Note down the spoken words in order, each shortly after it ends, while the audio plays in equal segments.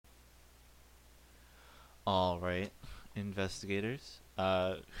All right, investigators.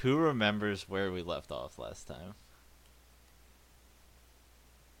 Who remembers where we left off last time?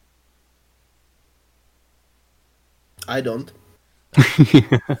 I don't.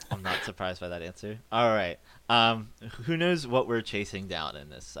 I'm not surprised by that answer. All right. Who knows what we're chasing down in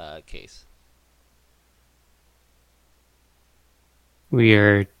this case? We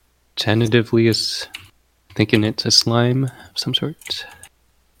are tentatively thinking it's a slime of some sort.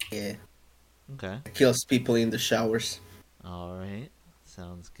 Yeah, Okay. it kills people in the showers. All right.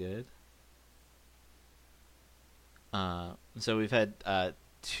 Sounds good. So we've had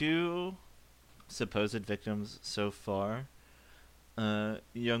two supposed victims so far. A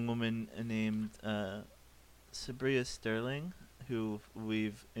young woman named Sabria Sterling, who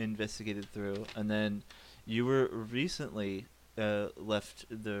we've investigated through, and then you were recently left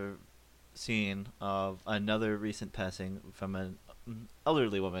the scene of another recent passing from an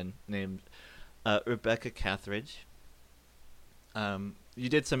elderly woman named Rebecca Cathridge. You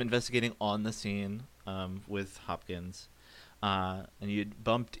did some investigating on the scene with Hopkins, and you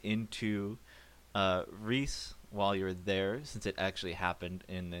bumped into Reese while you were there, since it actually happened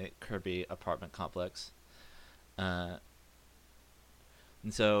in the Kirby apartment complex. Uh,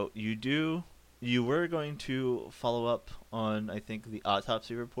 and so you were going to follow up on, I think, the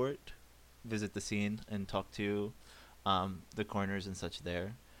autopsy report, visit the scene, and talk to the coroners and such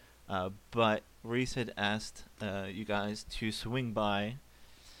there. But Reese had asked you guys to swing by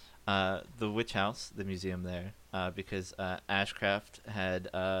the Witch House, the museum there, because Ashcraft had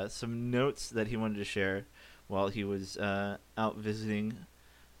some notes that he wanted to share while he was out visiting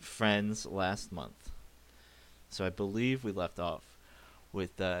friends last month. So I believe we left off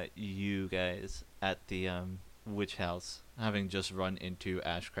with you guys at the Witch House, having just run into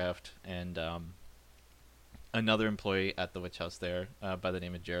Ashcraft and another employee at the Witch House there by the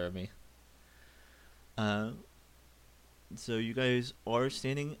name of Jeremy. Uh, so you guys are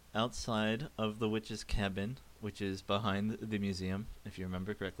standing outside of the witch's cabin, which is behind the museum, if you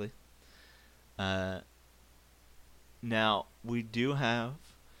remember correctly. Uh, Now we do have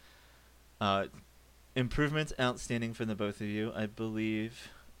uh, improvements outstanding from the both of you. I believe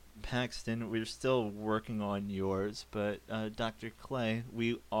Paxton, we're still working on yours, but Dr. Clay,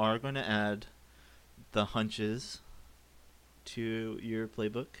 we are going to add the hunches to your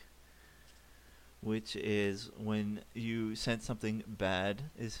playbook, which is when you sense something bad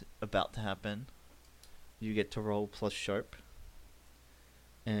is about to happen, you get to roll plus sharp.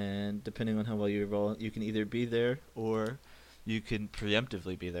 And depending on how well you roll, you can either be there or you can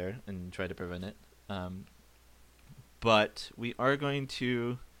preemptively be there and try to prevent it. Um, but we are going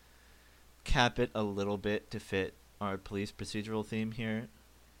to cap it a little bit to fit our police procedural theme here.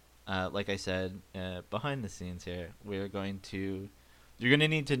 Like I said, behind the scenes here, we're going to. You're going to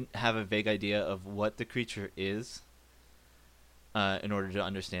need to have a vague idea of what the creature is in order to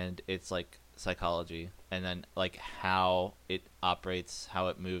understand its like psychology, and then like how it operates, how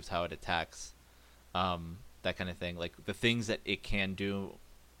it moves, how it attacks, that kind of thing. Like the things that it can do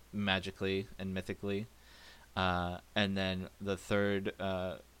magically and mythically, and then the third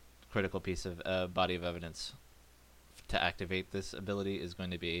critical piece of body of evidence to activate this ability is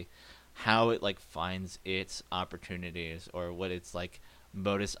going to be how it like finds its opportunities, or what its like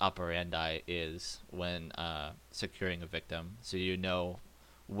modus operandi is when securing a victim, so you know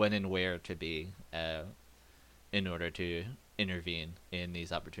when and where to be in order to intervene in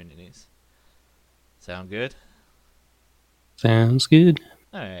these opportunities. Sound good? Sounds good.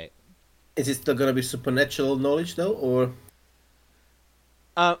 All right. Is it still gonna be supernatural knowledge though, or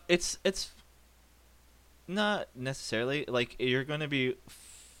It's not necessarily like you're going to be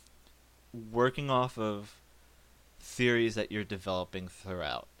working off of theories that you're developing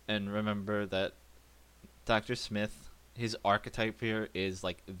throughout. And remember that Dr. Smith, his archetype here is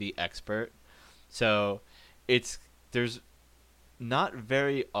like the expert. So it's there's not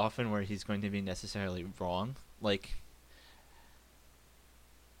very often where he's going to be necessarily wrong. Like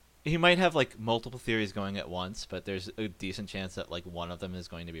he might have like multiple theories going at once, but there's a decent chance that like one of them is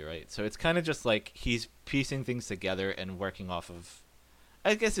going to be right. So it's kind of just like he's piecing things together and working off of.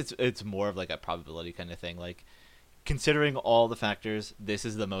 I guess it's more of like a probability kind of thing. Like considering all the factors, this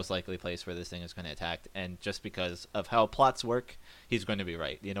is the most likely place where this thing is going to attack, and just because of how plots work, he's going to be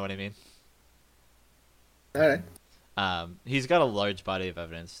right. You know what I mean? all right? He's got a large body of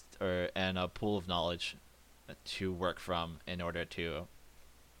evidence or and a pool of knowledge to work from in order to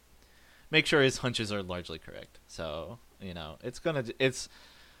make sure his hunches are largely correct. So it's.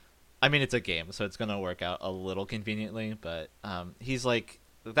 I mean, it's a game, so it's gonna work out a little conveniently. But he's like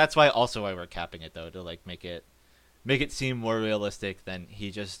that's why also why we're capping it though, to like make it seem more realistic than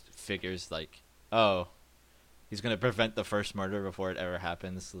he just figures like, oh, He's gonna prevent the first murder before it ever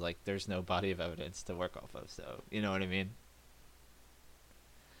happens. Like, there's no body of evidence to work off of. So, you know what I mean?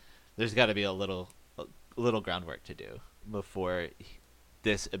 There's got to be a little groundwork to do before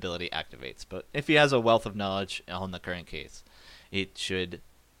this ability activates. But if he has a wealth of knowledge on the current case, it should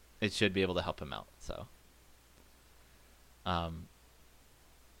be able to help him out. So, and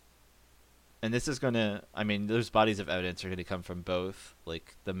this is gonna, I mean, those bodies of evidence are gonna come from both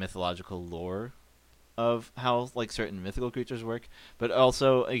like the mythological lore of how like certain mythical creatures work, but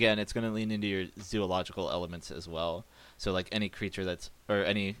also again it's going to lean into your zoological elements as well. So like any creature that's, or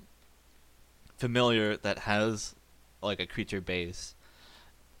any familiar that has like a creature base,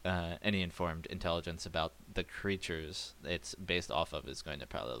 any informed intelligence about the creatures it's based off of is going to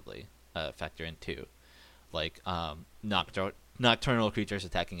probably factor in too, like nocturnal creatures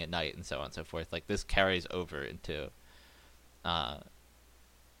attacking at night and so on and so forth. Like this carries over into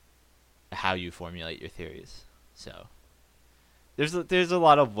how you formulate your theories. So there's a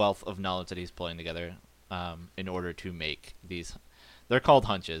lot of wealth of knowledge that he's pulling together in order to make these. They're called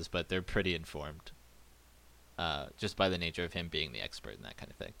hunches, but they're pretty informed, just by the nature of him being the expert and that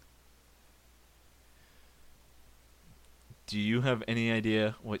kind of thing. Do you have any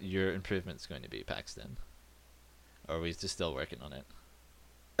idea what your improvement's going to be, Paxton? Or are we just still working on it?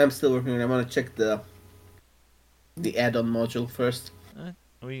 I'm still working on it. I want to check the add-on module first.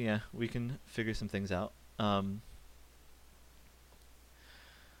 We can figure some things out.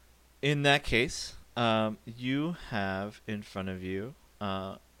 In that case, you have in front of you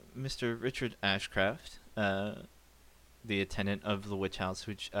Mr. Richard Ashcraft, the attendant of the witch house,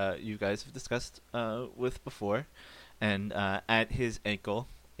 which you guys have discussed with before, and at his ankle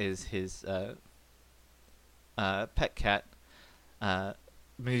is his pet cat,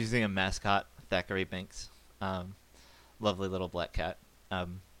 museum mascot Thackeray Banks, lovely little black cat. A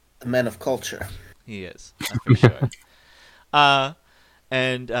man of culture. He is, for sure.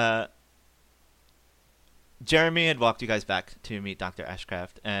 And Jeremy had walked you guys back to meet Dr.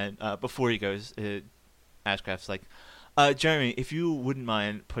 Ashcraft, and before he goes, Ashcraft's like, Jeremy, if you wouldn't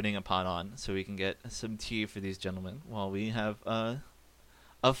mind putting a pot on so we can get some tea for these gentlemen while we have a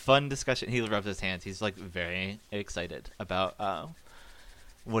fun discussion. He rubs his hands. He's like very excited about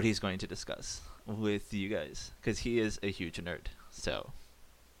what he's going to discuss with you guys, because he is a huge nerd. So,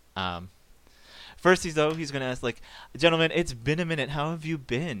 first he's going to ask, like, gentlemen, it's been a minute. How have you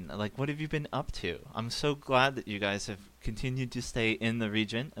been? Like, what have you been up to? I'm so glad that you guys have continued to stay in the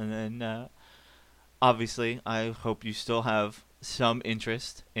region. And then, obviously, I hope you still have some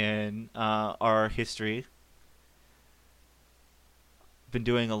interest in our history. Been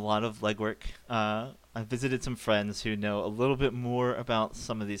doing a lot of legwork. I visited some friends who know a little bit more about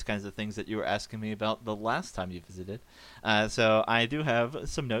some of these kinds of things that you were asking me about the last time you visited. So I do have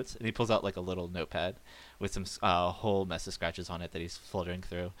some notes, and he pulls out like a little notepad with some whole mess of scratches on it that he's filtering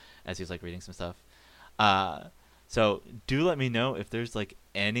through as he's like reading some stuff. So do let me know if there's like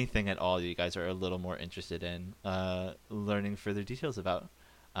anything at all you guys are a little more interested in learning further details about.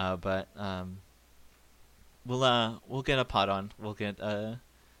 But we'll get a pot on. We'll get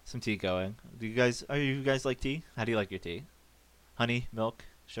some tea going. Are you guys like tea? How do you like your tea? Honey, milk,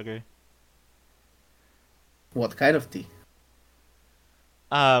 sugar? What kind of tea?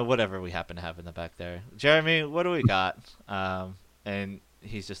 Whatever we happen to have in the back there. Jeremy, what do we got? And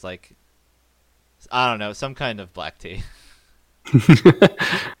he's just like, I don't know, some kind of black tea.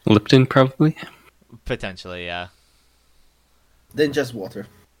 Lipton, probably? Potentially, yeah. Then just water.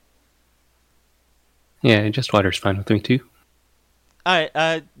 Yeah, just water's fine with me, too.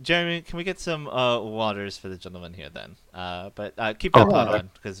 Alright, Jeremy, can we get some waters for the gentleman here then? But keep that pot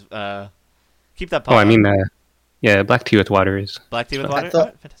on, because keep that pot on. I mean, yeah, black tea with water is... Black tea with water?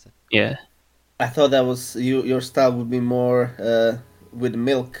 Thought, fantastic. Yeah. I thought that was... your style would be more with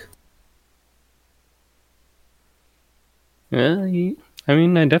milk. I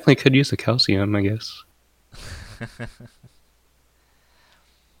mean, I definitely could use the calcium, I guess.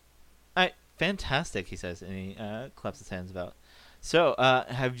 Alright, fantastic, he says, and he claps his hands about. So,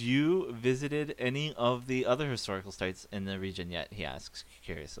 have you visited any of the other historical sites in the region yet? He asks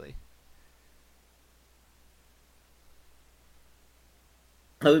curiously.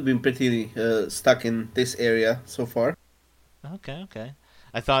 I've been pretty stuck in this area so far. Okay.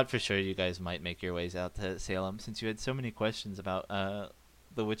 I thought for sure you guys might make your ways out to Salem, since you had so many questions about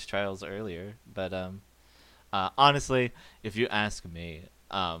the witch trials earlier. But honestly, if you ask me,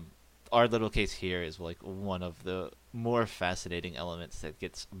 our little case here is like one of the more fascinating elements that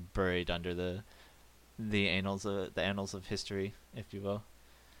gets buried under the annals of history, if you will.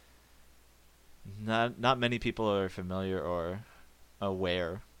 Not many people are familiar or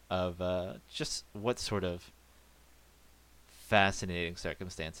aware of just what sort of fascinating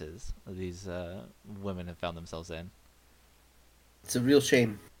circumstances these women have found themselves in. It's a real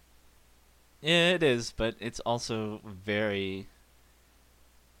shame. Yeah, it is, but it's also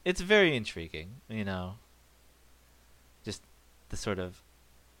it's very intriguing, you know. Just the sort of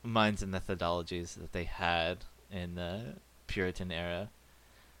minds and methodologies that they had in the Puritan era,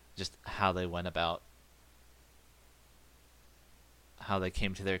 just how they went about, how they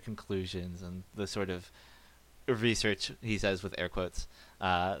came to their conclusions, and the sort of research, he says with air quotes,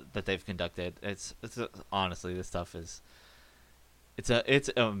 that they've conducted. It's honestly, this stuff is it's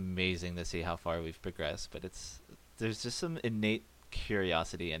amazing to see how far we've progressed, but there's just some innate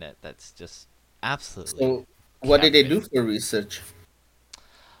curiosity in it that's just absolutely. So, what did they do captivating. for research?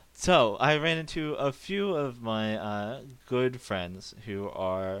 So I ran into a few of my good friends who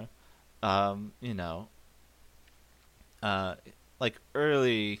are, you know, uh, like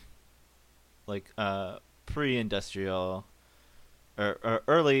early, like pre-industrial, or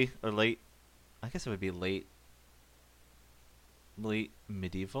early or late. I guess it would be late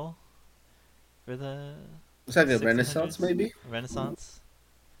medieval for the It's like a Renaissance, 1600s maybe? Renaissance.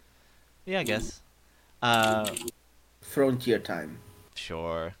 Yeah, I guess. Uh, Frontier time.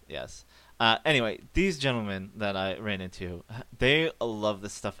 Sure, yes. Anyway, these gentlemen that I ran into, they love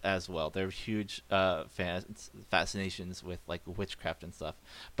this stuff as well. They're huge fascinations with like witchcraft and stuff.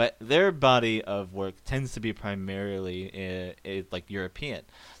 But their body of work tends to be primarily like European,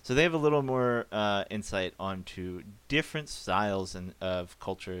 so they have a little more insight onto different styles and of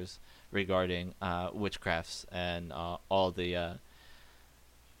cultures regarding witchcrafts and all the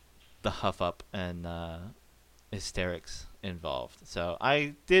huff up and hysterics involved. So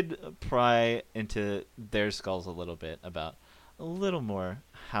I did pry into their skulls a little bit about a little more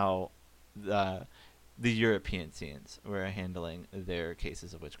how the European scenes were handling their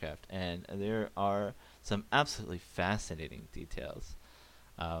cases of witchcraft, and there are some absolutely fascinating details.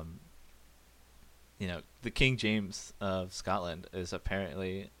 Um, you know, the King James of Scotland is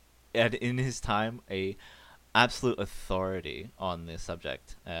apparently, in his time, a absolute authority on this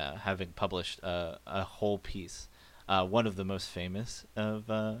subject, having published a whole piece, one of the most famous of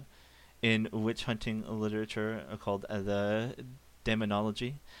in witch hunting literature, called the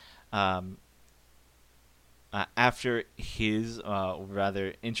Demonology. Um, After his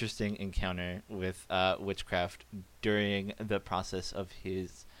rather interesting encounter with witchcraft during the process of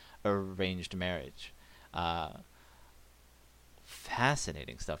his arranged marriage.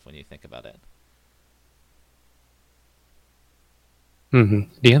 Fascinating stuff when you think about it. Do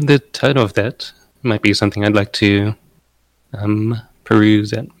you have the title of that? Might be something I'd like to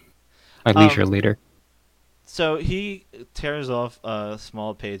peruse at my leisure later. So he tears off a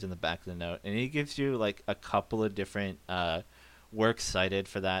small page in the back of the note, and he gives you like a couple of different works cited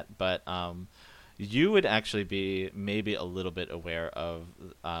for that. But you would actually be maybe a little bit aware of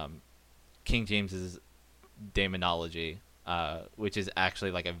King James's Daemonology, which is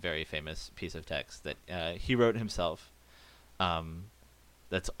actually like a very famous piece of text that he wrote himself.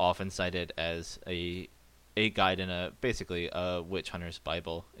 That's often cited as a guide in basically a witch hunter's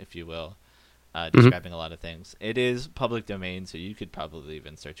Bible, if you will. Describing a lot of things. It is public domain, so you could probably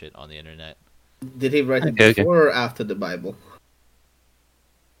even search it on the internet. Did he write it Okay. before or after the Bible?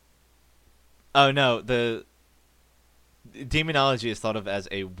 Oh no, the Demonology is thought of as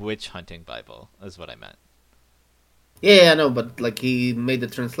a witch hunting Bible, is what I meant. Yeah, I know, but like he made the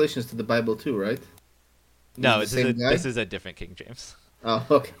translations to the Bible too, right? No, He's the same guy? this is a different King James. Oh,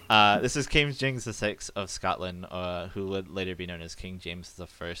 okay. This is King James VI of Scotland, who would later be known as King James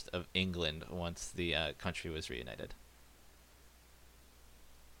I of England once the country was reunited.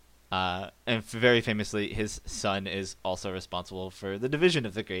 And very famously, his son is also responsible for the division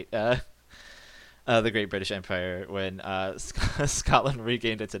of the Great British Empire when Scotland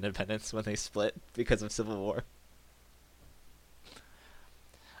regained its independence when they split because of civil war.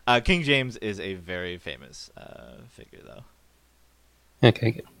 King James is a very famous figure, though.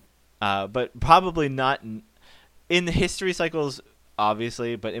 Okay, good. But probably not in the history cycles,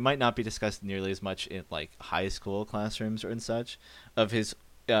 obviously, but it might not be discussed nearly as much in like high school classrooms or and such, of his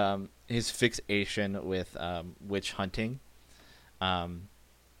fixation with witch hunting. And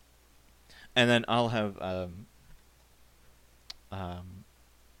then I'll have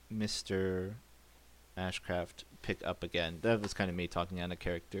Mr. Ashcraft pick up again. That was kind of me talking out of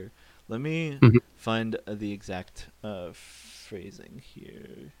character. Let me find the exact phrasing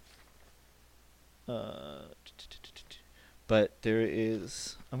here. But there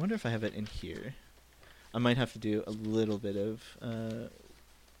is... I wonder if I have it in here. I might have to do a little bit of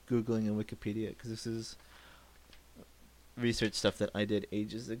Googling and Wikipedia, because this is research stuff that I did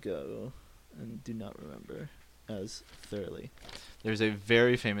ages ago and do not remember. as thoroughly. There's a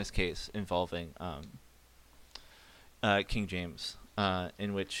very famous case involving King James,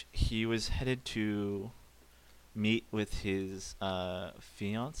 in which he was headed to meet with his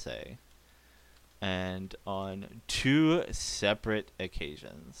fiance, and on 2 separate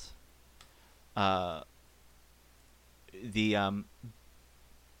occasions,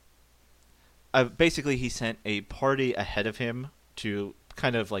 basically he sent a party ahead of him to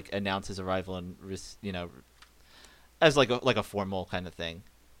kind of like announce his arrival and as like a formal kind of thing,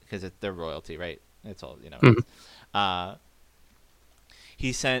 because they're royalty, right? It's all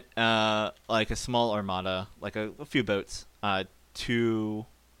he sent like a small armada, like a few boats, to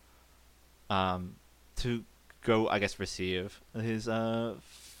go, I guess, receive his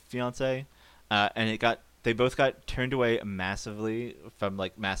fiance, and they both got turned away massively from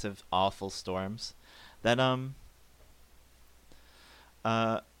like massive, awful storms that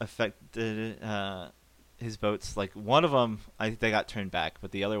affected his boats. Like one of them, they got turned back,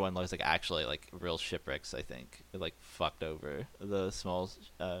 but the other one was like actually like real shipwrecks. I think it like fucked over the small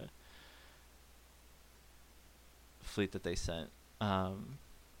fleet that they sent. But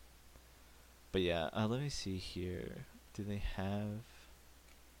yeah, let me see here. Do they have?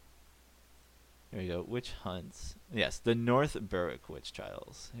 Here we go. Witch hunts. Yes, the North Berwick witch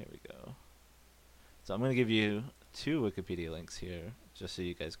trials. Here we go. So I'm going to give you 2 Wikipedia links here, just so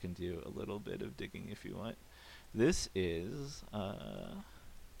you guys can do a little bit of digging if you want. This is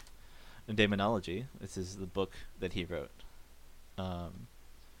Daemonology. This is the book that he wrote.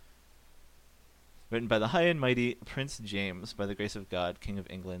 Written by the high and mighty Prince James, by the grace of God, King of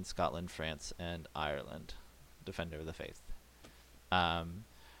England, Scotland, France, and Ireland, defender of the faith.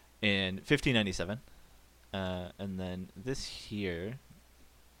 In 1597. And then this here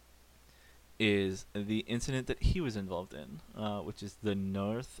is the incident that he was involved in, which is the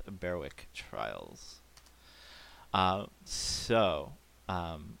North Berwick trials.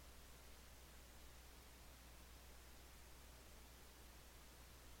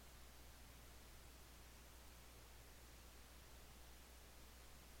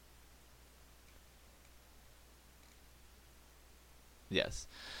 Yes.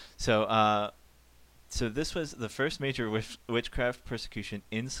 So this was the first major witchcraft persecution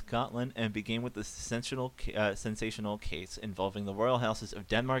in Scotland, and began with the sensational case involving the royal houses of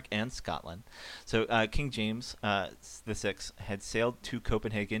Denmark and Scotland. So King James VI had sailed to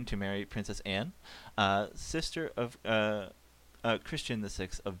Copenhagen to marry Princess Anne, sister of Christian VI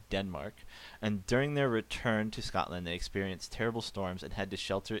of Denmark, and during their return to Scotland, they experienced terrible storms and had to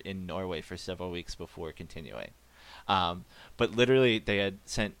shelter in Norway for several weeks before continuing. But literally, they had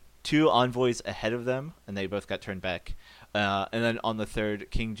sent 2 envoys ahead of them, and they both got turned back. And then on the 3rd,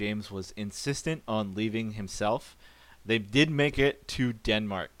 King James was insistent on leaving himself. They did make it to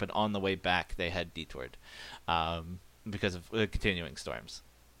Denmark, but on the way back, they had detoured because of continuing storms.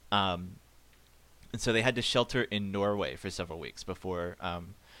 And so they had to shelter in Norway for several weeks before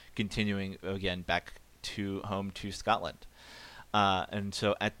continuing again back to home to Scotland. And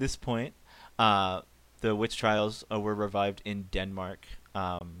so at this point, the witch trials were revived in Denmark.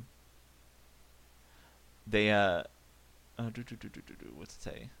 They what's it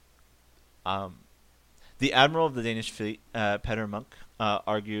say? The admiral of the Danish fleet, Peter Munk,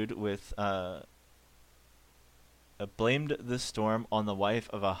 argued with blamed the storm on the wife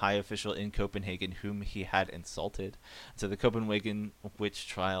of a high official in Copenhagen whom he had insulted. So the Copenhagen witch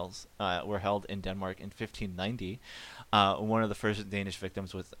trials were held in Denmark in 1590. One of the first Danish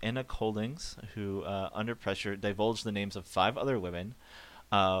victims was Anna Koldings, who, under pressure, divulged the names of 5 other women,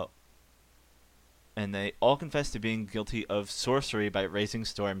 and they all confessed to being guilty of sorcery by raising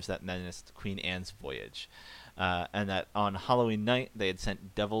storms that menaced Queen Anne's voyage. And that on Halloween night, they had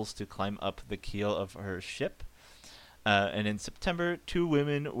sent devils to climb up the keel of her ship. And in September, 2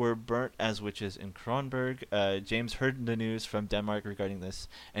 women were burnt as witches in Kronborg. James heard the news from Denmark regarding this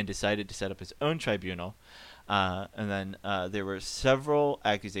and decided to set up his own tribunal. And then there were several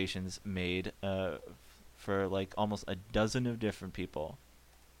accusations made for like almost a dozen of different people.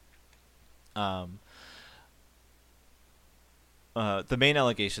 The main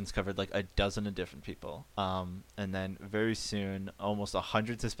allegations covered like a dozen of different people. And then very soon, almost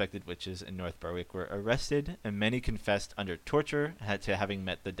 100 suspected witches in North Berwick were arrested, and many confessed under torture having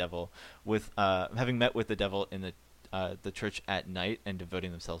met the devil in the church at night and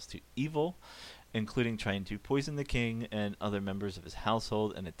devoting themselves to evil, including trying to poison the king and other members of his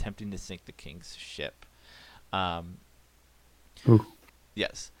household and attempting to sink the king's ship.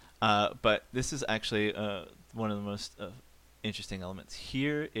 Yes. But this is actually one of the most interesting elements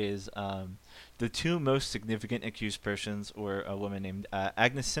here is the two most significant accused persons were a woman named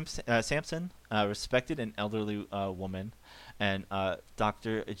Agnes Sampson, a respected and elderly woman, and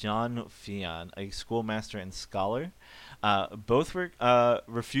Dr. John Fian, a schoolmaster and scholar. Both were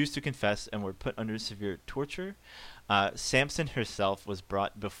refused to confess and were put under severe torture. Sampson herself was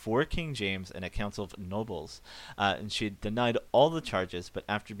brought before King James in a council of nobles, and she denied all the charges, but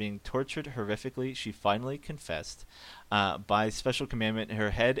after being tortured horrifically, she finally confessed. By special commandment,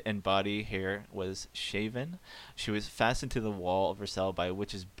 her head and body hair was shaven. She was fastened to the wall of her cell by a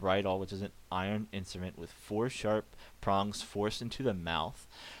witch's bridle, which is an iron instrument with 4 sharp prongs forced into the mouth,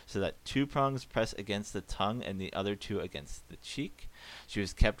 so that 2 prongs press against the tongue and the other 2 against the cheek. She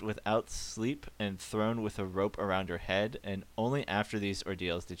was kept without sleep and thrown with a rope around her head, and only after these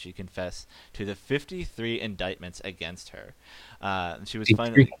ordeals did she confess to the 53 indictments against her. She was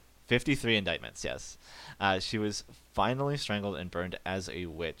finally 53 indictments, yes. She was finally strangled and burned as a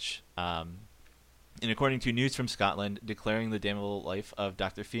witch. And according to News from Scotland, declaring the damnable life of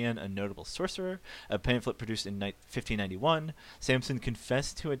Dr. Fian a notable sorcerer, a pamphlet produced in 1591, Sampson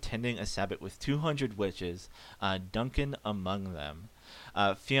confessed to attending a sabbat with 200 witches, Duncan among them.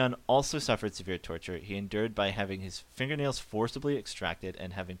 Fian also suffered severe torture. He endured by having his fingernails forcibly extracted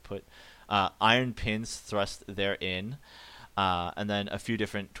and having put iron pins thrust therein, and then a few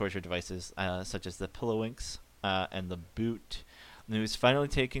different torture devices, such as the pillowinks and the boot. And he was finally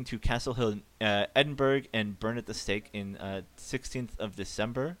taken to Castle Hill in Edinburgh and burned at the stake in 16th of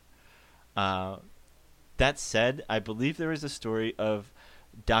December. That said, I believe there is a story of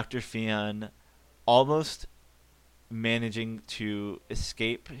Dr. Fian almost managing to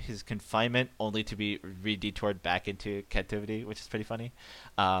escape his confinement only to be re-detoured back into captivity, which is pretty funny.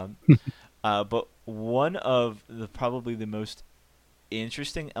 But one of the probably the most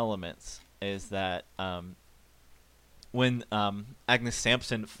interesting elements is that when Agnes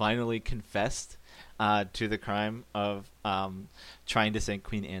Sampson finally confessed to the crime of trying to sink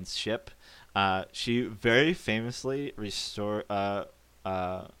Queen Anne's ship, she very famously recalled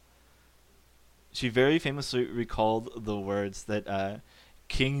the words that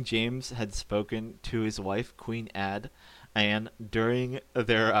King James had spoken to his wife, Queen Anne, during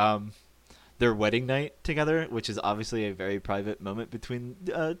their wedding night together, which is obviously a very private moment between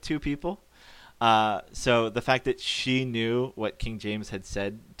two people. So the fact that she knew what King James had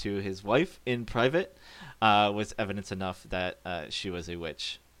said to his wife in private was evidence enough that she was a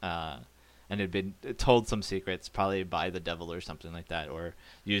witch and had been told some secrets, probably by the devil or something like that, or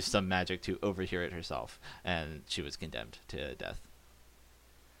used some magic to overhear it herself, and she was condemned to death.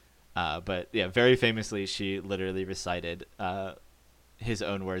 But yeah, very famously, she literally recited his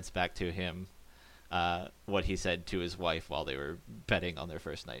own words back to him, what he said to his wife while they were betting on their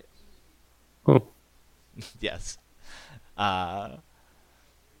first night. Oh. Yes.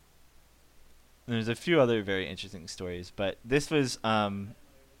 There's a few other very interesting stories, but this was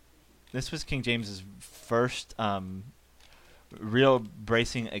King James's first real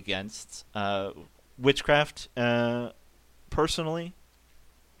bracing against witchcraft personally,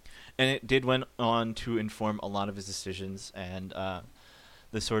 and it did went on to inform a lot of his decisions and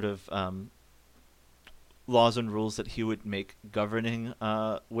the sort of laws and rules that he would make governing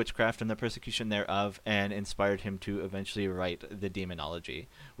witchcraft and the persecution thereof, and inspired him to eventually write the Demonology,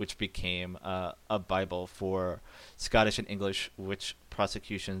 which became a Bible for Scottish and English witch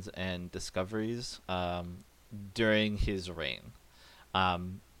prosecutions and discoveries during his reign.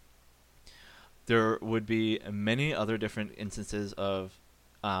 There would be many other different instances of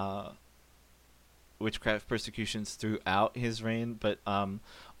witchcraft persecutions throughout his reign, but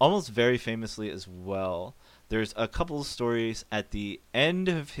almost very famously as well, there's a couple of stories at the end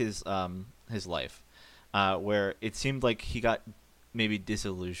of his life where it seemed like he got maybe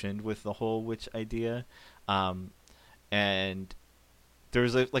disillusioned with the whole witch idea, and there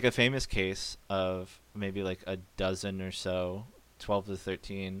was a famous case of maybe like a dozen or so, 12 to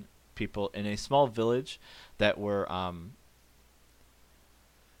 13 people in a small village that were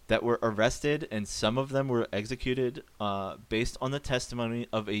arrested, and some of them were executed based on the testimony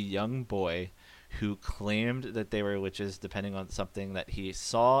of a young boy who claimed that they were witches, depending on something that he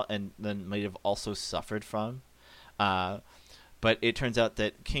saw and then might have also suffered from. But it turns out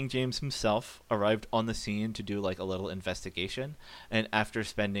that King James himself arrived on the scene to do like a little investigation, and after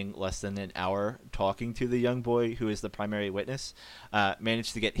spending less than an hour talking to the young boy, who is the primary witness,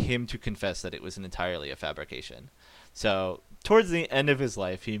 managed to get him to confess that it was entirely a fabrication. So towards the end of his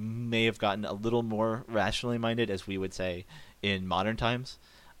life, he may have gotten a little more rationally minded, as we would say in modern times.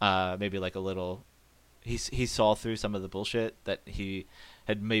 Maybe like a little, he saw through some of the bullshit that he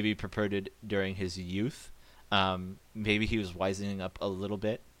had maybe purported during his youth. Maybe he was wisening up a little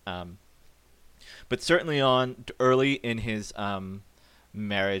bit. But certainly on early in his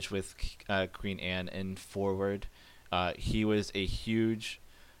marriage with Queen Anne and forward, he was a huge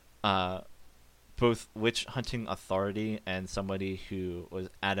both witch hunting authority and somebody who was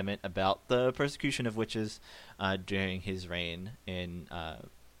adamant about the persecution of witches during his reign in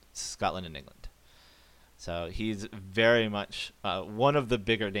Scotland and England. So he's very much one of the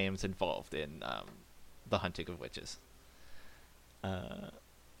bigger names involved in the hunting of witches. And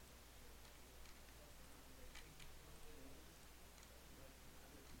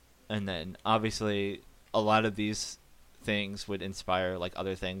then obviously a lot of these things would inspire like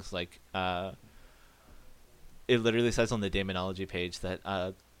other things, like it literally says on the demonology page that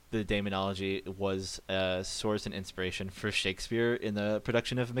the demonology was a source and inspiration for Shakespeare in the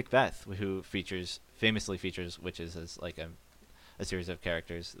production of Macbeth, who famously features witches as like a series of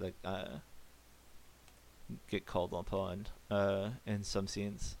characters that get called upon in some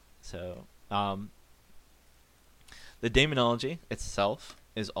scenes. So the demonology itself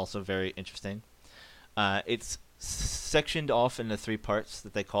is also very interesting. It's sectioned off into 3 parts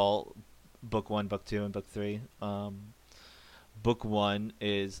that they call Book 1, Book 2, and Book 3. Book 1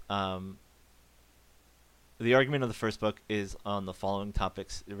 is the argument of the first book is on the following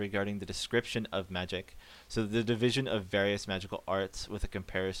topics regarding the description of magic. So the division of various magical arts with a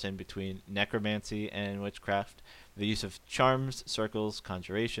comparison between necromancy and witchcraft, the use of charms, circles,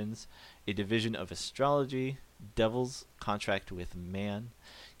 conjurations, a division of astrology, devil's contract with man,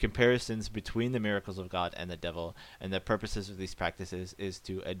 comparisons between the miracles of God and the devil, and the purposes of these practices is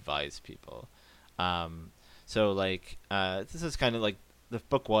to advise people. So like this is kind of like the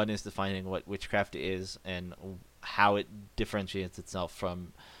book 1 is defining what witchcraft is and how it differentiates itself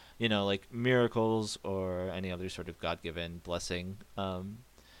from, like miracles or any other sort of God-given blessing. And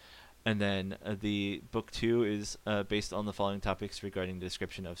then the book 2 is based on the following topics regarding the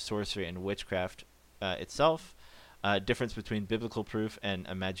description of sorcery and witchcraft itself, difference between biblical proof and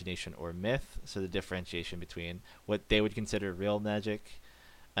imagination or myth, so the differentiation between what they would consider real magic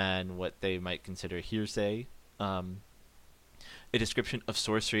and what they might consider hearsay, a description of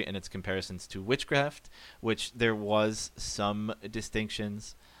sorcery and its comparisons to witchcraft, which there was some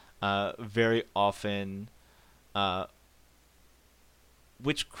distinctions. Very often,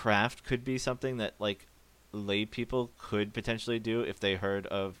 witchcraft could be something that like lay people could potentially do if they heard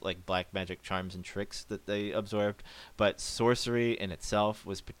of like black magic charms and tricks that they absorbed, but sorcery in itself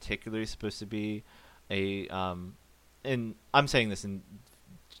was particularly supposed to be a and I'm saying this in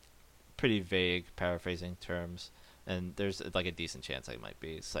pretty vague paraphrasing terms, and there's like a decent chance I might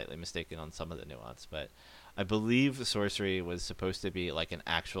be slightly mistaken on some of the nuance, but I believe sorcery was supposed to be like an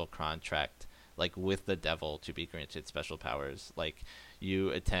actual contract, like with the devil, to be granted special powers. Like you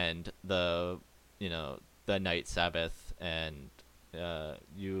attend the night Sabbath, and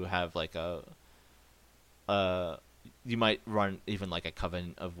you have like you might run even like a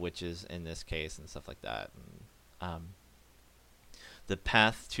coven of witches in this case and stuff like that. And, the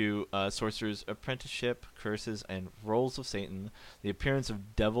path to sorcerer's apprenticeship, curses and roles of Satan, the appearance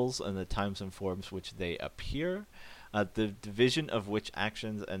of devils and the times and forms which they appear, the division of witch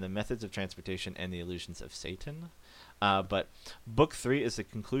actions and the methods of transportation and the illusions of Satan. But Book 3 is the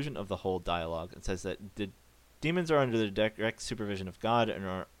conclusion of the whole dialogue. It says that the demons are under the direct supervision of God and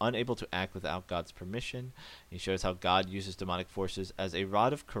are unable to act without God's permission. He shows how God uses demonic forces as a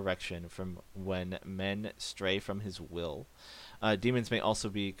rod of correction from when men stray from his will. Demons may also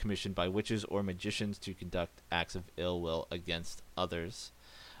be commissioned by witches or magicians to conduct acts of ill will against others.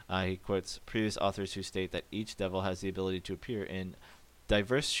 He quotes previous authors who state that each devil has the ability to appear in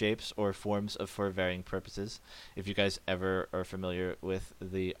diverse shapes or forms for varying purposes. If you guys ever are familiar with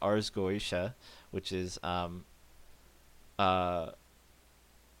the Ars Goetia, which is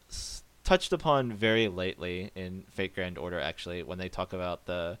touched upon very lately in Fate Grand Order, actually, when they talk about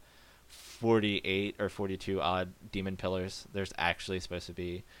the 48 or 42 odd demon pillars, there's actually supposed to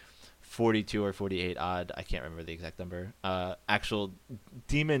be 42 or 48 odd, I can't remember the exact number, actual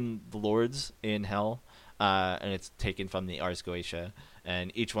demon lords in hell, and it's taken from the Ars Goetia,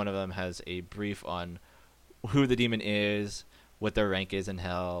 and each one of them has a brief on who the demon is, what their rank is in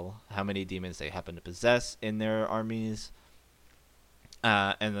hell, how many demons they happen to possess in their armies,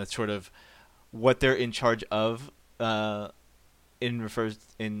 and the sort of what they're in charge of, in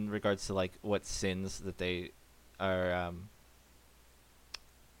regards to like what sins that they are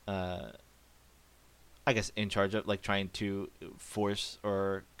I guess in charge of, like trying to force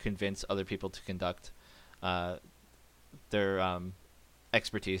or convince other people to conduct their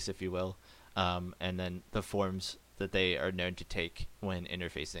expertise, if you will, and then the forms that they are known to take when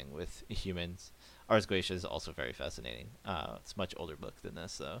interfacing with humans Ars Goetia is also very fascinating. It's a much older book than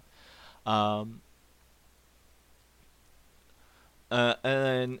this, though.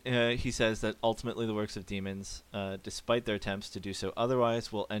 And then he says that ultimately the works of demons, despite their attempts to do so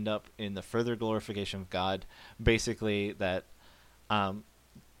otherwise, will end up in the further glorification of God. Basically, that God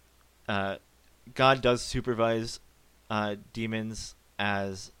does supervise demons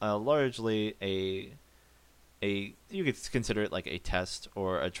as largely a you could consider it like a test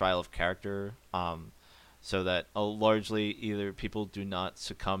or a trial of character, so that largely either people do not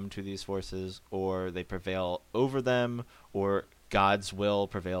succumb to these forces, or they prevail over them, or God's will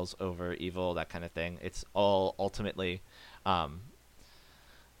prevails over evil, that kind of thing. It's all ultimately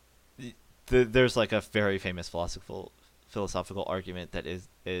there's like a very famous philosophical argument that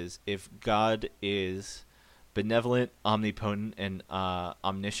is if God is benevolent, omnipotent, and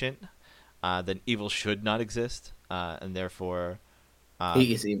omniscient, then evil should not exist, and therefore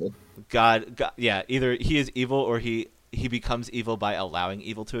he is evil. God, yeah, either he is evil or he becomes evil by allowing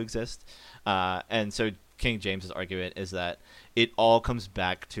evil to exist. And so King James's argument is that it all comes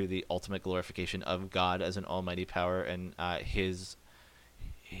back to the ultimate glorification of God as an almighty power, and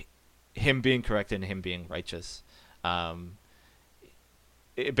him being correct and him being righteous.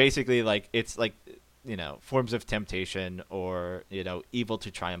 Basically, like, it's like, forms of temptation or evil to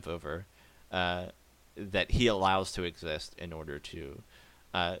triumph over, that he allows to exist in order to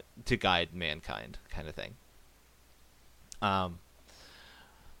guide mankind, kind of thing.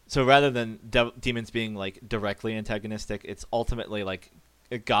 So rather than demons being like directly antagonistic, it's ultimately like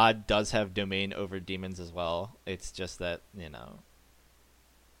God does have domain over demons as well. It's just that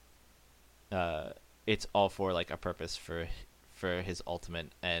it's all for like a purpose for his ultimate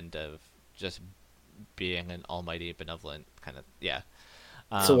end of just being an almighty benevolent kind of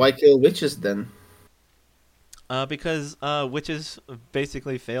So why kill witches then? Because witches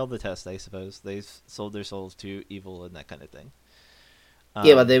basically failed the test, I suppose. They sold their souls to evil and that kind of thing.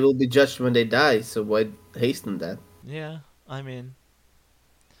 Yeah, but they will be judged when they die, so why hasten that? Yeah, I mean,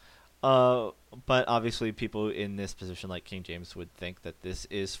 but obviously people in this position, like King James, would think that this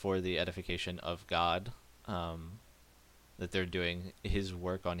is for the edification of God, that they're doing his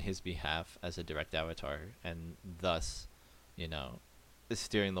work on his behalf as a direct avatar, and thus,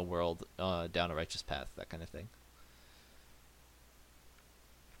 steering the world down a righteous path, that kind of thing.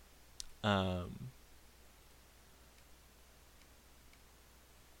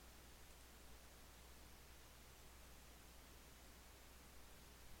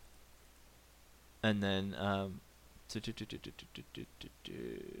 And then I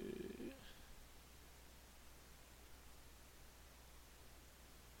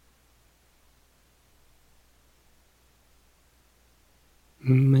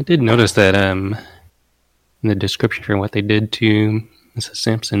did notice that in the description for what they did to Mrs.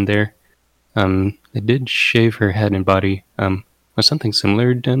 Sampson there, they did shave her head and body. Was something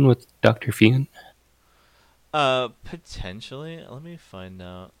similar done with Dr. Fian? Potentially. Let me find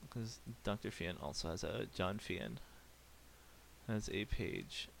out, because Dr. Fian also has a John Fian has a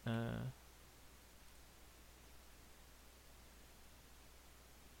page.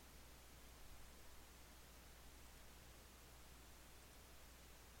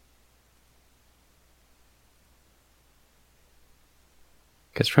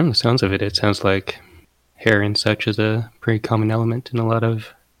 Because from the sounds of it, it sounds like hair and such is a pretty common element in a lot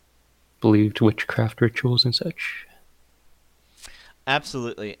of believed witchcraft rituals and such.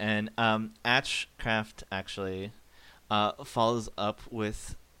 Absolutely, and Atchcraft actually follows up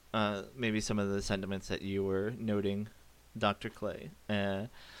with maybe some of the sentiments that you were noting, Dr. Clay,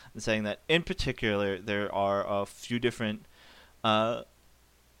 saying that in particular there are a few different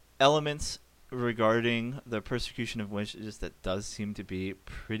elements regarding the persecution of witches that does seem to be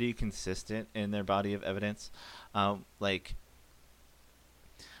pretty consistent in their body of evidence. Like,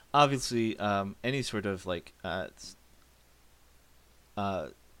 obviously, any sort of like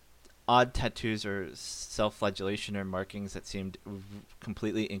odd tattoos or self-flagellation or markings that seemed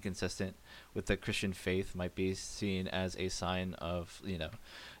completely inconsistent with the Christian faith might be seen as a sign of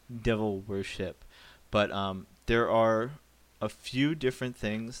devil worship. But there are a few different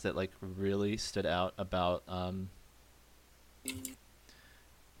things that like really stood out about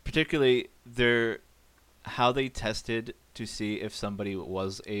particularly how they tested to see if somebody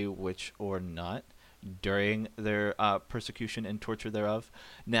was a witch or not during their persecution and torture thereof.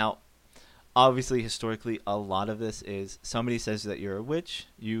 Now, obviously, historically, a lot of this is somebody says that you're a witch,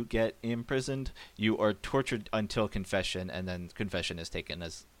 you get imprisoned, you are tortured until confession, and then confession is taken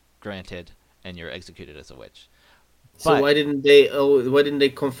as granted, and you're executed as a witch. So why didn't they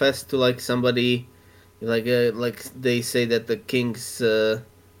confess to like somebody, like they say that the king's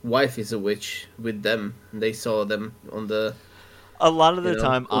wife is a witch with them. They saw them on the A lot of the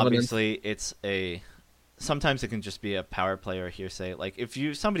time, Covenant. obviously, it's a. Sometimes it can just be a power play or hearsay. Like if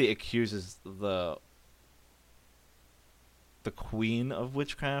somebody accuses the queen of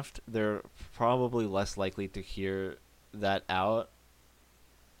witchcraft, they're probably less likely to hear that out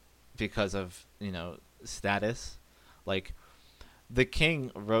because of status. Like the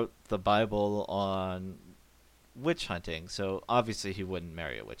king wrote the Bible on witch hunting, so obviously he wouldn't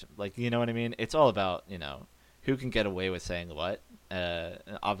marry a witch. Like, you know what I mean? It's all about who can get away with saying what.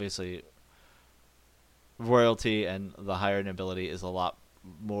 Obviously, royalty and the higher nobility is a lot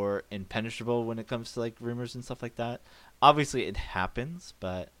more impenetrable when it comes to like rumors and stuff like that. Obviously, it happens,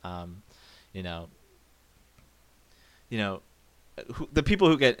 but you know, the people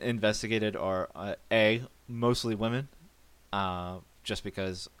who get investigated are mostly women, just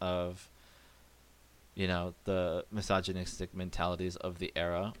because of the misogynistic mentalities of the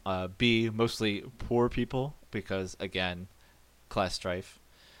era. B, mostly poor people because again, class strife.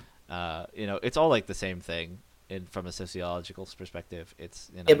 It's all like the same thing. From a sociological perspective, it's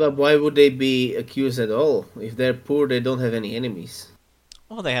Yeah, but why would they be accused at all? If they're poor, they don't have any enemies.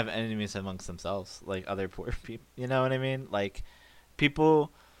 well, they have enemies amongst themselves, like other poor people. You know what I mean? Like people.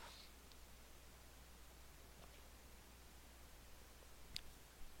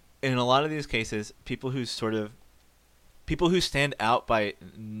 In a lot of these cases, people who stand out by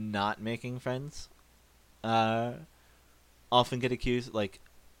not making friends, often get accused. Like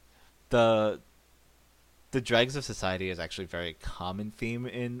the dregs of society is actually a very common theme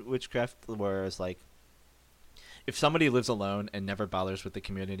in witchcraft. Whereas, like, if somebody lives alone and never bothers with the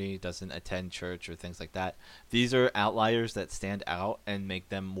community, doesn't attend church or things like that, these are outliers that stand out and make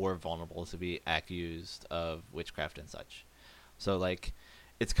them more vulnerable to be accused of witchcraft and such. So, like,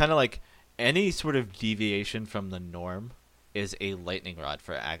 it's kind of like any sort of deviation from the norm is a lightning rod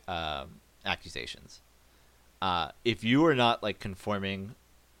for accusations. If you are not like conforming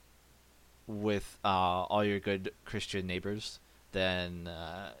with all your good Christian neighbors, then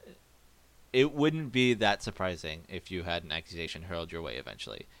it wouldn't be that surprising if you had an accusation hurled your way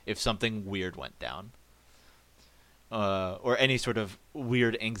eventually. If something weird went down, or any sort of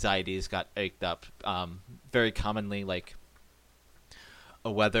weird anxieties got ached up, very commonly like a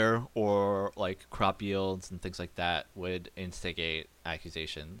weather or like crop yields and things like that would instigate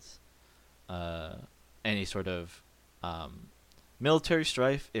accusations. Any sort of military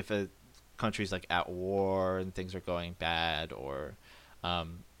strife, if a country's like at war and things are going bad, or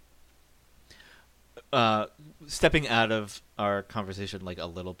stepping out of our conversation like a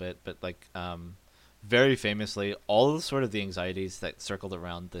little bit, but like very famously, all the sort of the anxieties that circled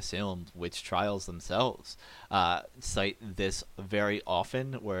around the Salem witch trials themselves cite this very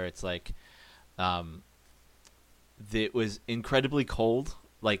often, where it's like it was incredibly cold.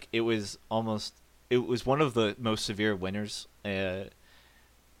 Like it was one of the most severe winters in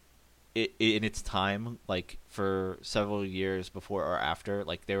its time, like for several years before or after.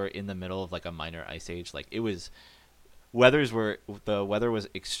 Like they were in the middle of like a minor ice age. Like it was the weather was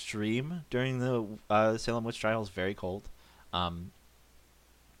extreme during the Salem witch trials, very cold.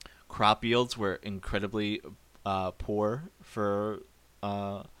 Crop yields were incredibly poor for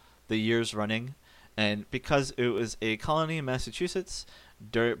the years running, and because it was a colony in Massachusetts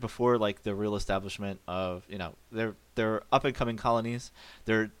before like the real establishment of they're up and coming colonies.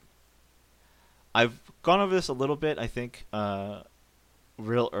 I've gone over this a little bit, I think,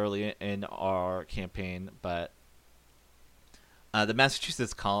 real early in our campaign, but the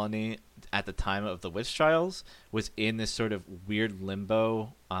Massachusetts colony at the time of the witch trials was in this sort of weird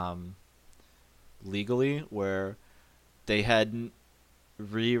limbo legally, where they hadn't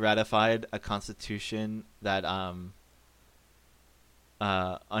re-ratified a constitution that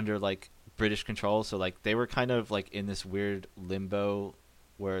under like British control. So like they were kind of like in this weird limbo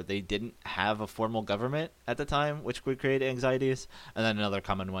where they didn't have a formal government at the time, which would create anxieties. And then another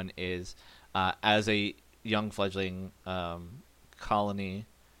common one is as a young fledgling colony,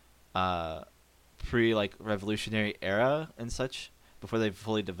 pre like revolutionary era and such, before they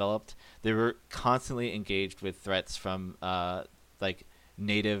fully developed, they were constantly engaged with threats from like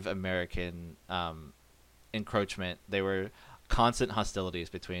Native American encroachment. They were constant hostilities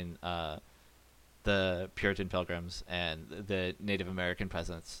between the Puritan Pilgrims and the Native American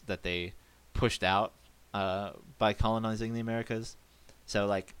presence that they pushed out by colonizing the Americas. So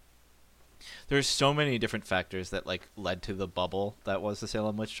like there's so many different factors that like led to the bubble that was the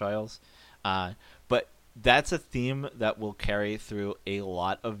Salem witch trials, but that's a theme that will carry through a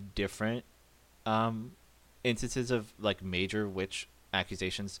lot of different instances of like major witch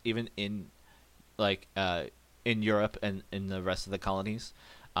accusations, even in like in Europe and in the rest of the colonies.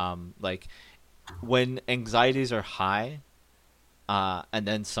 Like when anxieties are high, and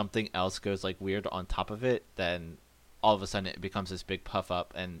then something else goes like weird on top of it, then all of a sudden it becomes this big puff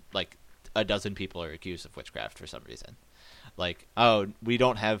up, and like a dozen people are accused of witchcraft for some reason. Like, oh, we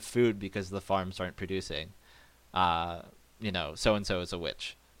don't have food because the farms aren't producing. So and so is a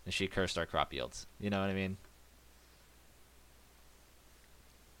witch, and she cursed our crop yields. You know what I mean?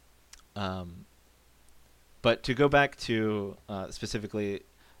 But to go back to specifically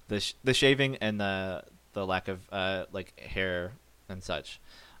the shaving and the lack of like hair and such,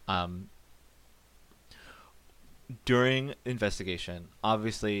 during investigation,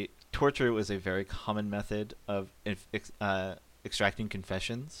 obviously torture was a very common method of extracting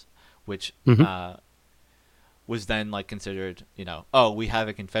confessions, which was then like considered, oh, we have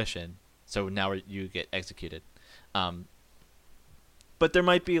a confession, so now you get executed. But there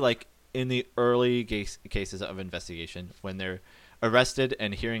might be like in the early cases of investigation when they're arrested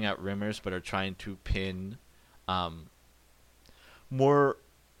and hearing out rumors, but are trying to pin more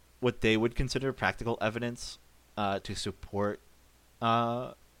what they would consider practical evidence to support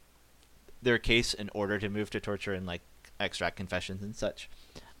their case in order to move to torture and like extract confessions and such.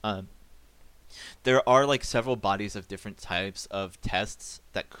 There are like several bodies of different types of tests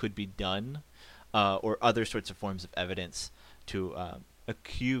that could be done, or other sorts of forms of evidence to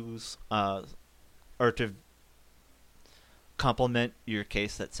accuse or to complement your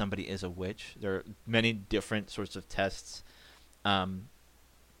case that somebody is a witch. There are many different sorts of tests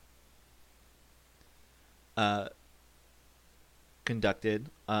conducted.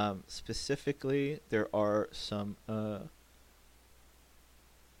 Specifically, there are some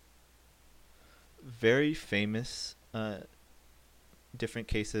very famous different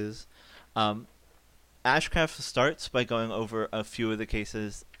cases. Ashcraft starts by going over a few of the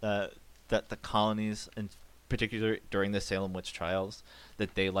cases that the colonies, in particular during the Salem witch trials,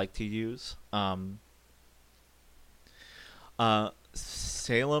 that they like to use.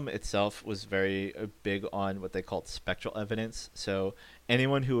 Salem itself was very big on what they called spectral evidence. So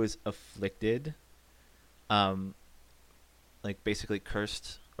anyone who was afflicted, like basically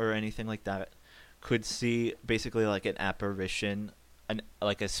cursed or anything like that, could see basically like an apparition,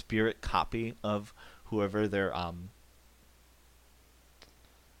 like a spirit copy of whoever their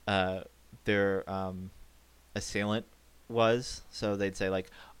assailant was. So they'd say like,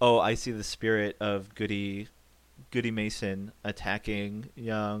 "Oh, I see the spirit of Goody Mason attacking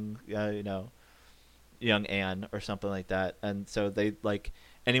young Anne," or something like that. And so they like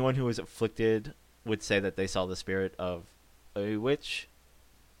anyone who was afflicted would say that they saw the spirit of a witch.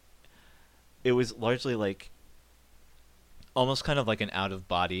 It was largely like almost kind of like an out of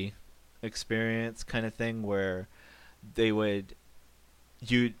body experience kind of thing, where they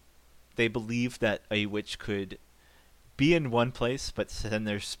believed that a witch could be in one place but send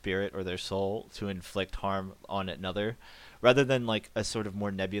their spirit or their soul to inflict harm on another, rather than like a sort of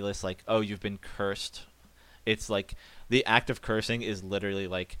more nebulous like, oh, you've been cursed. It's like the act of cursing is literally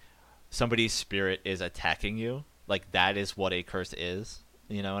like somebody's spirit is attacking you. Like that is what a curse is.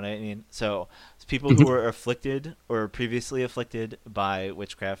 You know what I mean? So people who were afflicted or previously afflicted by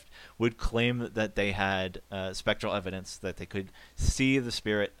witchcraft would claim that they had spectral evidence that they could see the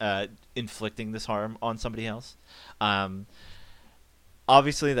spirit inflicting this harm on somebody else.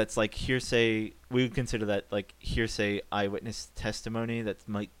 Obviously, that's like hearsay. We would consider that like hearsay eyewitness testimony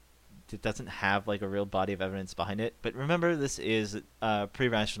it doesn't have like a real body of evidence behind it. But remember, this is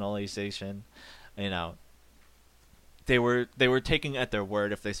pre-rationalization. They were taking at their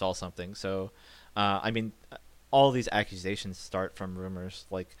word if they saw something. So, I mean, all these accusations start from rumors.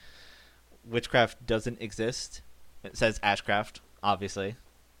 Like, witchcraft doesn't exist. It says Ashcraft, obviously.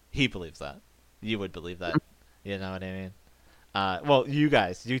 He believes that. You would believe that. You know what I mean? Well, you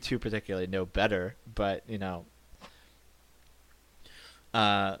two particularly know better, but,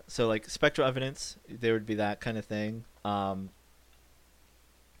 so, like, spectral evidence, there would be that kind of thing.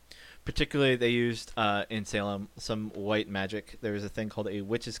 Particularly, they used in Salem some white magic. There was a thing called a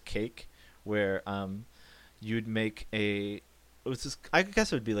witch's cake, where you'd make I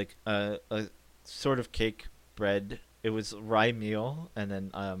guess it would be like a sort of cake bread. It was rye meal, and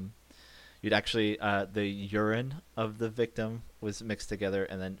then you'd actually the urine of the victim was mixed together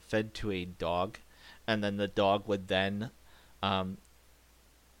and then fed to a dog, and then the dog would then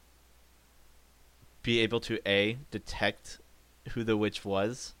be able to detect who the witch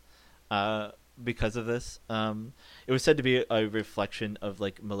was. Because of this, it was said to be a reflection of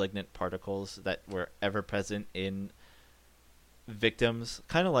like malignant particles that were ever present in victims,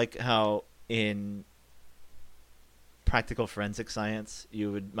 kind of like how in practical forensic science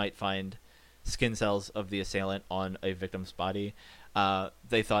you might find skin cells of the assailant on a victim's body.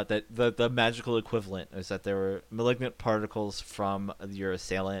 they thought that the magical equivalent is that there were malignant particles from your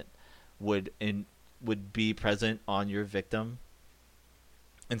assailant would be present on your victim,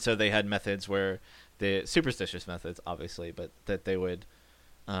 and so they had methods where the superstitious methods, obviously, but that they would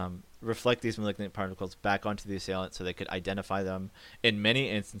reflect these malignant particles back onto the assailant so they could identify them. In many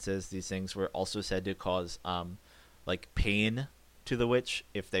instances, these things were also said to cause like pain to the witch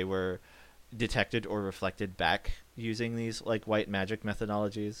if they were detected or reflected back using these like white magic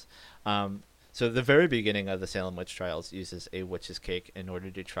methodologies. So the very beginning of the Salem witch trials uses a witch's cake in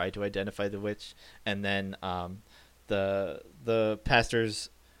order to try to identify the witch, and then the pastors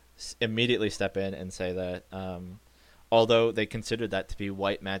immediately step in and say that although they consider that to be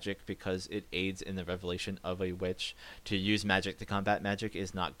white magic because it aids in the revelation of a witch, to use magic to combat magic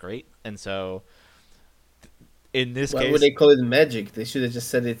is not great. And so in this Why case, would they call it magic? They should have just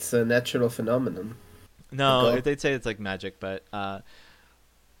said it's a natural phenomenon. no, they'd say it's like magic, but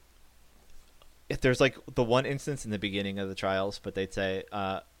if there's like the one instance in the beginning of the trials, but they'd say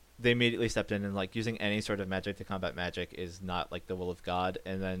they immediately stepped in and like using any sort of magic to combat magic is not like the will of God.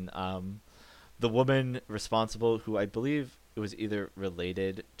 And then the woman responsible, who I believe it was either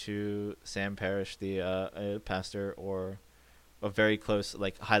related to Sam Parrish, the pastor, or a very close,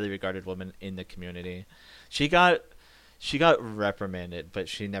 like highly regarded woman in the community, she got reprimanded, but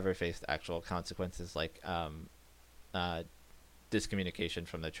she never faced actual consequences like discommunication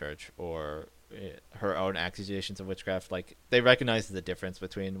from the church or her own accusations of witchcraft. Like, they recognized the difference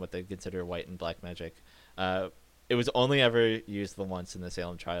between what they consider white and black magic. It was only ever used the once in the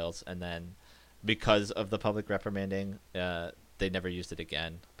Salem trials, and then because of the public reprimanding, they never used it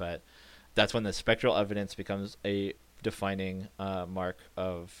again. But that's when the spectral evidence becomes a defining mark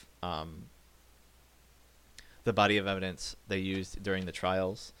of the body of evidence they used during the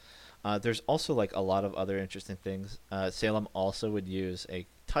trials. There's also like a lot of other interesting things. Salem also would use a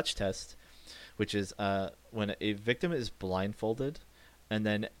touch test, which is when a victim is blindfolded and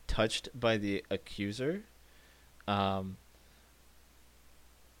then touched by the accuser, and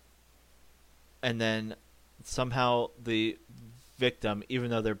then somehow the victim,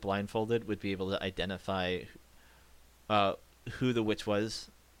 even though they're blindfolded, would be able to identify who the witch was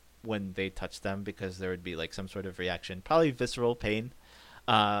when they touched them, because there would be like some sort of reaction, probably visceral pain,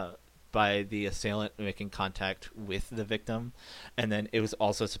 by the assailant making contact with the victim. And then it was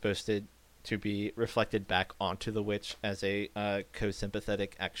also supposed to be reflected back onto the witch as a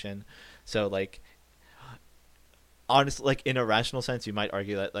co-sympathetic action. So like, honestly, like in a rational sense, you might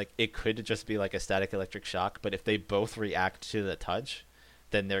argue that like it could just be like a static electric shock, but if they both react to the touch,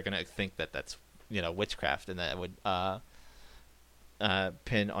 then they're gonna think that that's, you know, witchcraft, and that would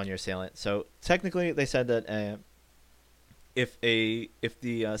pin on your assailant. So technically, they said that if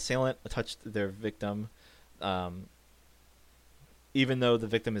the assailant touched their victim, even though the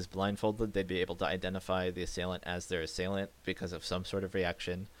victim is blindfolded, they'd be able to identify the assailant as their assailant because of some sort of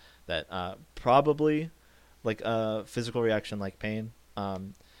reaction that probably like a physical reaction like pain.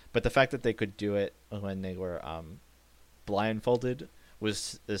 But the fact that they could do it when they were blindfolded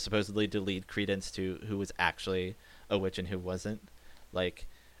was supposedly to lead credence to who was actually a witch and who wasn't. Like,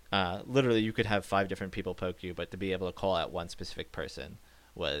 literally, you could have 5 different people poke you, but to be able to call out one specific person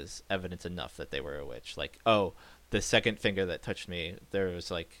was evidence enough that they were a witch. Like, oh, the second finger that touched me, there was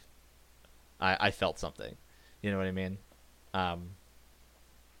like, I felt something. You know what I mean?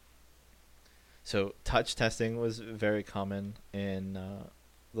 So touch testing was very common in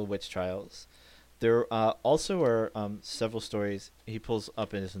the witch trials. There also are several stories he pulls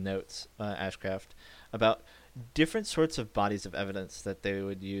up in his notes, Ashcraft, about different sorts of bodies of evidence that they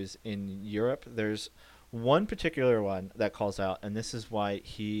would use in Europe. There's one particular one that calls out, and this is why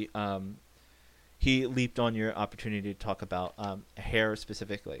he leaped on your opportunity to talk about hair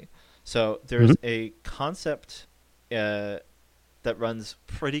specifically. So there's a concept that runs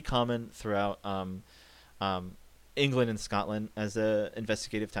pretty common throughout England and Scotland as an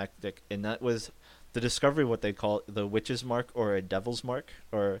investigative tactic, and that was the discovery of what they call the witch's mark or a devil's mark,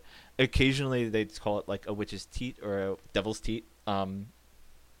 or occasionally they'd call it like a witch's teat or a devil's teat. And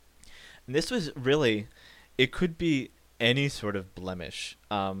this was really, it could be any sort of blemish.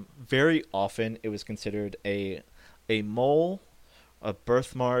 Very often it was considered a mole, a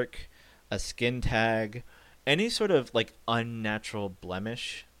birthmark, a skin tag, any sort of like unnatural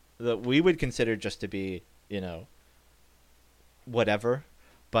blemish that we would consider just to be, you know, whatever.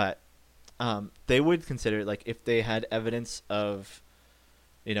 But they would consider, like, if they had evidence of,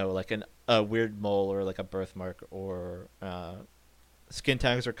 you know, like a weird mole or like a birthmark or skin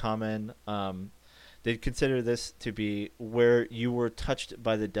tags are common. They'd consider this to be where you were touched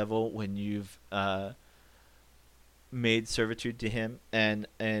by the devil when you've maid servitude to him, and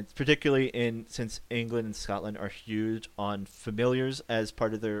particularly since England and Scotland are huge on familiars as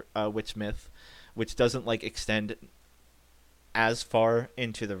part of their witch myth, which doesn't like extend as far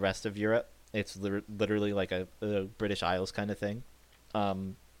into the rest of Europe. It's literally like a British Isles kind of thing.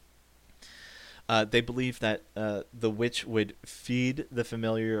 They believe that the witch would feed the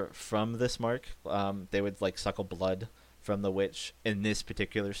familiar from this mark. They would like suckle blood from the witch in this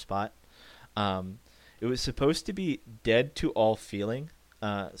particular spot. It was supposed to be dead to all feeling.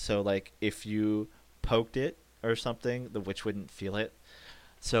 So like if you poked it or something, the witch wouldn't feel it.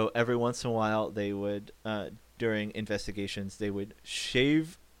 So every once in a while, they would, during investigations, they would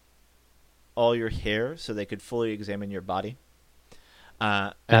shave all your hair so they could fully examine your body.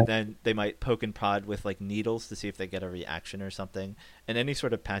 And then they might poke and prod with like needles to see if they get a reaction or something. And any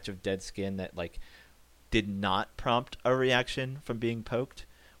sort of patch of dead skin that like did not prompt a reaction from being poked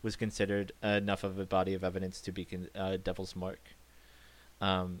was considered enough of a body of evidence to be devil's mark.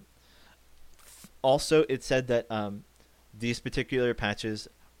 Also, it said that these particular patches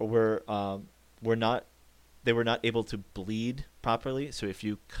were not able to bleed properly. So if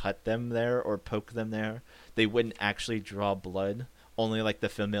you cut them there or poke them there, they wouldn't actually draw blood. Only like the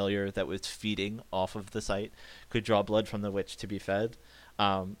familiar that was feeding off of the site could draw blood from the witch to be fed.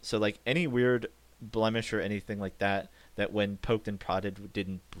 So like any weird blemish or anything like that when poked and prodded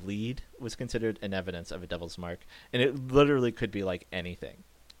didn't bleed was considered an evidence of a devil's mark. And it literally could be like anything.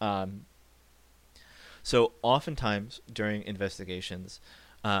 So oftentimes during investigations,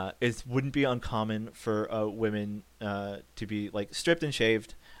 it wouldn't be uncommon for women to be like stripped and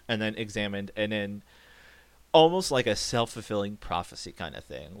shaved and then examined, and then almost like a self-fulfilling prophecy kind of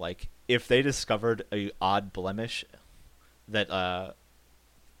thing. Like if they discovered a odd blemish, that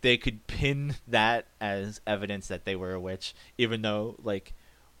they could pin that as evidence that they were a witch, even though like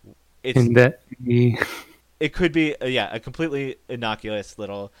it could be a completely innocuous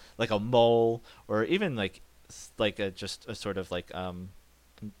little like a mole, or even like just a sort of like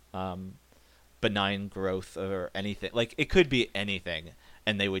benign growth or anything. Like it could be anything,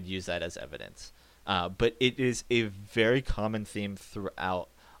 and they would use that as evidence. But it is a very common theme throughout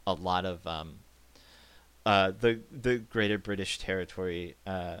a lot of the Greater British Territory.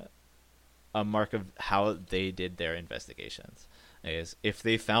 A mark of how they did their investigations is if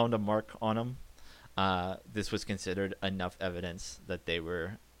they found a mark on them, this was considered enough evidence that they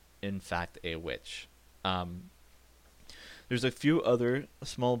were in fact a witch. There's a few other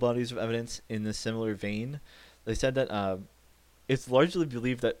small bodies of evidence in the similar vein. They said that it's largely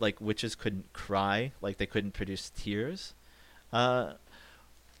believed that like witches couldn't cry, like they couldn't produce tears.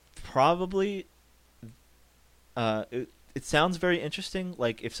 Probably, it sounds very interesting.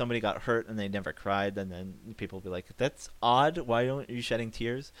 Like if somebody got hurt and they never cried, then people would be like, "That's odd. Why don't you shedding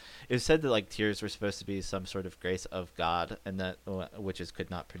tears?" It was said that like tears were supposed to be some sort of grace of God, and that witches could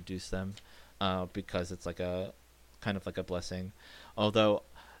not produce them because it's like a kind of like a blessing. Although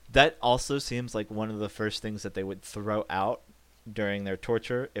that also seems like one of the first things that they would throw out during their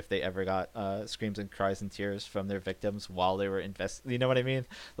torture if they ever got screams and cries and tears from their victims while they were you know what I mean?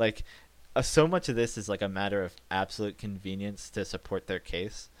 Like so much of this is like a matter of absolute convenience to support their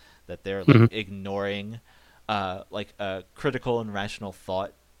case, that they're like ignoring like a critical and rational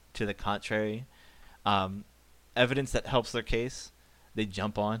thought to the contrary. Evidence that helps their case they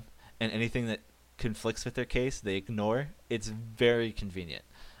jump on, and anything that conflicts with their case they ignore. It's very convenient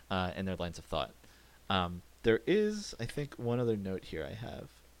in their lines of thought. There is, I think, one other note here I have.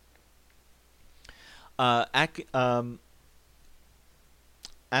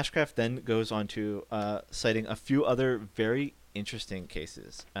 Ashcraft then goes on to citing a few other very interesting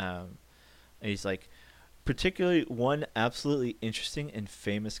cases. And he's like, particularly one absolutely interesting and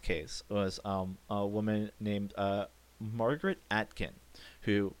famous case was a woman named Margaret Atkin,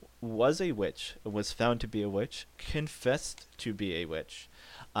 who was a witch, was found to be a witch, confessed to be a witch,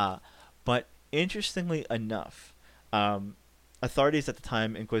 but interestingly enough, authorities at the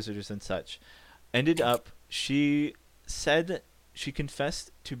time, inquisitors and such, she said she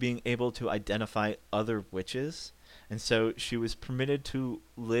confessed to being able to identify other witches, and so she was permitted to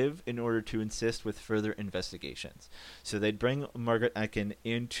live in order to assist with further investigations. So they'd bring Margaret Atkin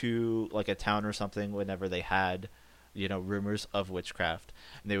into like a town or something whenever they had, rumors of witchcraft,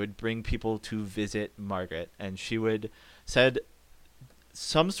 and they would bring people to visit Margaret, and she said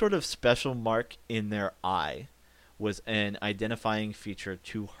some sort of special mark in their eye was an identifying feature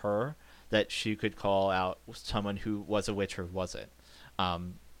to her that she could call out someone who was a witch or wasn't.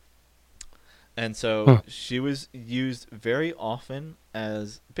 And so she was used very often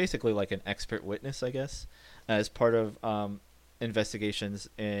as basically like an expert witness, I guess, as part of investigations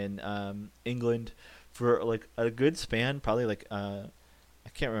in England for like a good span, probably like I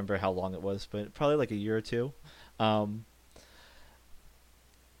can't remember how long it was, but probably like a year or two. Um,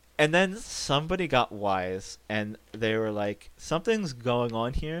 and then somebody got wise, and they were like, "Something's going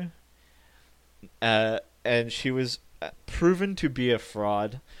on here." And she was proven to be a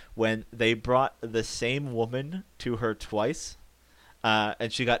fraud when they brought the same woman to her twice,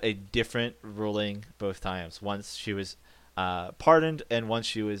 and she got a different ruling both times. Once she was pardoned, and once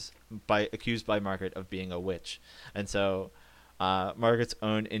she was accused by Margaret of being a witch. And so Margaret's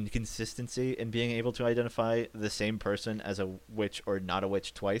own inconsistency in being able to identify the same person as a witch or not a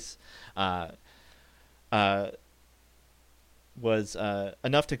witch twice was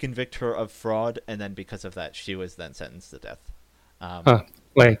enough to convict her of fraud, and then because of that, she was then sentenced to death. Huh.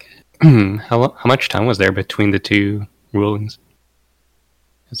 Like, how much time was there between the two rulings?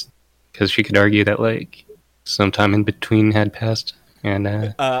 Because she could argue that like some time in between had passed, and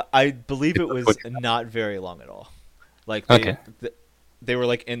I believe it was not very long at all. Like they were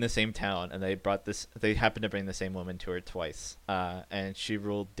like in the same town, and they happened to bring the same woman to her twice, and she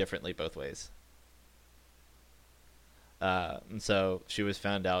ruled differently both ways. And so she was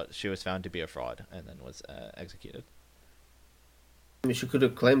found to be a fraud, and then was executed. I mean, she could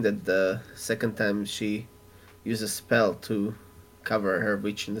have claimed that the second time she used a spell to cover her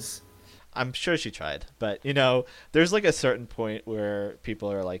witchiness. I'm sure she tried, but there's like a certain point where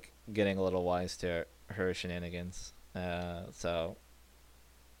people are like getting a little wise to her shenanigans. So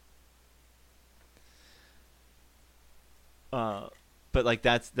but like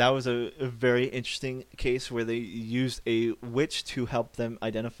that was a very interesting case where they used a witch to help them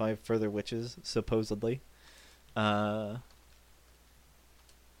identify further witches, supposedly.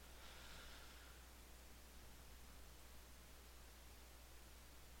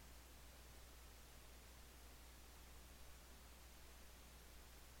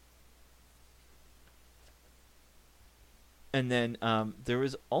 And then there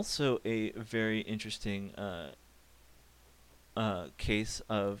was also a very interesting case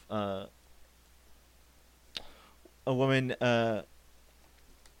of a woman,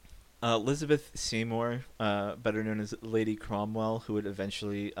 Elizabeth Seymour, better known as Lady Cromwell, who would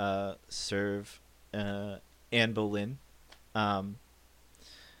eventually serve Anne Boleyn at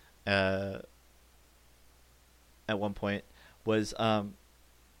one point, was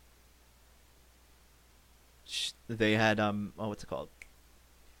they had what's it called?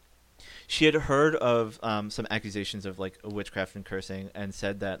 She had heard of some accusations of like witchcraft and cursing, and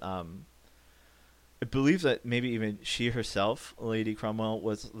said that I believe that maybe even she herself, Lady Cromwell,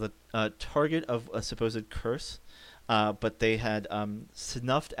 was the target of a supposed curse, but they had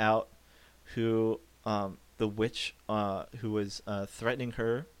snuffed out who the witch who was threatening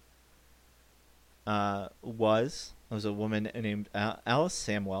her was. It was a woman named Alice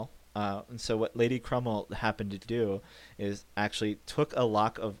Samwell. And so what Lady Cromwell happened to do is actually took a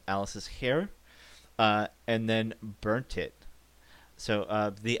lock of Alice's hair and then burnt it.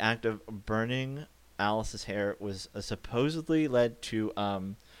 So the act of burning Alice's hair was supposedly led to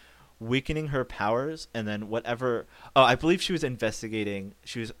weakening her powers, and then whatever... Oh, I believe she was investigating...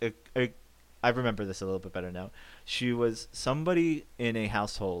 She was... I remember this a little bit better now. She was... Somebody in a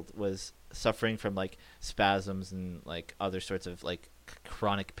household was suffering from like spasms and like other sorts of like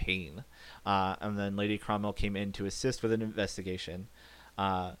chronic pain, and then Lady Cromwell came in to assist with an investigation.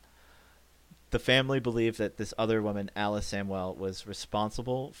 The family believed that this other woman, Alice Samwell, was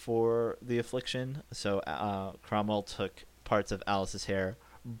responsible for the affliction, so Cromwell took parts of Alice's hair,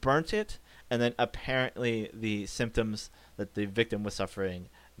 burnt it, and then apparently the symptoms that the victim was suffering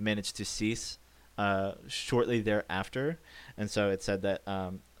managed to cease shortly thereafter, and so it said that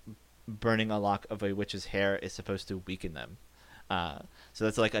burning a lock of a witch's hair is supposed to weaken them. So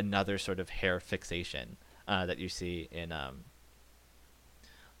that's like another sort of hair fixation that you see in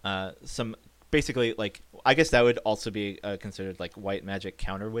some, basically, like, I guess that would also be considered like white magic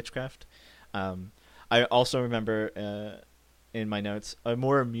counter witchcraft. I also remember in my notes a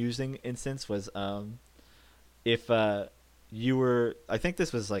more amusing instance was if you were, I think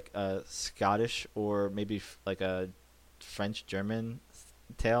this was like a Scottish or maybe like a French German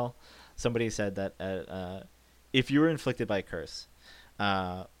tale. Somebody said that if you were inflicted by a curse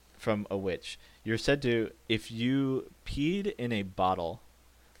from a witch, you're said to, if you peed in a bottle,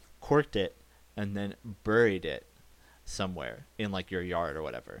 corked it, and then buried it somewhere in like your yard or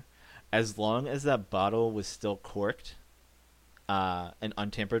whatever, as long as that bottle was still corked and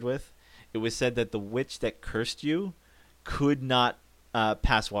untampered with, it was said that the witch that cursed you could not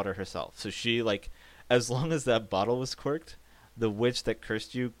pass water herself. So she, like, as long as that bottle was corked, the witch that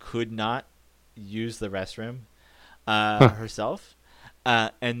cursed you could not use the restroom herself.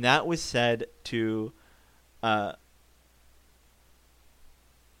 And that was said to uh,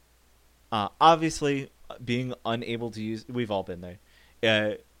 obviously, being unable to use, we've all been there.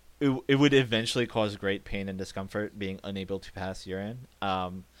 It would eventually cause great pain and discomfort being unable to pass urine.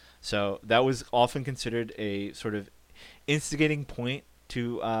 So that was often considered a sort of instigating point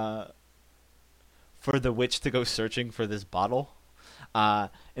to for the witch to go searching for this bottle. And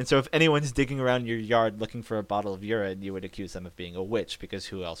so if anyone's digging around your yard looking for a bottle of urine, you would accuse them of being a witch, because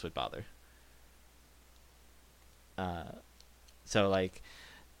who else would bother? So like,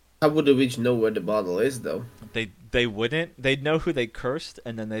 How would the witch know where the bottle is, though? they wouldn't. They'd know who they cursed,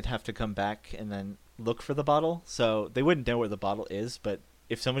 and then they'd have to come back and then look for the bottle. So they wouldn't know where the bottle is. But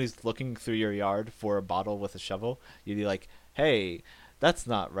if somebody's looking through your yard for a bottle with a shovel, you'd be like, "Hey, that's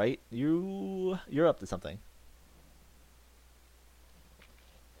not right. You're up to something."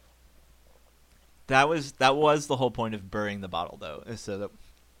 That was the whole point of burying the bottle, though, is so that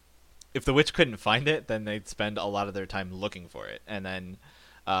if the witch couldn't find it, then they'd spend a lot of their time looking for it, and then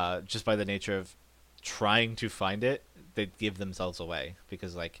just by the nature of trying to find it, they'd give themselves away,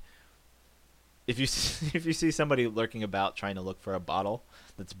 because like if you if you see somebody lurking about trying to look for a bottle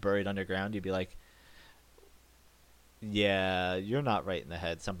that's buried underground, you'd be like, yeah, you're not right in the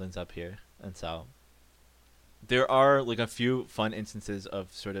head. Something's up here. And so there are like a few fun instances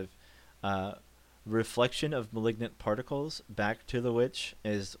of sort of reflection of malignant particles back to the witch,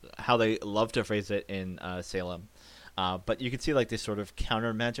 is how they love to phrase it in Salem. But you can see like this sort of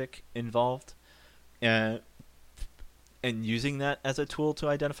counter magic involved, and using that as a tool to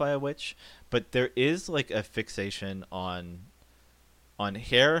identify a witch. But there is like a fixation on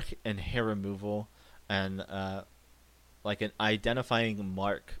hair and hair removal, and like an identifying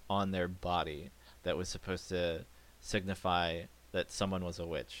mark on their body that was supposed to signify that someone was a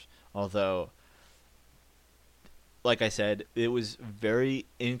witch. Although, like I said, it was very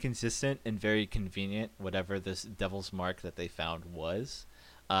inconsistent and very convenient, whatever this devil's mark that they found was.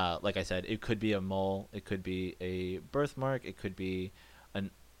 Like I said, it could be a mole, it could be a birthmark, it could be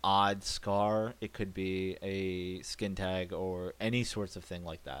an odd scar, it could be a skin tag, or any sorts of thing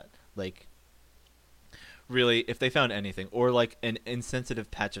like that. Like, really, if they found anything, or like an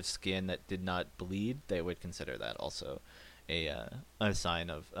insensitive patch of skin that did not bleed, they would consider that also a sign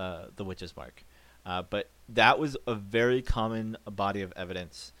of the witch's mark. But that was a very common body of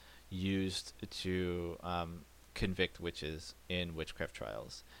evidence used to convict witches in witchcraft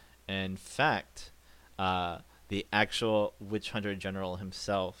trials. In fact, the actual witch hunter general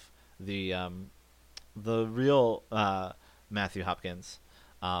himself, the real Matthew Hopkins,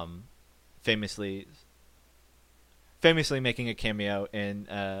 famously making a cameo in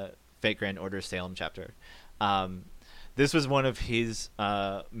Fate Grand Order Salem chapter. This was one of his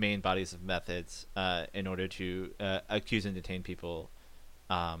main bodies of methods in order to accuse and detain people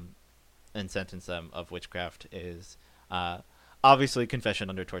and sentence them of witchcraft, is obviously confession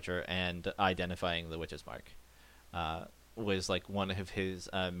under torture and identifying the witch's mark. Was like one of his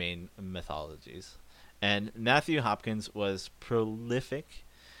main methodologies. And Matthew Hopkins was prolific.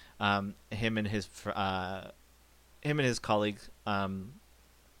 Him and his colleagues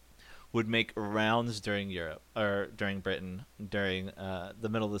would make rounds during Europe, or during Britain, during the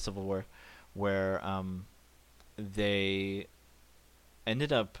middle of the Civil War, where they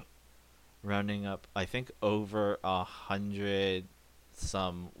ended up rounding up, I think, over 100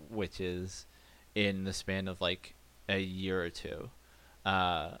 some witches in the span of like a year or two.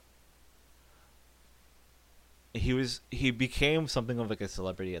 He became something of like a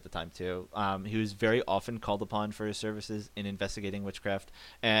celebrity at the time too. He was very often called upon for his services in investigating witchcraft,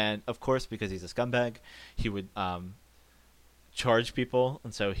 and of course, because he's a scumbag, he would charge people,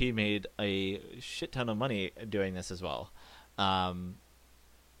 and so he made a shit ton of money doing this as well.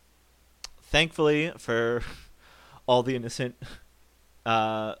 Thankfully for all the innocent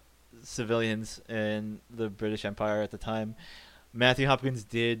civilians in the British Empire at the time, Matthew Hopkins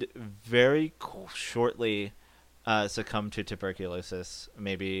did very shortly succumb to tuberculosis,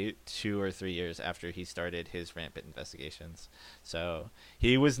 maybe 2 or 3 years after he started his rampant investigations. So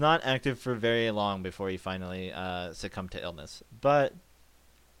he was not active for very long before he finally succumbed to illness. But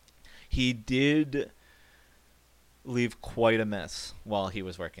he did leave quite a mess while he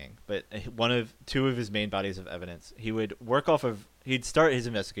was working. But two of his main bodies of evidence, he'd start his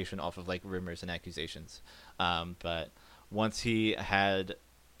investigation off of like rumors and accusations. But once he had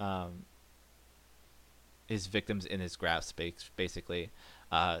his victims in his grasp, basically,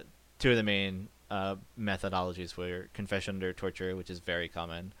 two of the main methodologies were confession under torture, which is very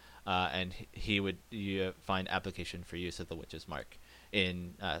common, and he would find application for use of the witch's mark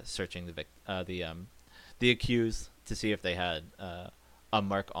in searching the accused to see if they had a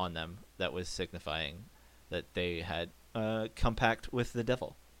mark on them that was signifying that they had compact with the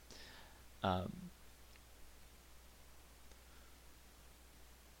devil. Um,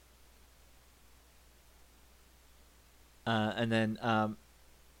 and then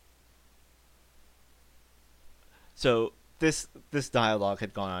so this dialogue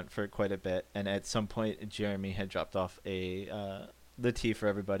had gone on for quite a bit, and at some point Jeremy had dropped off the tea for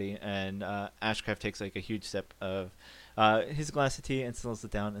everybody, and Ashcraft takes like a huge sip of his glass of tea and slows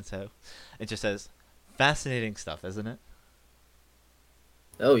it down, and so it just says, "Fascinating stuff, isn't it?"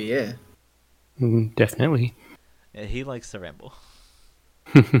 Oh yeah. Definitely. Yeah, he likes to ramble.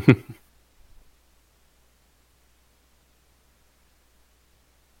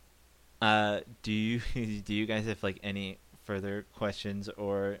 Do you do you guys have like any further questions,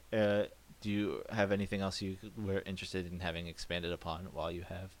 or do you have anything else you were interested in having expanded upon while you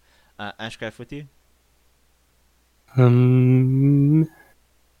have Ashcraft with you? Um,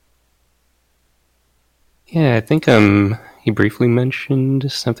 yeah, I think he briefly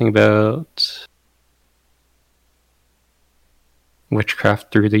mentioned something about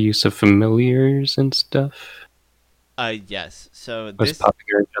witchcraft through the use of familiars and stuff. Yes. So Was this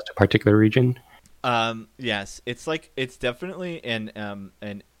popular in just a particular region. yes, it's definitely an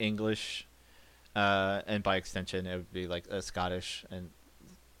English and by extension it would be like a Scottish and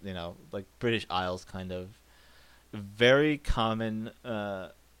like British Isles kind of very common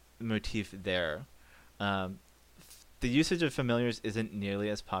motif there. Um, the usage of familiars isn't nearly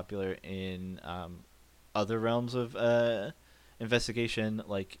as popular in other realms of investigation,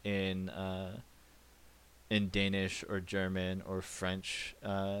 like in Danish or German or French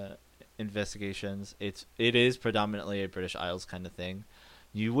investigations. It is predominantly a British Isles kind of thing.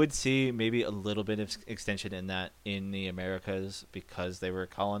 You would see maybe a little bit of extension in that in the Americas because they were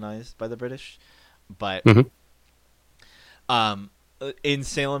colonized by the British, but Mhm. in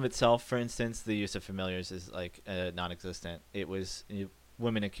Salem itself, for instance, the use of familiars is like non-existent. It was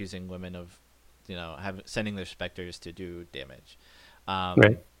women accusing women of, sending their specters to do damage.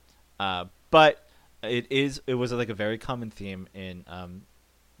 Right. But it was like a very common theme in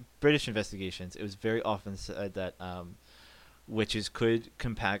British investigations. It was very often said that witches could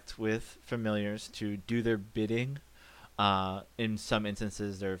compact with familiars to do their bidding. In some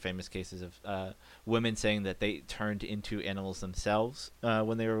instances, there are famous cases of women saying that they turned into animals themselves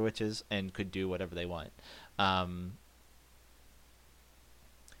when they were witches and could do whatever they want.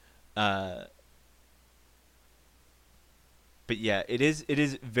 But yeah, it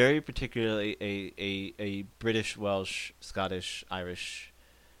is very particularly a British, Welsh, Scottish, Irish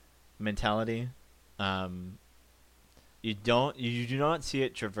mentality. Um, you do not see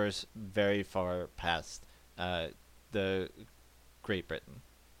it traverse very far past the Great Britain.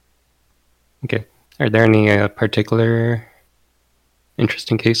 Okay. Are there any particular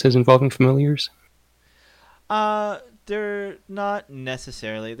interesting cases involving familiars? They're not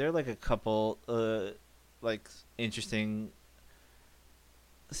necessarily. They're like a couple like interesting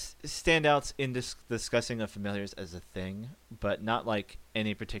standouts in discussing of familiars as a thing, but not like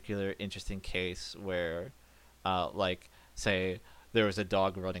any particular interesting case where, like, say there was a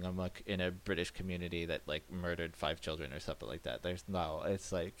dog running amok in a British community that like murdered 5 children or something like that. There's no.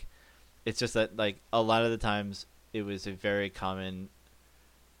 It's like, it's just that like a lot of the times it was a very common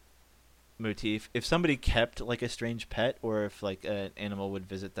motif. If somebody kept like a strange pet, or if like an animal would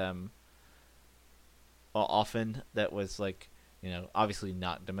visit them often, that was like obviously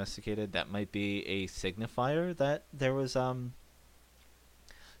not domesticated, that might be a signifier that there was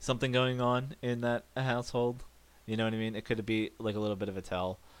something going on in that household. You know what I mean? It could be like a little bit of a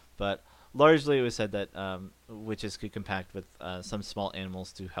tell, but largely it was said that witches could compact with some small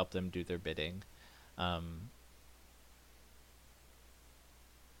animals to help them do their bidding. Um,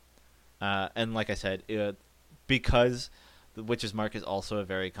 and like I said, because the witch's mark is also a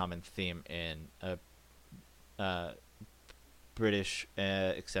very common theme in British,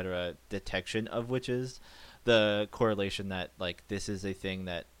 etc. detection of witches, the correlation that like this is a thing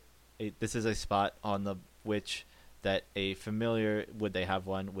that this is a spot on the witch that a familiar, would they have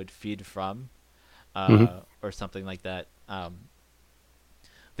one, would feed from, or something like that.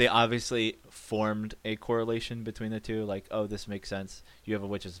 They obviously formed a correlation between the two. Like, oh, this makes sense. You have a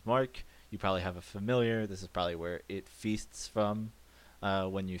witch's mark. You probably have a familiar. This is probably where it feasts from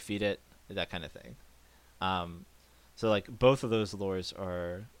when you feed it. That kind of thing. So, like, both of those lores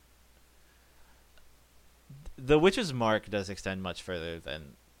are... The witch's mark does extend much further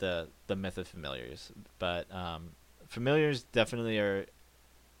than the myth of familiars. But familiars definitely are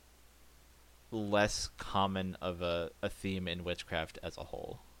less common of a theme in witchcraft as a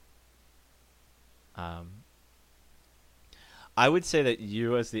whole. I would say that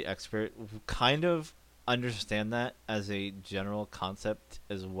you, as the expert, kind of understand that as a general concept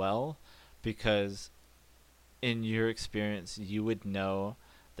as well, because in your experience, you would know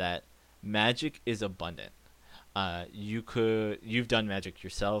that magic is abundant. You've done magic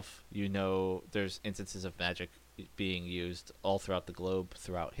yourself. You know there's instances of magic being used all throughout the globe,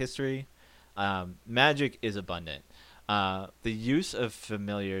 throughout history. Magic is abundant. The use of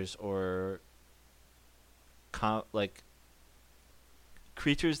familiars or like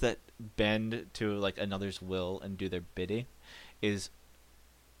creatures that bend to like another's will and do their bidding is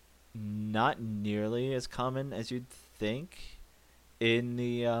not nearly as common as you'd think in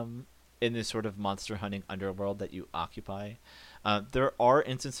the sort of monster hunting underworld that you occupy. There are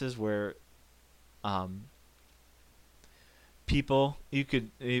instances where people you could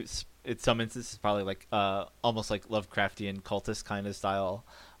it's some instances probably like almost like Lovecraftian cultist kind of style,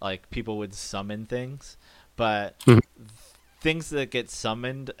 like people would summon things, but things that get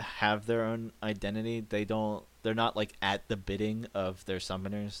summoned have their own identity. They're not like at the bidding of their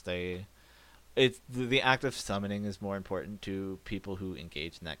summoners. It's the act of summoning is more important to people who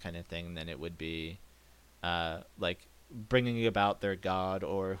engage in that kind of thing than it would be like bringing about their god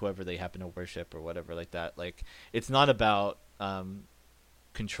or whoever they happen to worship or whatever like that. Like it's not about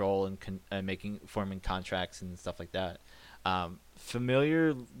control and forming contracts and stuff like that.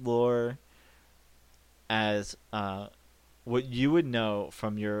 Familiar lore as what you would know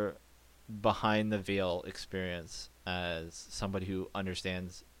from your behind the veil experience as somebody who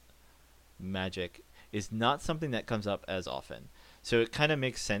understands magic is not something that comes up as often. So it kind of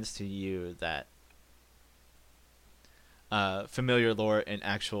makes sense to you that familiar lore and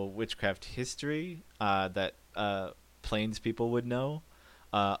actual witchcraft history that Plains people would know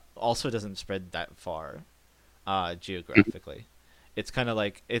also doesn't spread that far geographically. It's kind of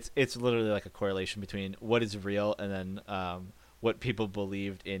like it's literally like a correlation between what is real and then what people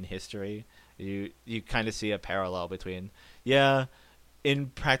believed in history. You kind of see a parallel between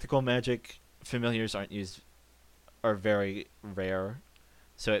in practical magic, familiars are very rare,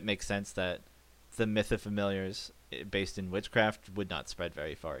 so it makes sense that the myth of familiars based in witchcraft would not spread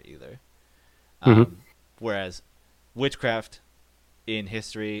very far either. Whereas witchcraft in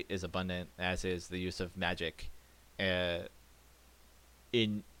history is abundant, as is the use of magic in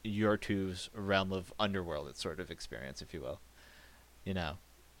your two's realm of underworld sort of experience, if you will. You know,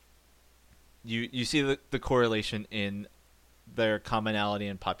 you see the correlation in their commonality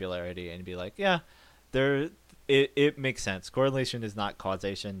and popularity and be like, yeah, it makes sense. Correlation is not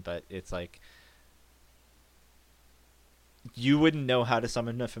causation, but it's like you wouldn't know how to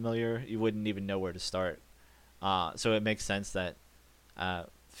summon a familiar. You wouldn't even know where to start. So it makes sense that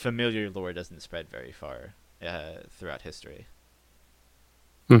familiar lore doesn't spread very far throughout history.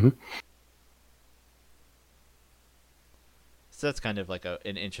 So that's kind of like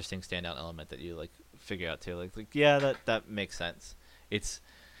an interesting standout element that you like figure out too. Like yeah, that makes sense. It's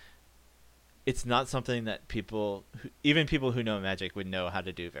not something that even people who know magic would know how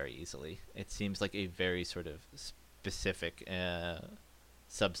to do very easily. It seems like a very sort of specific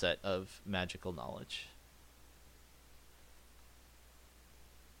subset of magical knowledge.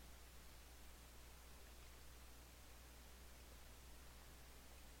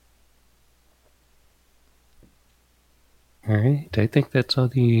 All right. I think that's all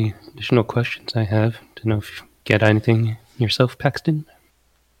the additional questions I have. Don't know if you get anything yourself, Paxton?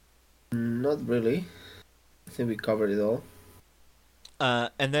 Not really. I think we covered it all.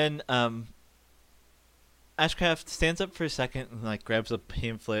 And then Ashcraft stands up for a second and like grabs a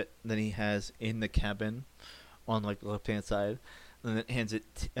pamphlet that he has in the cabin on like the left hand side, and then hands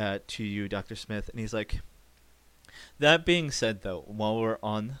it to you, Dr. Smith, and he's like, that being said though, while we're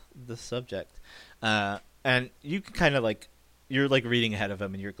on the subject, and you can kind of like you're like reading ahead of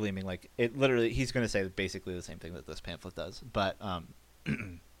him and you're gleaming like it literally he's going to say basically the same thing that this pamphlet does, but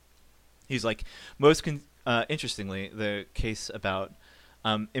he's like most interestingly the case about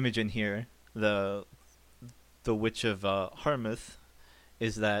Imogen here, the witch of Harmouth,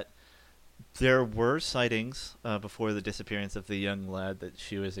 is that there were sightings before the disappearance of the young lad that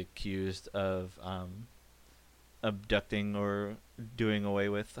she was accused of abducting or doing away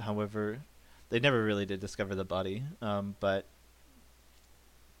with. However, they never really did discover the body, but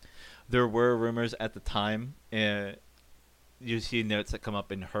there were rumors at the time. You see notes that come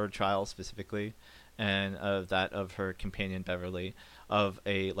up in her trial specifically, and that of her companion Beverly, of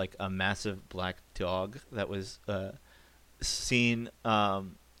a massive black dog that was seen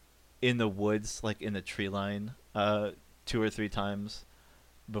in the woods, like in the tree line, 2 or 3 times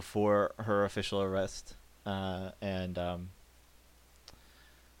before her official arrest and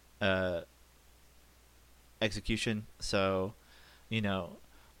execution. So,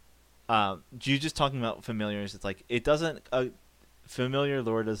 you just talking about familiars, it's like it doesn't familiar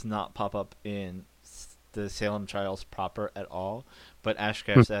lore does not pop up in the Salem trials proper at all, but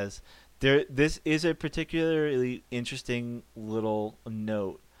Ashcraft says this is a particularly interesting little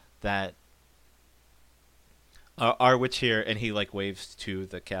note that our witch here, and he like waves to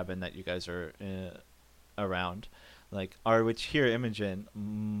the cabin that you guys are around, like our witch here, Imogen,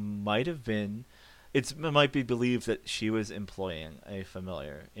 might have been. It might be believed that she was employing a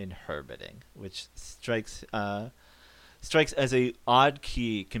familiar in her bidding, which strikes as a odd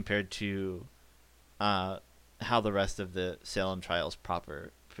key compared to how the rest of the Salem trials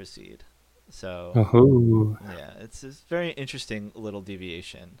proper proceed. So yeah, it's this very interesting little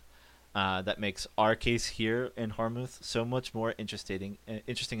deviation that makes our case here in Harmouth so much more interesting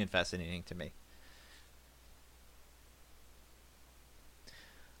and fascinating to me.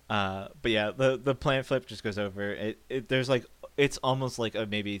 But yeah, the plan flip just goes over it. There's like it's almost like a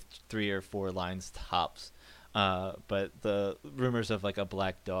maybe 3 or 4 lines tops. But the rumors of like a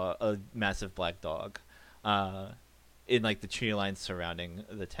massive black dog, in like the tree lines surrounding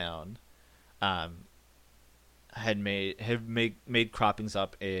the town, had made croppings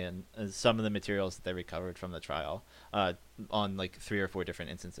up in some of the materials that they recovered from the trial, on like 3 or 4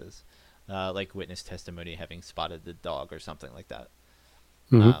 different instances, like witness testimony having spotted the dog or something like that.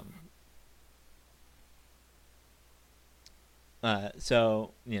 Mm-hmm.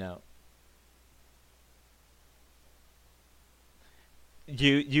 So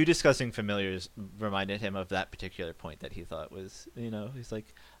you discussing familiars reminded him of that particular point that he thought was, he's like,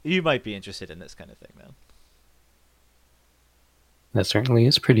 you might be interested in this kind of thing, man. That certainly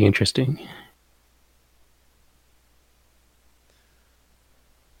is pretty interesting.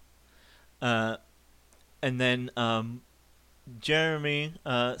 And then Jeremy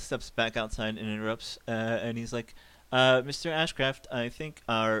steps back outside and interrupts, and he's like, Mr. Ashcraft, I think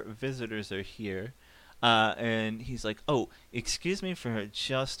our visitors are here. And he's like, oh, excuse me for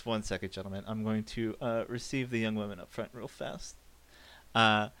just 1 second, gentlemen. I'm going to receive the young woman up front real fast.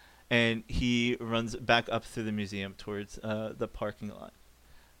 And he runs back up through the museum towards the parking lot.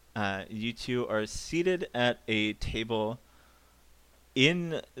 You two are seated at a table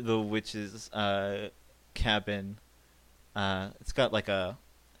in the witch's cabin. It's got like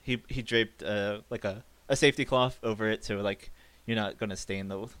he draped like a safety cloth over it, so like you're not gonna stain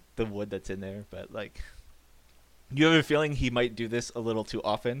the wood that's in there, but like you have a feeling he might do this a little too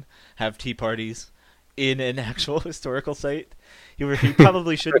often, have tea parties in an actual historical site. He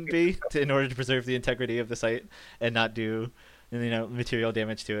probably shouldn't be in order to preserve the integrity of the site and not do material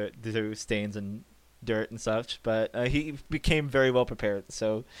damage to it through stains and dirt and such, but he became very well prepared,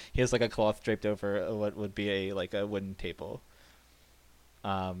 so he has like a cloth draped over what would be a wooden table.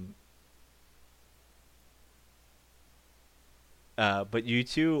 But you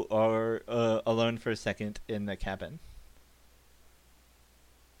two are alone for a second in the cabin.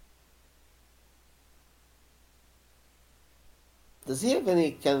 Does he have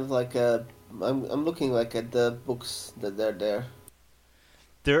any kind of like a? I'm looking like at the books that are there.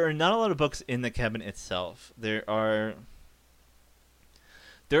 There are not a lot of books in the cabin itself. There are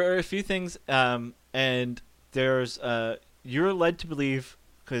a few things, and there's you're led to believe,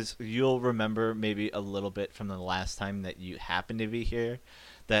 because you'll remember maybe a little bit from the last time that you happened to be here,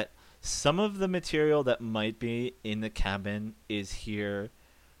 that some of the material that might be in the cabin is here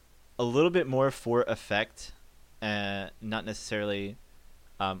a little bit more for effect, not necessarily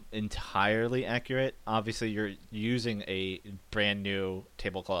entirely accurate. Obviously, you're using a brand new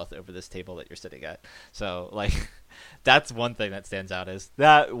tablecloth over this table that you're sitting at, so like that's one thing that stands out, is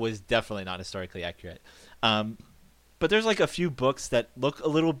that was definitely not historically accurate. But there's like a few books that look a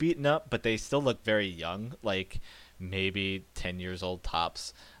little beaten up, but they still look very young, like maybe 10 years old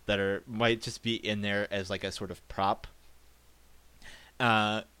tops, that might just be in there as like a sort of prop.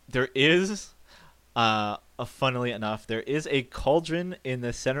 There is, funnily enough, there is a cauldron in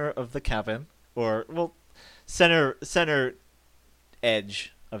the center of the cabin, or center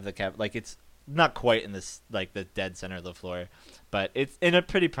edge of the cabin. Like it's not quite in this like the dead center of the floor, but it's in a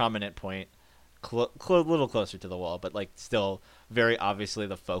pretty prominent point. Little closer to the wall, but like still very obviously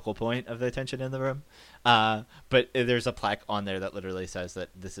the focal point of the attention in the room. But there's a plaque on there that literally says that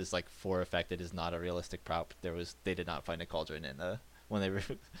this is like for effect. It is not a realistic prop. They did not find a cauldron in the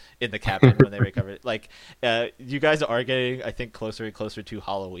cabin when they recovered it. Like you guys are getting, I think, closer and closer to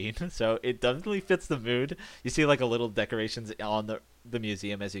Halloween, so it definitely fits the mood. You see like a little decorations on the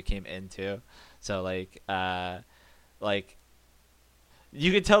museum as you came into, so like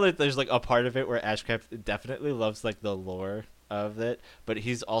you can tell that there's like a part of it where Ashcraft definitely loves like the lore of it, but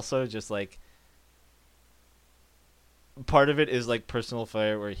he's also just like part of it is like personal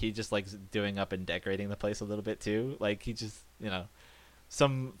flair, where he just likes doing up and decorating the place a little bit too. Like he just,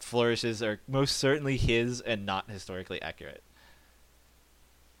 some flourishes are most certainly his and not historically accurate.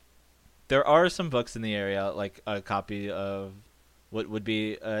 There are some books in the area, like a copy of what would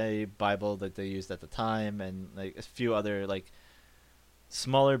be a Bible that they used at the time, and like a few other like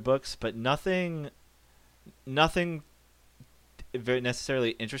smaller books, but nothing very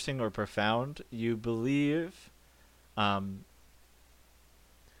necessarily interesting or profound. You believe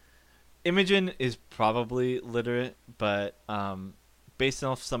Imogen is probably literate, but based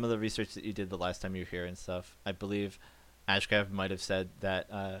off some of the research that you did the last time you were here and stuff, I believe Ashcraft might have said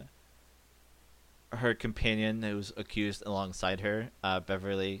that her companion who was accused alongside her,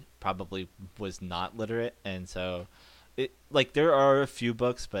 Beverly, probably was not literate, and so there are a few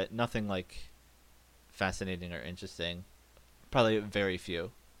books, but nothing like fascinating or interesting. Probably very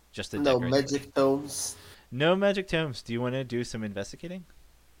few. Just no magic tomes. No magic tomes. Do you want to do some investigating?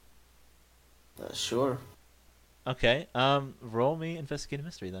 Sure. Okay. Roll me investigate a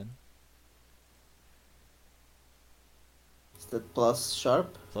mystery then. Is that plus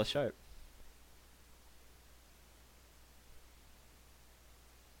sharp? Plus sharp.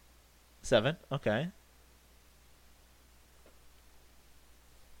 Seven. Okay.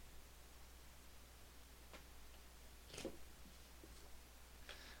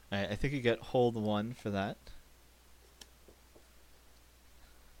 Alright, I think you get hold 1 for that.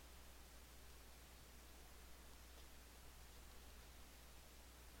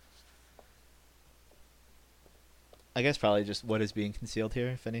 I guess probably just what is being concealed here,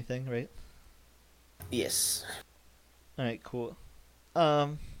 if anything, right? Yes. Alright, cool.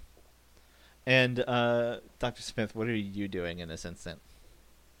 And Dr. Smith, what are you doing in this instant?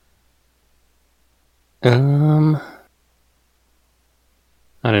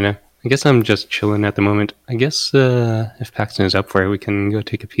 I don't know. I guess I'm just chilling at the moment. I guess if Paxton is up for it, we can go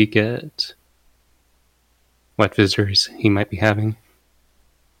take a peek at what visitors he might be having.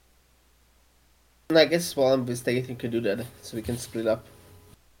 And I guess while I'm investigating, you can do that, so we can split up.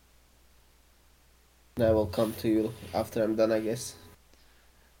 And I will come to you after I'm done, I guess.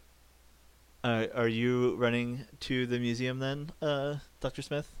 Are you running to the museum then, Dr.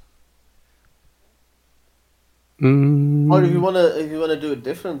 Smith? Or if you wanna do it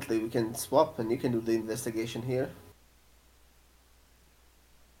differently, we can swap, and you can do the investigation here.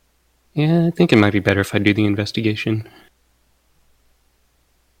 Yeah, I think it might be better if I do the investigation.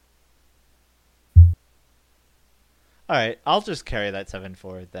 Alright, I'll just carry that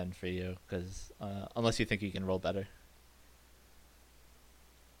 7-4 then for you, because unless you think you can roll better.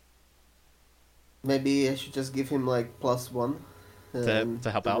 Maybe I should just give him like +1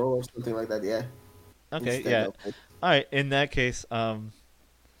 to help out, or something like that. Yeah. Okay. Yeah. All right. In that case, we'll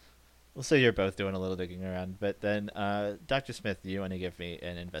say you're both doing a little digging around, but then Dr. Smith, you want to give me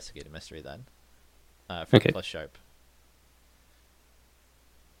an investigative mystery then? For okay. Plus sharp.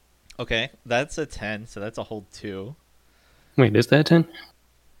 Okay, that's a 10, so that's a hold 2. Wait, is that a 10?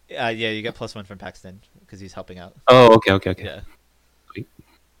 Yeah, you get +1 from Paxton because he's helping out. Oh, okay. Yeah. Sweet.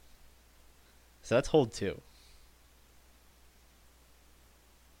 So that's hold 2.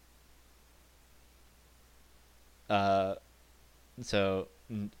 So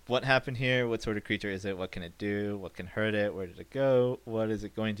what happened here? What sort of creature is it? What can it do? What can hurt it? Where did it go? What is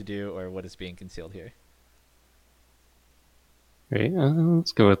it going to do? Or what is being concealed here? Right,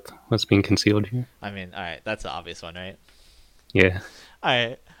 let's go with what's being concealed here. I mean, all right, that's the obvious one, right? Yeah.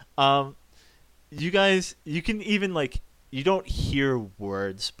 All right. You guys, you can even you don't hear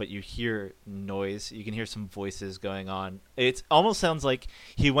words, but you hear noise. You can hear some voices going on. It almost sounds like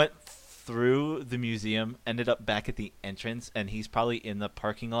he went through the museum, ended up back at the entrance, and he's probably in the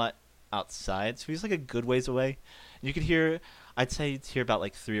parking lot outside. So he's like a good ways away. You could hear, I'd say you'd hear about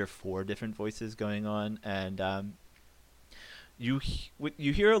 3 or 4 different voices going on, and you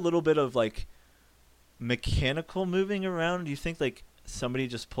hear a little bit of mechanical moving around. You think somebody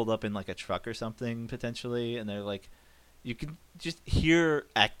just pulled up in a truck or something potentially, and they're you can just hear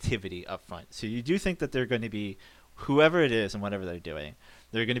activity up front. So you do think that they're going to be, whoever it is and whatever they're doing,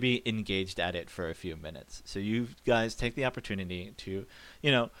 they're going to be engaged at it for a few minutes. So you guys take the opportunity to,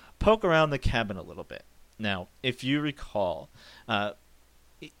 poke around the cabin a little bit. Now, if you recall,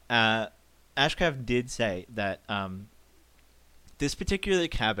 Ashcraft did say that this particular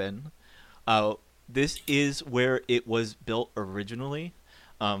cabin, this is where it was built originally.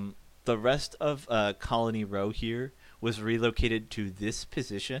 The rest of Colony Row here was relocated to this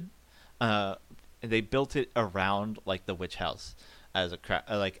position. They built it around the witch house as a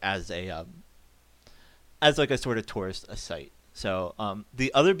sort of tourist site. So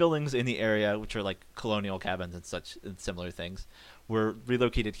the other buildings in the area, which are like colonial cabins and such and similar things, were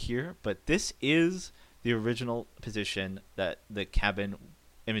relocated here. But this is the original position that the cabin,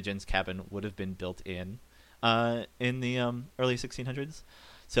 Imogen's cabin, would have been built in the early 1600s.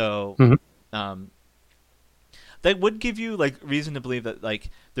 So that would give you like reason to believe that like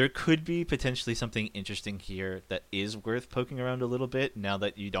there could be potentially something interesting here that is worth poking around a little bit now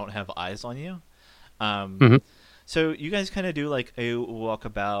that you don't have eyes on you. So you guys kind of do like a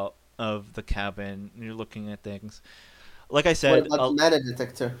walkabout of the cabin. And you're looking at things. Like I said, what about the mana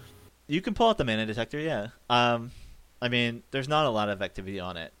detector? You can pull out the mana detector. Yeah. I mean, there's not a lot of activity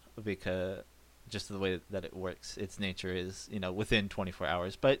on it because just the way that it works, its nature is within 24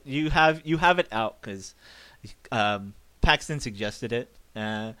 hours. But you have it out because Paxton suggested it,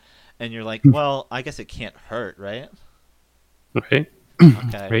 and you're like, well, I guess it can't hurt, right? Right.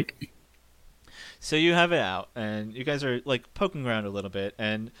 Okay. Right. So you have it out, and you guys are like poking around a little bit,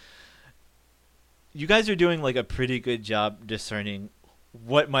 and you guys are doing like a pretty good job discerning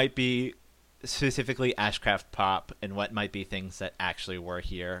what might be specifically Ashcraft pop and what might be things that actually were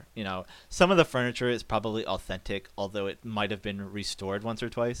here. Some of the furniture is probably authentic, although it might have been restored once or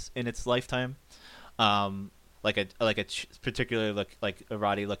twice in its lifetime. Like a particularly like a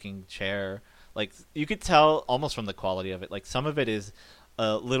ratty looking chair. Like you could tell almost from the quality of it. Like some of it is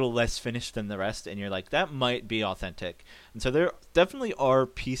a little less finished than the rest, and you're like, that might be authentic. And so there definitely are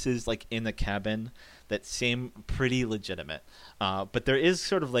pieces like in the cabin that seem pretty legitimate. But there is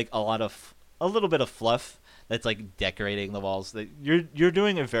sort of like a little bit of fluff that's like decorating the walls. That you're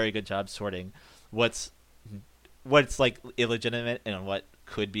doing a very good job sorting what's like illegitimate and what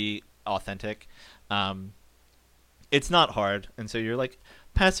could be authentic. It's not hard, and so you're like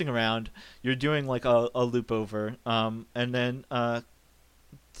passing around. You're doing like a loop over, and then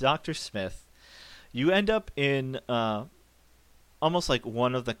Dr. Smith, you end up in almost like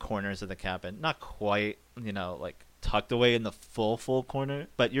one of the corners of the cabin. Not quite, like tucked away in the full corner,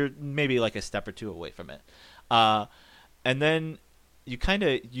 but you're maybe like a step or two away from it. And then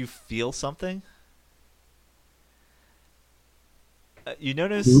you feel something. You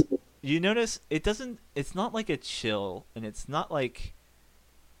notice it's not like a chill, and it's not like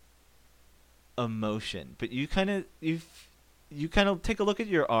emotion, but you kind of take a look at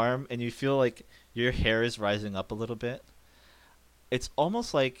your arm, and you feel like your hair is rising up a little bit. It's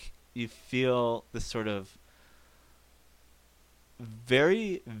almost like you feel this sort of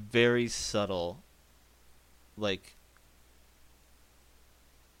very, very subtle, like,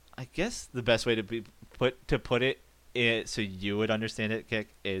 I guess the best way to put it so you would understand it, Kick,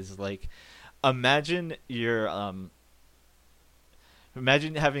 is like, imagine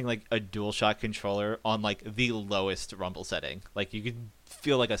imagine having like a DualShock controller on like the lowest rumble setting. Like you could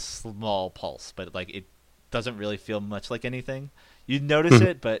feel like a small pulse, but like it doesn't really feel much like anything. You notice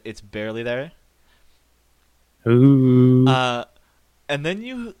it, but it's barely there. Ooh. And then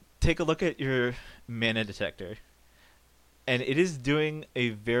you take a look at your mana detector, and it is doing a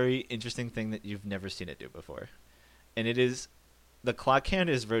very interesting thing that you've never seen it do before. And it is, the clock hand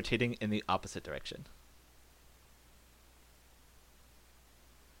is rotating in the opposite direction.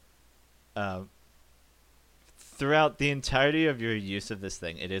 Throughout the entirety of your use of this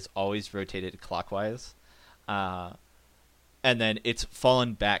thing, it is always rotated clockwise, and then it's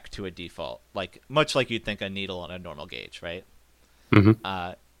fallen back to a default, like much like you'd think a needle on a normal gauge, right?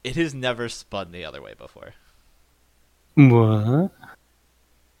 Mm-hmm. It has never spun the other way before. What?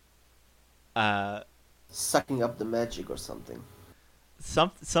 Sucking up the magic or something.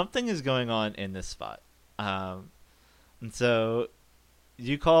 Something is going on in this spot, and so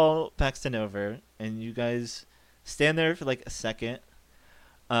you call Paxton over, and you guys stand there for like a second.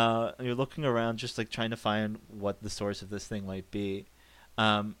 You're looking around, just like trying to find what the source of this thing might be,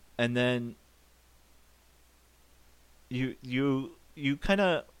 and then you kind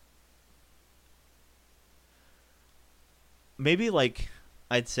of maybe like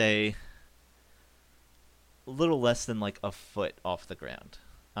I'd say a little less than like a foot off the ground,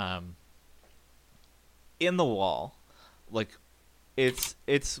 in the wall, like it's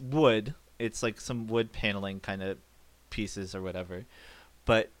wood. It's like some wood paneling kind of pieces or whatever,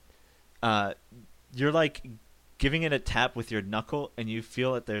 but you're like giving it a tap with your knuckle, and you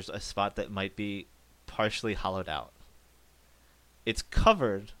feel that there's a spot that might be partially hollowed out. It's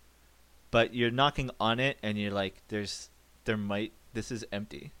covered, but you're knocking on it, and you're like, this is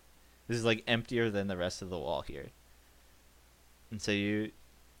empty. This is like emptier than the rest of the wall here. And so you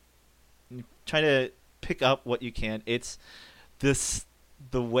try to pick up what you can. It's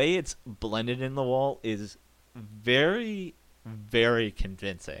the way it's blended in the wall is very, very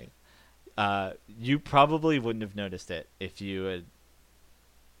convincing. You probably wouldn't have noticed it if you had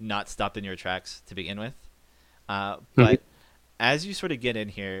not stopped in your tracks to begin with. But as you sort of get in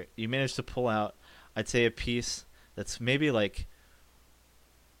here, you manage to pull out, I'd say, a piece that's maybe like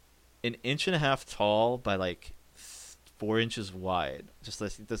an inch and a half tall by like 4 inches wide. Just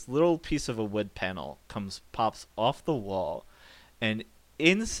this little piece of a wood panel pops off the wall, and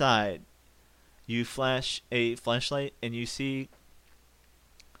inside you flash a flashlight and you see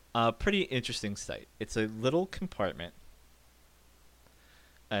a pretty interesting sight. It's a little compartment.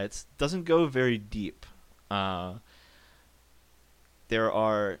 It doesn't go very deep. There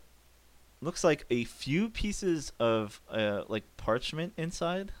are, looks like a few pieces of like parchment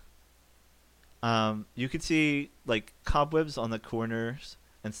inside. You could see like cobwebs on the corners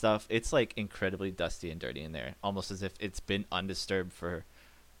and stuff. It's like incredibly dusty and dirty in there, almost as if it's been undisturbed for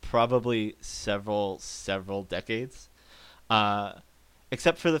probably several decades.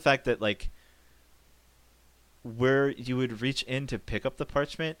 Except for the fact that like where you would reach in to pick up the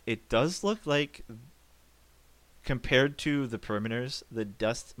parchment, it does look like, compared to the perimeters, the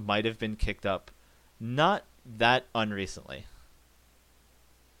dust might have been kicked up not that unrecently.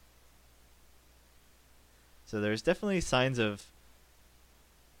 So there's definitely signs of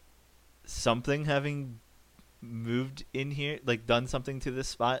something having moved in here, like done something to this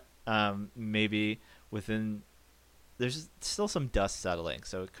spot. Maybe within, there's still some dust settling,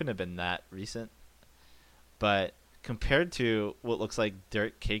 so it couldn't have been that recent. But compared to what looks like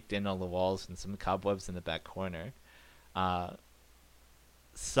dirt caked in on the walls and some cobwebs in the back corner,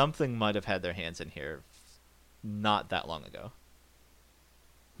 something might have had their hands in here not that long ago.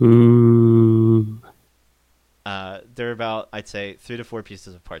 Ooh. There are about, I'd say, 3 to 4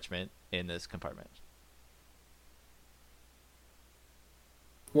 pieces of parchment in this compartment.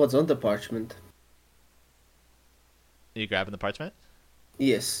 What's on the parchment? Are you grabbing the parchment?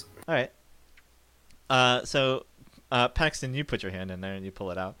 Yes. All right. So, Paxton, you put your hand in there and you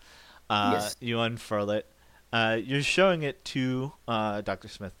pull it out. Yes. You unfurl it. You're showing it to Dr.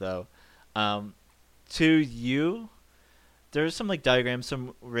 Smith, though. To you, there's some like diagrams,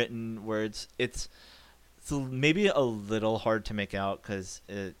 some written words. It's maybe a little hard to make out because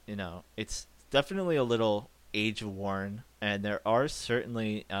it's definitely a little age worn, and there are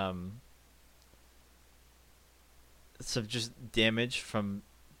certainly some just damage from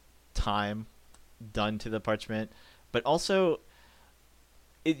time done to the parchment, but also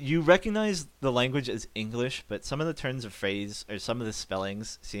you recognize the language as English, but some of the turns of phrase or some of the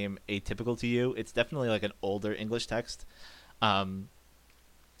spellings seem atypical to you. It's definitely like an older English text.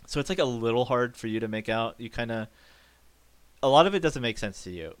 So it's like a little hard for you to make out. You kind of, a lot of it doesn't make sense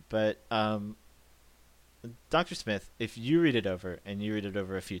to you, but Dr. Smith, if you read it over and you read it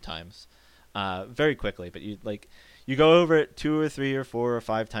over a few times, very quickly, but you go over it 2 or 3 or 4 or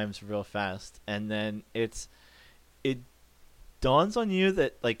 5 times real fast, and then it dawns on you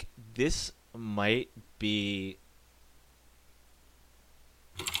that like this might be,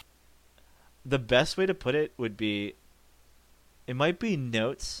 the best way to put it would be, it might be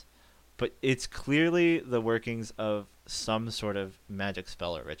notes, but it's clearly the workings of some sort of magic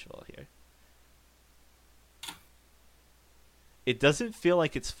spell or ritual here. It doesn't feel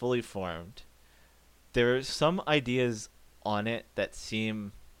like it's fully formed. There are some ideas on it that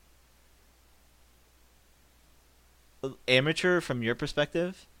seem amateur from your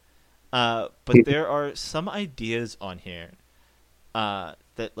perspective, but there are some ideas on here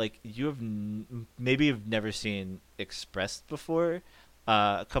that like you have maybe you've never seen expressed before.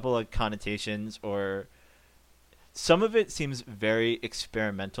 A couple of connotations, or some of it seems very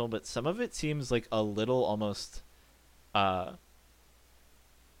experimental, but some of it seems like a little almost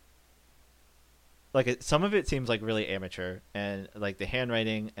some of it seems like really amateur, and like the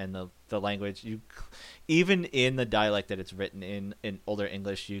handwriting and the language, you even in the dialect that it's written in older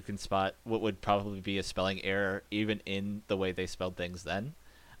English, you can spot what would probably be a spelling error even in the way they spelled things then.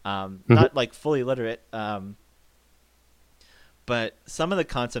 Not like fully literate, but some of the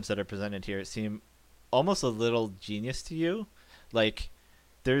concepts that are presented here seem almost a little genius to you. Like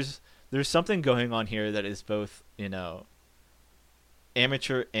there's something going on here that is both,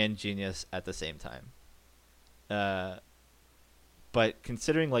 amateur and genius at the same time. But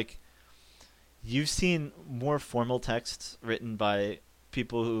considering like you've seen more formal texts written by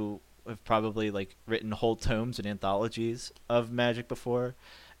people who have probably like written whole tomes and anthologies of magic before,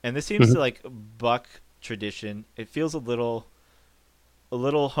 and this seems to like buck tradition. It feels a little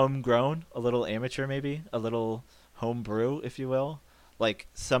homegrown, a little amateur, maybe a little homebrew, if you will. Like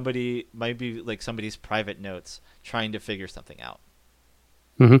somebody might be like somebody's private notes trying to figure something out.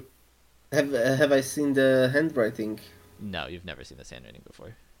 Have I seen the handwriting? No, you've never seen this handwriting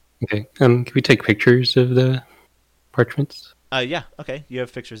before. Okay. Can we take pictures of the parchments? Yeah. Okay. You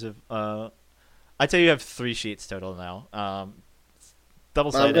have pictures of. I'd say you have 3 sheets total now.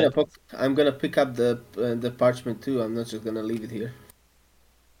 Double sided. I'm gonna pick up the parchment too. I'm not just gonna leave it here.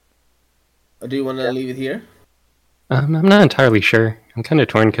 Or do you want to leave it here? I'm not entirely sure. I'm kind of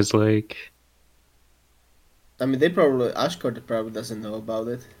torn because, like, I mean, Ashkord probably doesn't know about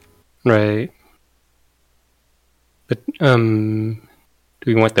it. right. But do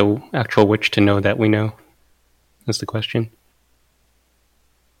we want the actual witch to know that we know? That's the question.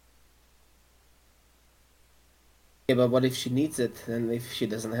 Yeah, but what if she needs it, and if she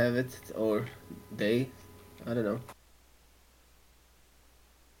doesn't have it, or they? I don't know.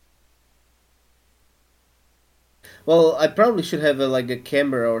 Well, I probably should have a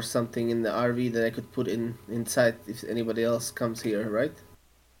camera or something in the RV that I could put inside if anybody else comes here, right?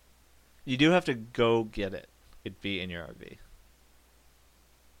 You do have to go get it. It'd be in your RV.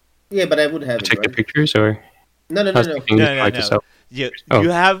 Yeah, but I would have it, Take the right? pictures, or No, no, I no, was no. thinking No, no, like no. yourself. You Oh.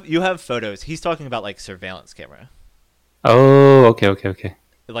 you have photos. He's talking about like surveillance camera, Oh, okay.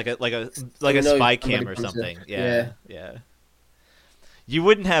 like a we know spy if somebody cam or comes something. up. Yeah. You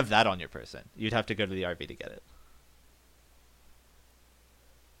wouldn't have that on your person. You'd have to go to the RV to get it.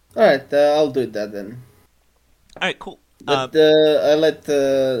 All right, I'll do that then. All right, cool. But I let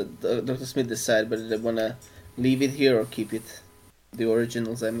Dr. Smith decide whether they wanna leave it here or keep it. The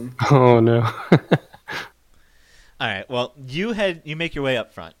originals, I mean. Oh no. All right. Well, you make your way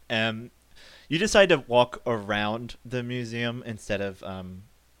up front. You decide to walk around the museum instead of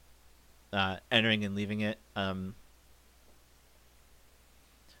entering and leaving it.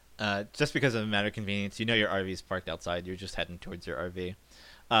 Just because of a matter of convenience, you know your RV is parked outside. You're just heading towards your RV.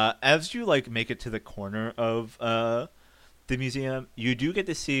 As you make it to the corner of the museum, you do get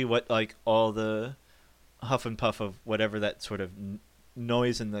to see what all the huff and puff of whatever that sort of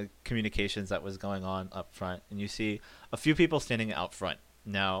noise in the communications that was going on up front, and you see a few people standing out front.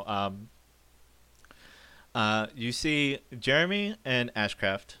 Now, you see Jeremy and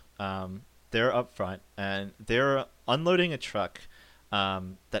Ashcraft. They're up front, and they're unloading a truck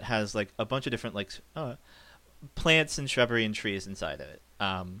that has a bunch of different plants and shrubbery and trees inside of it.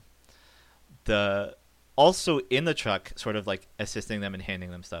 The also in the truck, sort of assisting them and handing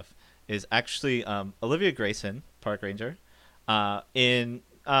them stuff, is actually Olivia Grayson, park ranger, in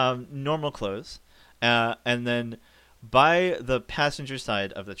normal clothes, and then by the passenger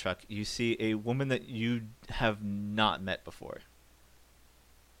side of the truck, you see a woman that you have not met before,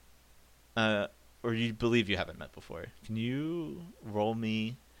 or you believe you haven't met before. Can you roll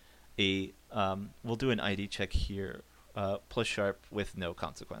me a? We'll do an ID check here, plus sharp with no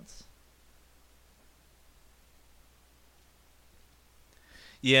consequence.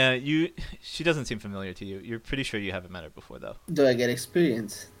 Yeah, she doesn't seem familiar to you. You're pretty sure you haven't met her before, though. Do I get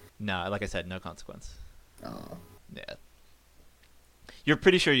experience? No, like I said, no consequence. Oh. Yeah. You're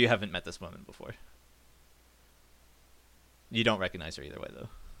pretty sure you haven't met this woman before. You don't recognize her either way, though.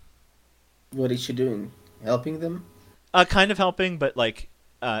 What is she doing? Helping them? Kind of helping, but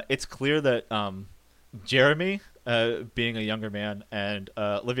it's clear that Jeremy, being a younger man, and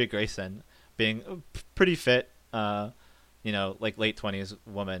Olivia Grayson, being pretty fit, late 20s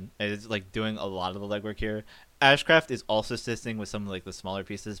woman, is doing a lot of the legwork here. Ashcraft is also assisting with some of the smaller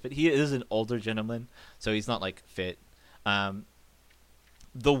pieces, but he is an older gentleman, so he's not fit. The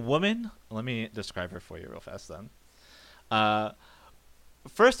woman, let me describe her for you real fast then.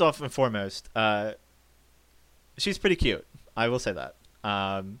 First off and foremost, she's pretty cute. I will say that.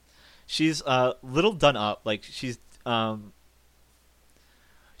 She's a little done up. She's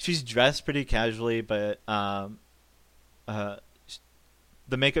dressed pretty casually, but the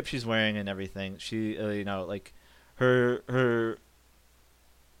makeup she's wearing and everything, she her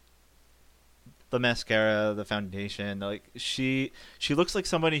the mascara, the foundation, she looks like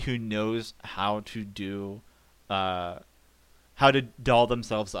somebody who knows how to do how to doll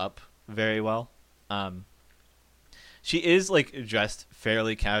themselves up very well. She is dressed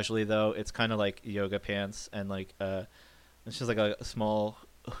fairly casually, though. It's kind of yoga pants and it's just a small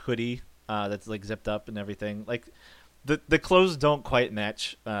hoodie that's zipped up and everything. The clothes don't quite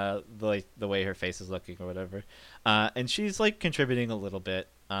match the way her face is looking or whatever, and she's contributing a little bit.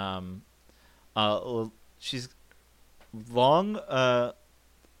 She's long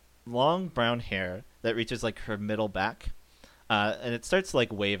brown hair that reaches her middle back, and it starts to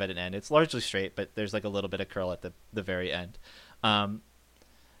wave at an end. It's largely straight, but there's a little bit of curl at the very end. From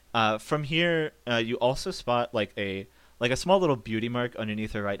here, you also spot a small little beauty mark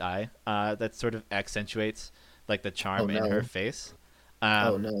underneath her right eye that sort of accentuates the charm in her face.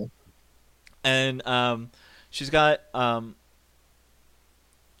 Oh no! And she's got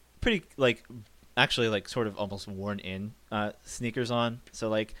pretty like actually like sort of almost worn in sneakers on. So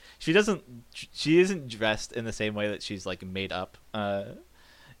like she isn't dressed in the same way that she's like made up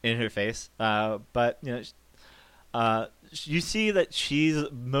in her face. But you know. You see that she's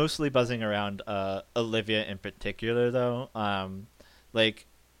mostly buzzing around Olivia in particular, though. Like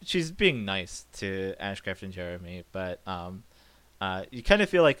she's being nice to Ashcraft and Jeremy, but you kind of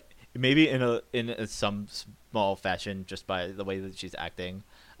feel like maybe in some small fashion, just by the way that she's acting,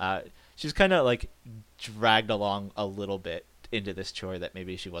 she's kind of like dragged along a little bit into this chore that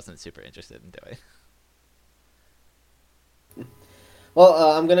maybe she wasn't super interested in doing.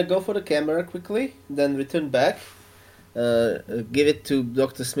 Well, I'm gonna go for the camera quickly, then return back. Give it to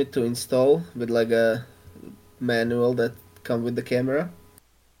Dr. Smith to install with like a manual that come with the camera,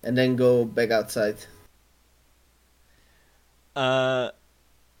 and then go back outside. How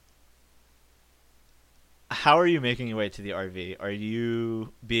are you making your way to the RV? Are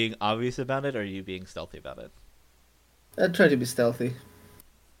you being obvious about it, or are you being stealthy about it? I try to be stealthy.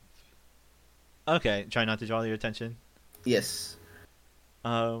 Okay, try not to draw your attention. Yes.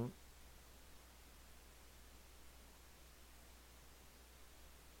 All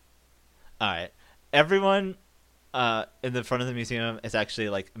right. Everyone in the front of the museum is actually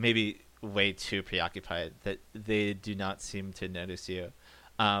like maybe way too preoccupied that they do not seem to notice you.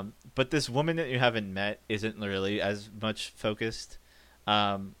 But this woman that you haven't met isn't really as much focused.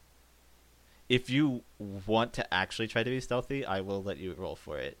 If you want to actually try to be stealthy, I will let you roll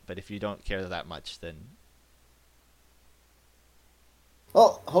for it. But if you don't care that much, then...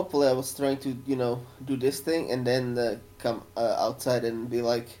 Well, hopefully I was trying to, do this thing and then come outside and be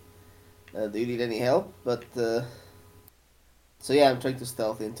like, do you need any help? But, so yeah, I'm trying to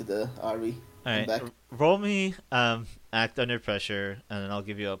stealth into the RV. All right, back. Roll me act under pressure, and then I'll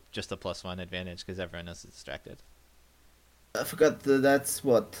give you just a +1 advantage because everyone else is distracted. I forgot that's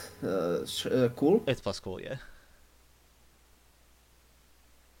what, cool? It's plus cool, yeah.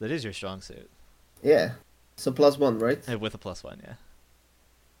 That is your strong suit. Yeah, so +1, right? With a +1, yeah.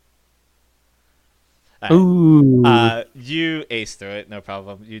 Right. Ooh. You ace through it, no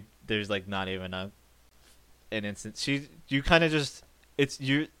problem. There's like not even an instant. You kind of just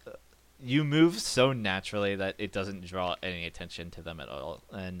you move so naturally that it doesn't draw any attention to them at all,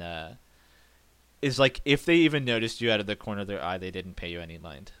 and it's like if they even noticed you out of the corner of their eye, they didn't pay you any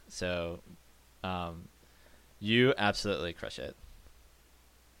mind. So, you absolutely crush it.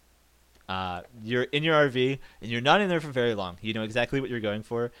 You're in your RV, and you're not in there for very long. You know exactly what you're going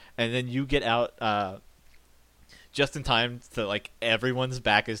for, and then you get out just in time to like everyone's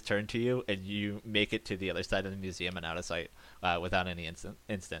back is turned to you, and you make it to the other side of the museum and out of sight without any incident.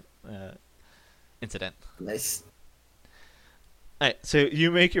 Nice. All right, so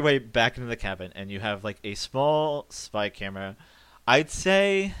you make your way back into the cabin, and you have like a small spy camera. I'd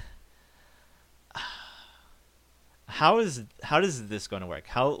say, how does this going to work?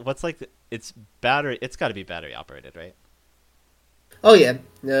 What's like it's battery? It's got to be battery operated, right? Oh yeah,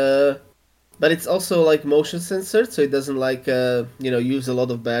 but it's also like motion censored, so it doesn't like use a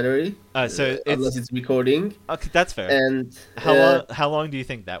lot of battery. So unless it's recording. Okay, that's fair. And how long do you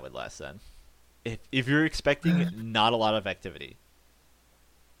think that would last then? If you're expecting not a lot of activity.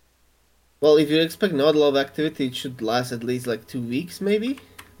 Well, if you expect not a lot of activity, it should last at least like 2 weeks, maybe.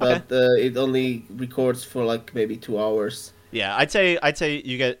 But it only records for like maybe 2 hours. Yeah, I'd say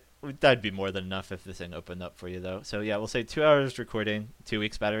you get that'd be more than enough if this thing opened up for you though. So yeah, we'll say 2 hours recording, 2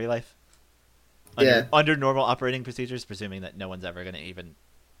 weeks battery life. Under normal operating procedures, presuming that no one's ever going to even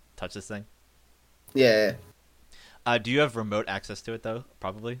touch this thing. Yeah. Do you have remote access to it though?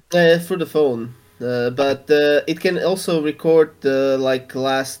 Probably. Through the phone. But it can also record the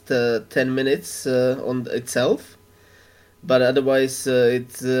last 10 minutes on itself. But otherwise,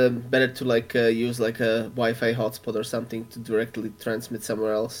 it's better to use a Wi-Fi hotspot or something to directly transmit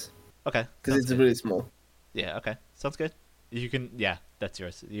somewhere else. Okay. Because it's really small. Yeah. Okay. Sounds good. You can. Yeah, that's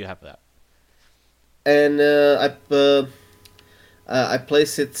yours. You have that. And I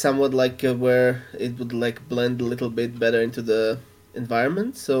place it somewhat where it would blend a little bit better into the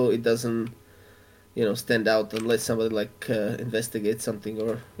environment, so it doesn't stand out unless somebody investigates something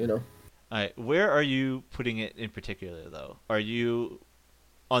or. All right, where are you putting it in particular though? Are you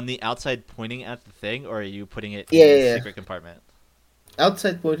on the outside pointing at the thing, or are you putting it in the secret compartment?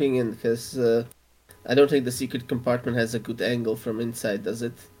 Outside pointing in, because I don't think the secret compartment has a good angle from inside, does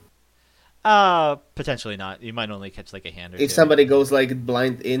it? Potentially not. You might only catch a hand or two. If somebody goes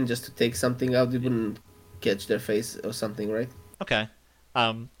blind in just to take something out, you wouldn't catch their face or something, right? Okay.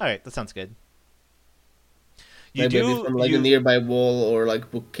 All right, that sounds good. You Like maybe do from like a you nearby wall or like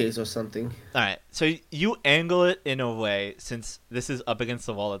bookcase or something. All right. So you angle it in a way, since this is up against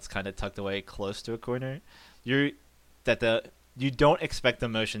the wall, it's kind of tucked away close to a corner. You're that the you don't expect the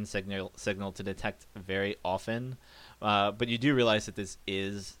motion signal to detect very often, but you do realize that this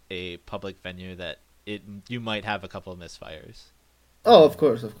is a public venue, that you might have a couple of misfires. Oh, of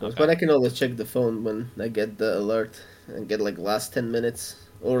course, of course. Okay. But I can always check the phone when I get the alert and get like last 10 minutes,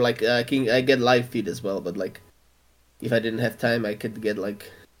 or like I get live feed as well. But like if I didn't have time, I could get like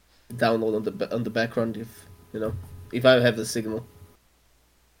download on the background if if I have the signal.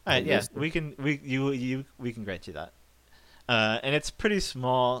 All right. Yeah, Obviously. we can grant you that. And it's pretty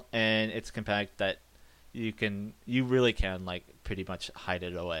small and it's compact that you really can like pretty much hide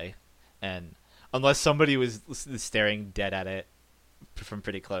it away, and unless somebody was staring dead at it from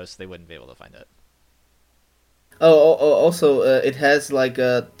pretty close, they wouldn't be able to find it. Also, it has like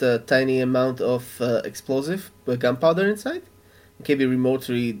the tiny amount of explosive gunpowder inside. It can be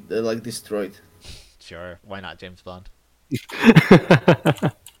remotely like destroyed. Sure, why not, James Bond?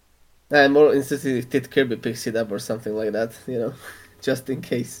 I'm more interested if Ted Kirby picks it up or something like that, just in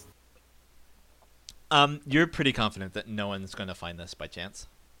case. You're pretty confident that no one's going to find this by chance.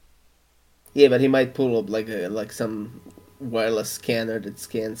 Yeah, but he might pull up like some wireless scanner that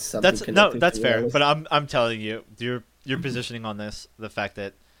scans something connected That's to fair, wireless. but I'm telling you, your positioning on this, the fact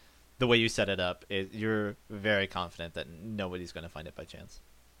that the way you set it up, you're very confident that nobody's going to find it by chance.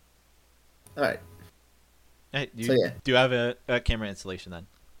 All right. Hey, you So yeah, do have a camera installation then?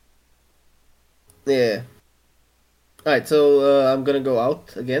 yeah. All right. So I'm gonna go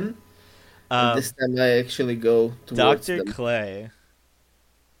out again, and Um, this time I actually go towards Dr. them. Clay,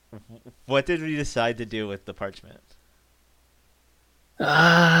 what did we decide to do with the parchment?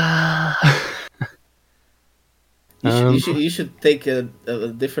 Ah. You should take a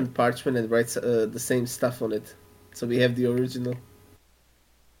different parchment and write the same stuff on it, so we have the original.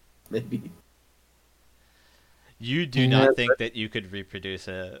 Maybe. You do Yeah, not think that you could reproduce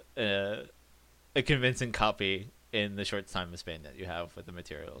a convincing copy in the short time span that you have with the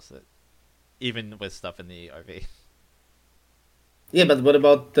materials, that even with stuff in the RV. Yeah, but what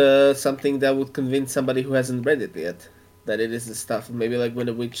about something that would convince somebody who hasn't read it yet that it is the stuff? Maybe like when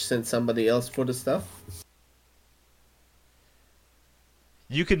the witch sent somebody else for the stuff.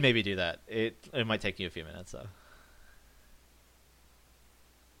 You could maybe do that. It might take you a few minutes though.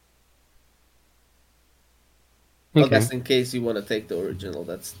 Well, Okay. that's in case you want to take the original.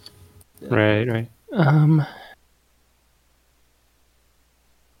 That's yeah. Right, right.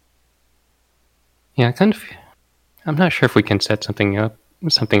 Yeah, kind of. I'm not sure if we can set something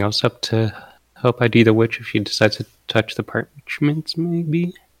else up to help ID the witch if she decides to touch the parchments.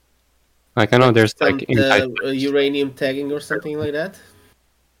 Maybe. Like I know Like there's some like inside. uranium tagging or something like that.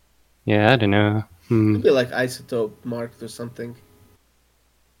 Yeah, I don't know. Could be like isotope marked or something.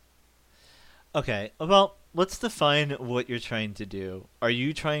 Okay, well, let's define what you're trying to do. Are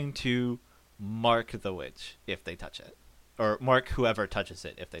you trying to mark the witch if they touch it, or mark whoever touches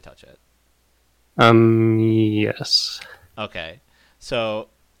it if they touch it? Yes. Okay, so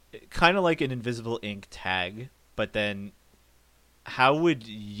kind of like an invisible ink tag, but then how would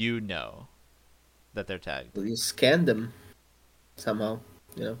you know that they're tagged? You scan them somehow.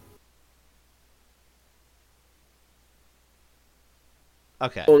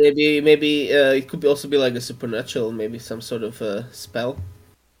 Okay, Or maybe it could also be like a supernatural, maybe some sort of spell.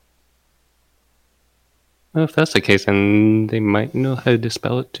 Well, if that's the case, then they might know how to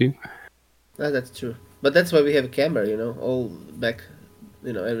dispel it too. That's true. But that's why we have a camera. All back.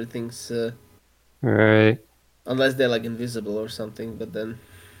 Everything's Right. unless they're like invisible or something. But then.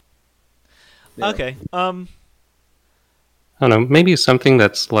 okay. I don't know. Maybe something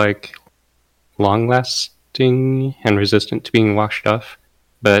that's like long lasting and resistant to being washed off,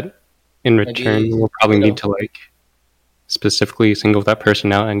 but in return, Maybe we'll probably need to like specifically single that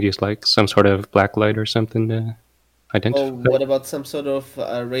person out and use like some sort of black light or something to Oh, identify. what about some sort of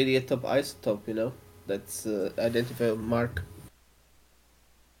radiative isotope? That's identify a mark.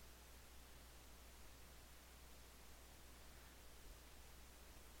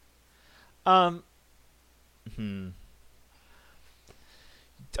 Um. Hmm.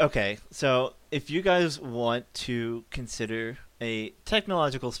 Okay, so if you guys want to consider a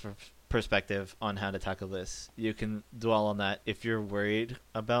technological perspective on how to tackle this, you can dwell on that if you're worried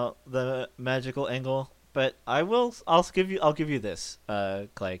about the magical angle. But I'll give you this,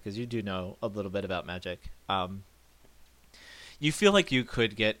 Clay, because you do know a little bit about magic. You feel like you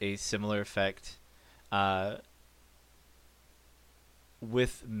could get a similar effect, uh,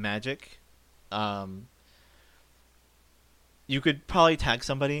 with magic. Um, you could probably tag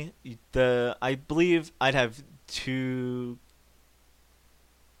somebody. I believe I'd have two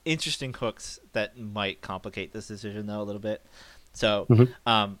interesting hooks that might complicate this decision though a little bit. So,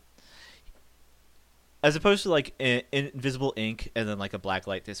 as opposed to like invisible ink and then like a black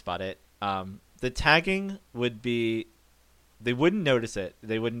light to spot it, the tagging would be, they wouldn't notice it,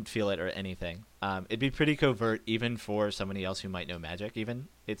 they wouldn't feel it or anything. It'd be pretty covert even for somebody else who might know magic. Even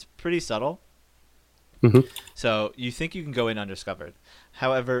it's pretty subtle. So you think you can go in undiscovered.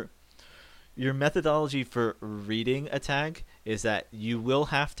 However, your methodology for reading a tag is that you will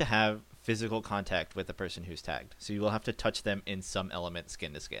have to have physical contact with the person who's tagged. So you will have to touch them in some element,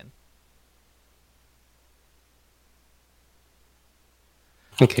 skin to skin.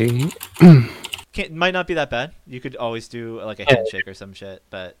 Okay. Might not be that bad. You could always do like a handshake or some shit,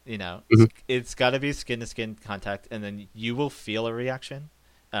 but you know, it's got to be skin to skin contact, and then you will feel a reaction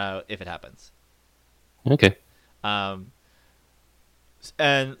if it happens. Okay.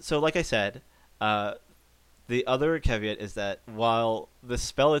 And so, like I said, the other caveat is that while the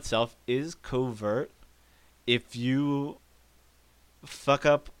spell itself is covert, if you fuck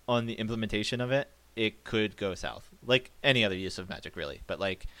up on the implementation of it, it could go south. Like any other use of magic, really. But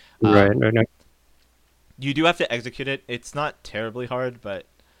like, Right. you do have to execute it. It's not terribly hard, but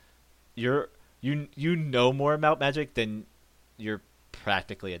you know more about magic than you're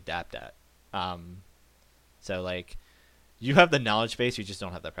practically adept at. So like, you have the knowledge base, you just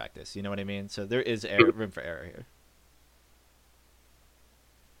don't have the practice. You know what I mean? So there is room for error here.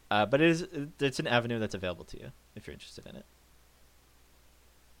 But it's an avenue that's available to you if you're interested in it.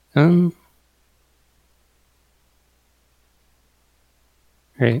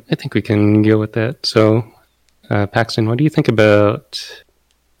 Right. I think we can go with that. So, Paxton, what do you think about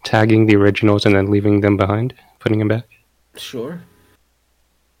tagging the originals and then leaving them behind, putting them back? Sure.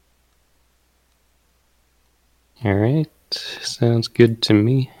 All right. Sounds good to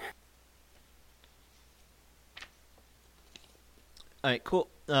me. All right, cool.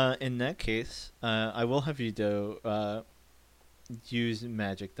 In that case, I will have you use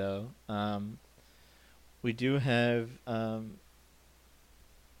magic though. We do have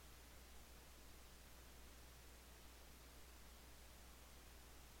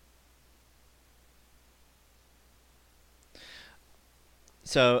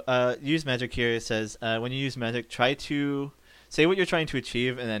So, use magic here says when you use magic, try to say what you're trying to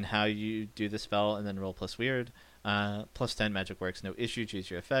achieve and then how you do the spell, and then roll plus weird. Plus 10 magic works, no issue.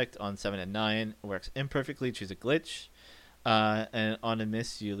 Choose your effect. On 7 and 9 works imperfectly. Choose a glitch. And on a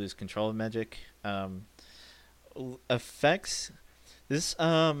miss, you lose control of magic. Effects. This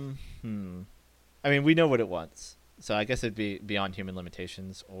I mean, we know what it wants, so I guess it'd be beyond human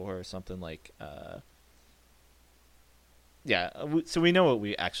limitations or something like. Yeah, so we know what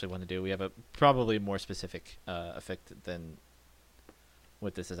we actually want to do. We have a probably more specific effect than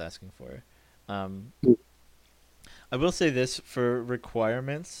what this is asking for. I will say this for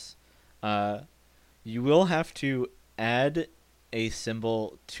requirements. You will have to add a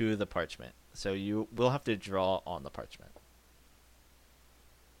symbol to the parchment. So you will have to draw on the parchment.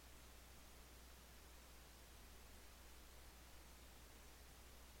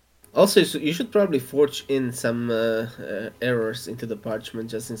 Also, you should probably forge in some errors into the parchment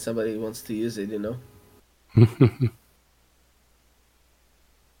just in somebody wants to use it, you know?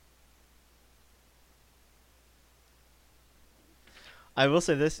 I will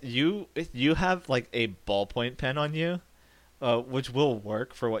say this: you have like a ballpoint pen on you, which will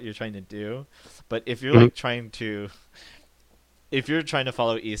work for what you're trying to do. But if you're like trying to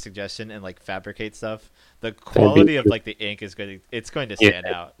follow E's suggestion and like fabricate stuff, the quality of like the ink is going to stand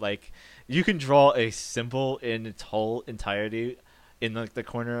out. Like, you can draw a symbol in its whole entirety in like the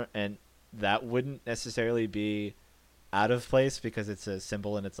corner, and that wouldn't necessarily be out of place because it's a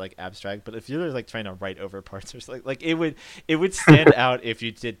symbol and it's like abstract. But if you're like trying to write over parts or something, like it would stand out if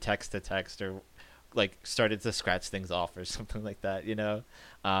you did text to text or like started to scratch things off or something like that, you know?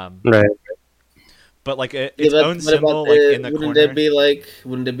 Right. But like its own symbol, like in the corner. Wouldn't there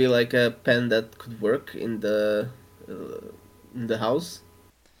be like a pen that could work in the house?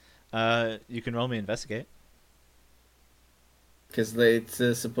 You can roll me investigate. Because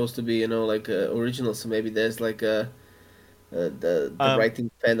it's supposed to be, you know, like original. So maybe there's like the writing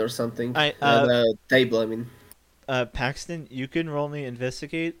pen or something. The table, I mean. Paxton, you can roll me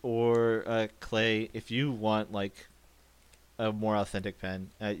investigate, or Clay, if you want like a more authentic pen,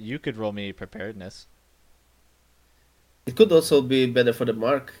 you could roll me preparedness. It could also be better for the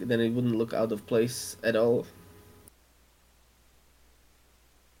mark, then it wouldn't look out of place at all.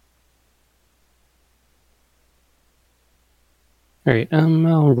 All right,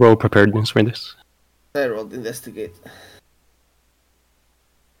 I'll roll preparedness for this. I rolled investigate.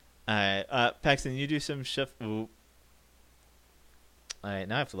 Alright, Paxton, you do some shuffle. Alright,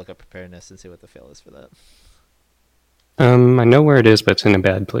 now I have to look up preparedness and see what the fail is for that. I know where it is, but it's in a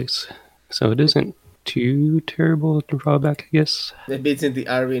bad place. So it isn't too terrible to draw back, I guess. Maybe it's in the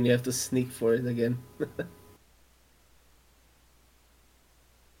RV and you have to sneak for it again.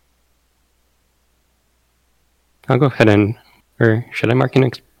 I'll go ahead and... Or should I mark an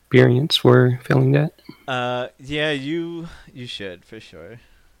experience for failing that? Yeah, you should, for sure.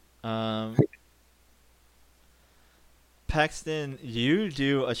 Paxton, you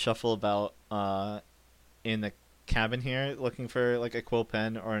do a shuffle about in the cabin here, looking for like a quill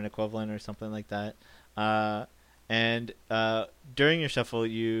pen or an equivalent or something like that. And during your shuffle,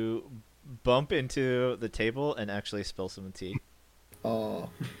 you bump into the table and actually spill some tea. Oh,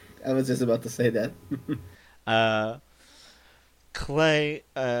 I was just about to say that. Clay,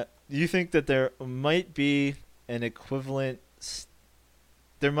 you think that there might be an equivalent...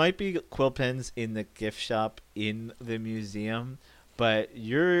 There might be quill pens in the gift shop in the museum, but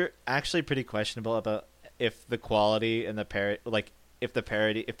you're actually pretty questionable about if the quality and the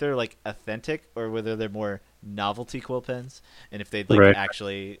if they're like authentic or whether they're more novelty quill pens, and if they'd like Right.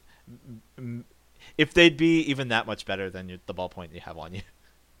 actually, if they'd be even that much better than the ballpoint you have on you.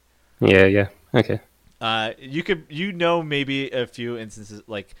 Yeah. Okay. You know, maybe a few instances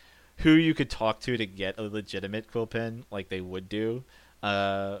like who you could talk to get a legitimate quill pen, like they would do,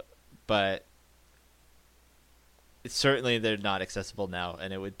 but certainly they're not accessible now,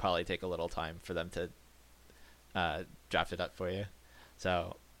 and it would probably take a little time for them to draft it up for you.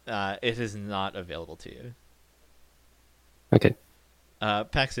 So it is not available to you. Okay.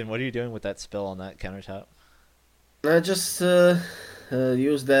 Paxton, what are you doing with that spill on that countertop? I just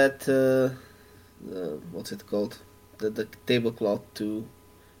use that. What's it called? The tablecloth to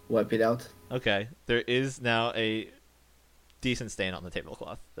wipe it out. Okay, there is now a decent stain on the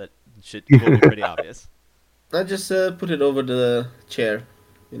tablecloth that will be pretty obvious. I just put it over the chair,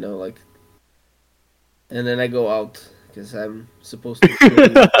 like, and then I go out because I'm supposed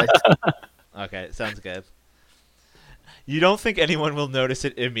to. Okay, sounds good. You don't think anyone will notice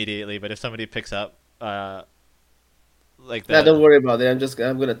it immediately, but if somebody picks up, like that, Yeah, don't worry about it.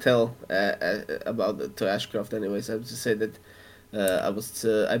 I'm gonna tell about it to Ashcroft anyways. I would just say that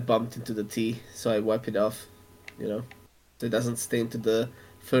I bumped into the tea, so I wipe it off, so it doesn't stain to the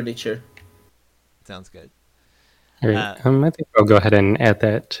furniture. Sounds good. All right. I think I'll go ahead and add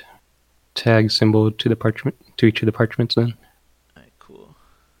that tag symbol to the parchment, to each of the parchments then. All right, cool.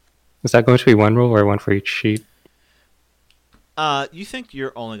 Is that going to be one roll or one for each sheet? You think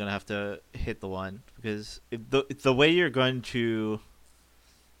you're only gonna have to hit the one because the way you're gonna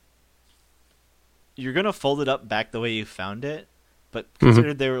fold it up back the way you found it, but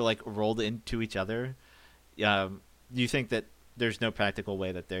consider they were like rolled into each other. You think that there's no practical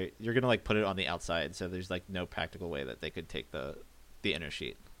way that you're gonna like put it on the outside, so there's like no practical way that they could take the inner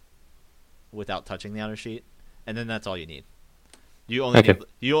sheet without touching the outer sheet, and then that's all you need. You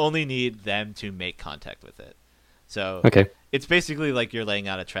only need them to make contact with it. So it's basically like you're laying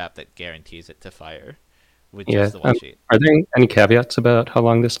out a trap that guarantees it to fire with just the one sheet. Are there any caveats about how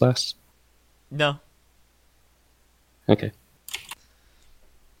long this lasts? No. Okay.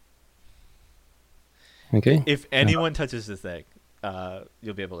 If anyone touches the thing,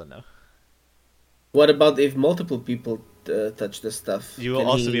 you'll be able to know. What about if multiple people touch the stuff? You will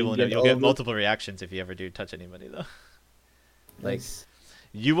also be able to know. You'll get multiple reactions if you ever do touch anybody, though. Nice.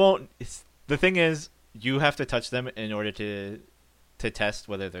 You won't... The thing is, you have to touch them in order to test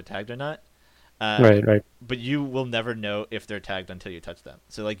whether they're tagged or not. Right. But you will never know if they're tagged until you touch them.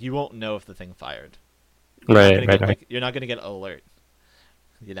 So, like, you won't know if the thing fired. Right. You're not going to get an alert.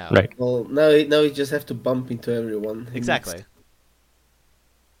 Right. Well, now you just have to bump into everyone. Exactly.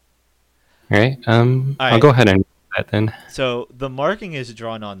 All right. I'll go ahead and do that then. So the marking is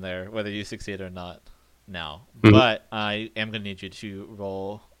drawn on there, whether you succeed or not now. Mm-hmm. But I am going to need you to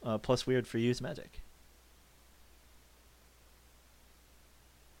roll plus weird for use magic.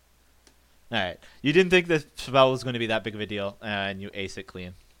 All right. You didn't think the spell was going to be that big of a deal, and you ace it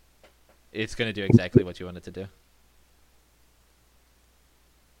clean. It's going to do exactly what you wanted to do.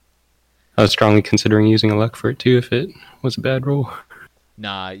 I was strongly considering using a luck for it too if it was a bad roll.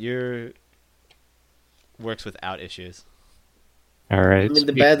 Nah, your works without issues. All right. I mean,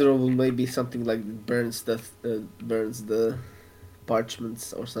 the bad roll may be something like burns the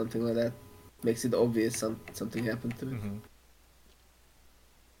parchments or something like that. Makes it obvious something happened to it. Mm-hmm.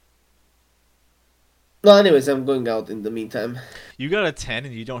 No, anyways, I'm going out in the meantime. You got a 10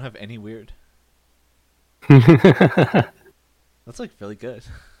 and you don't have any weird. That's like really good.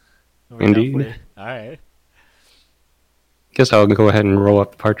 Indeed. All right. Guess I'll go ahead and roll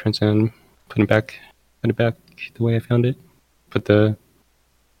up the parchments and put it back the way I found it. Put the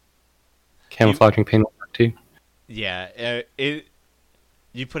camouflaging paint on it too. Yeah,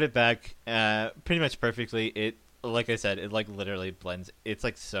 you put it back pretty much perfectly. It, like I said, it like literally blends. It's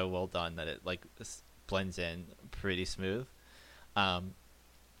like so well done that it like blends in pretty smooth. Um,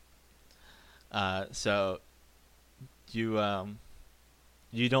 so you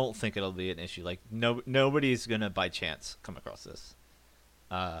don't think it'll be an issue. Like nobody's gonna by chance come across this.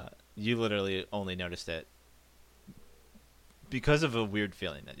 You literally only noticed it because of a weird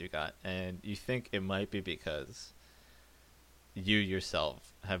feeling that you got, and you think it might be because you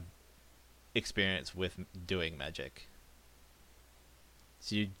yourself have experience with doing magic.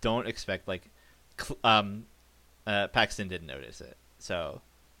 So you don't expect like Paxton didn't notice it. So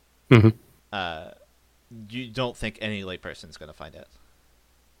you don't think any layperson's going to find it.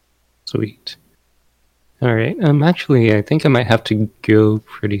 Sweet. All right. Actually, I think I might have to go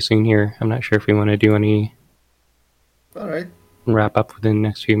pretty soon here. I'm not sure if we want to do any. All right. Wrap up within the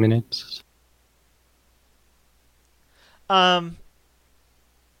next few minutes. Or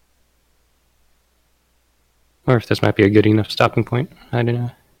if this might be a good enough stopping point. I don't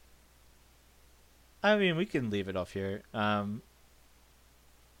know. I mean, we can leave it off here.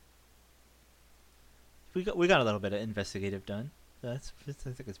 We got a little bit of investigative done. I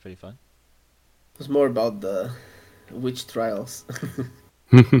think it's pretty fun. It was more about the witch trials.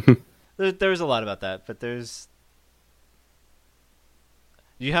 There's a lot about that, but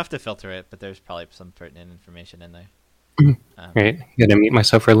you have to filter it, but there's probably some pertinent information in there. Right, gotta mute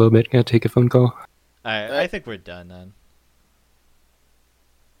myself for a little bit. Gotta take a phone call. I think we're done then.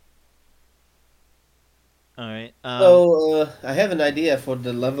 All right. So I have an idea for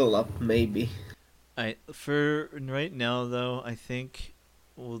the level up, maybe. For right now, though, I think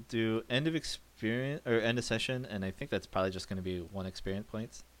we'll do end of experience or end of session, and I think that's probably just going to be 1 experience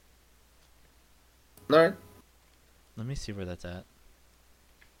points. All right. Let me see where that's at.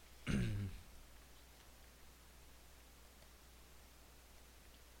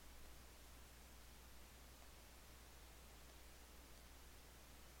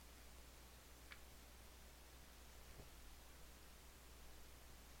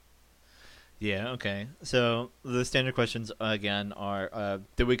 Yeah, okay. So the standard questions again are: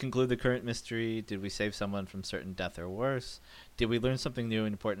 did we conclude the current mystery? Did we save someone from certain death or worse? Did we learn something new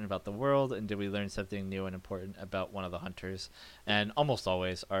and important about the world? And did we learn something new and important about one of the hunters? And almost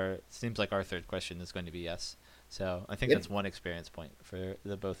always, seems like our third question is going to be yes. So I think that's 1 experience point for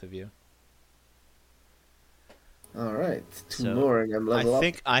the both of you. All right, 2 more, and I'm level up. I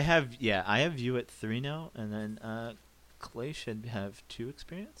think I have you at 3 now, and then Clay should have 2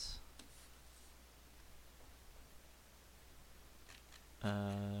 experience.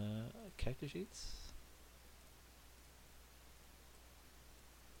 Character sheets.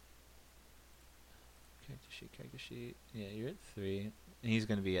 Character sheet. Yeah, you're at 3, and he's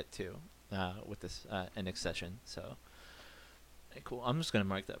gonna be at 2 with this next session. So, okay, cool. I'm just gonna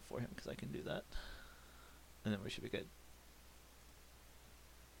mark that for him because I can do that, and then we should be good.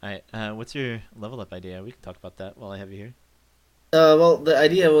 All right. What's your level up idea? We can talk about that while I have you here. Well, the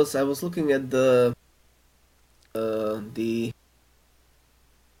idea was I was looking at the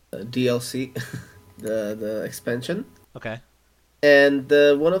DLC, the expansion. Okay. And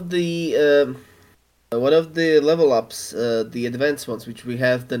one of the level ups, the advanced ones, which we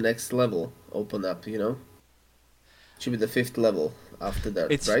have the next level open up. Should be the 5th level after that,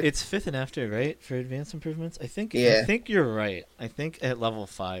 right? It's 5th and after, right, for advanced improvements. I think. Yeah. I think you're right. I think at level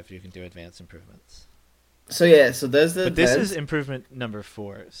 5 you can do advanced improvements. So yeah, so there's the. But this is improvement number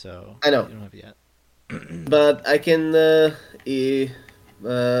 4, so I know you don't have it yet. But I can.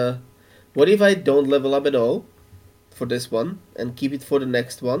 What if I don't level up at all for this one and keep it for the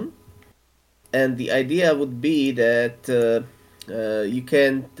next one? And the idea would be that you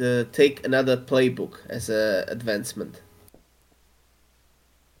can take another playbook as a advancement.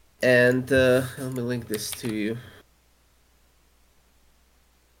 And let me link this to you.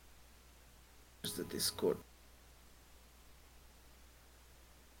 Where's the Discord?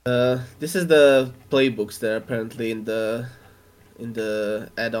 This is the playbooks that are apparently in the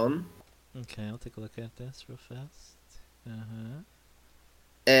add-on. Okay, I'll take a look at this real fast.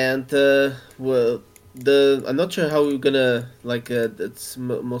 And well, I'm not sure how you're gonna that's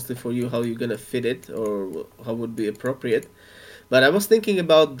mostly for you how you're gonna fit it or how would be appropriate. But I was thinking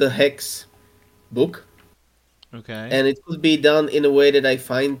about the hex book. Okay. And it could be done in a way that I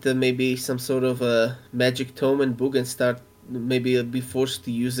find maybe some sort of a magic tome and book and start maybe be forced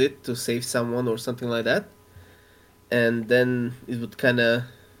to use it to save someone or something like that. And then it would kind of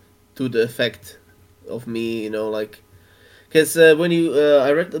do the effect of me, Because when you,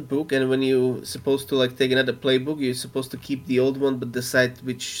 I read the book, and when you supposed to like take another playbook, you're supposed to keep the old one, but decide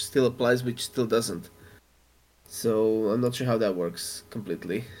which still applies, which still doesn't. So I'm not sure how that works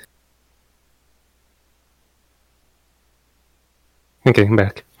completely. Okay, I'm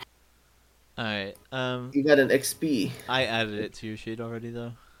back. All right. You got an XP. I added it to your sheet already,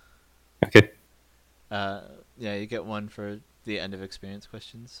 though. Okay. Yeah, you get one for the end of experience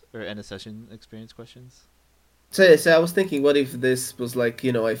questions or end of session experience questions. So I was thinking, what if this was like,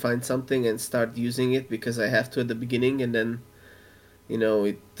 I find something and start using it because I have to at the beginning, and then,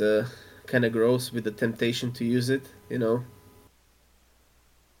 it kind of grows with the temptation to use it,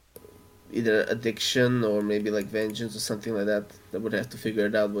 either addiction or maybe like vengeance or something like that. I would have to figure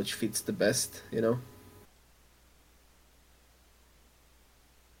it out which fits the best. You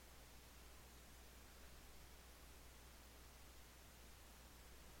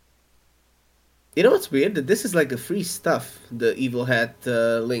know what's weird? That this is like a free stuff, the Evil Hat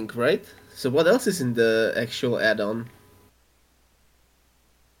link, right? So what else is in the actual add-on?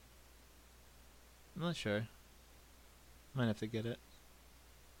 I'm not sure. Might have to get it.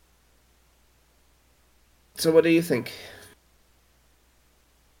 So what do you think?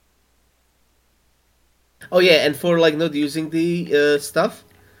 Oh yeah, and for like not using the stuff,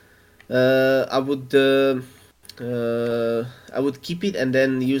 I would keep it and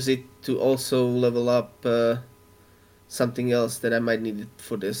then use it to also level up something else that I might need it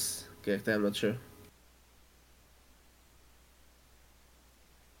for this character. I'm not sure.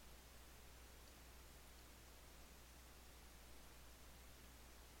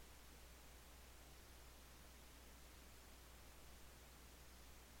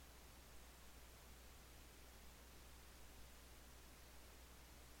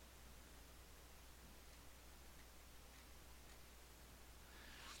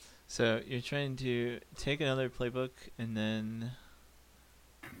 So you're trying to take another playbook and then.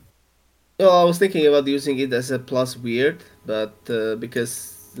 Well, I was thinking about using it as a plus weird, but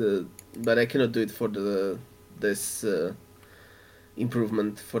but I cannot do it for this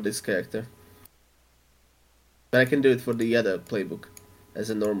improvement for this character. But I can do it for the other playbook as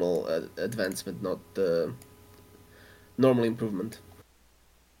a normal advancement, not normal improvement.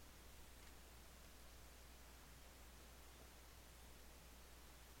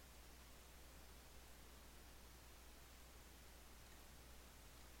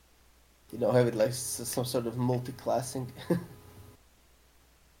 Have it like some sort of multi-classing.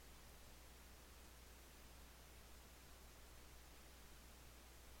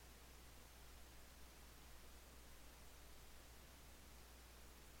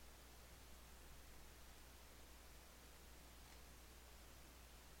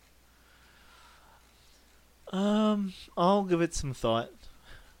 I'll give it some thought.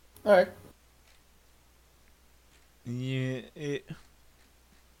 All right. Yeah,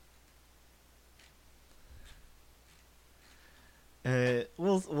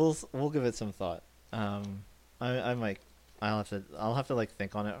 we'll give it some thought. I might I'll have to like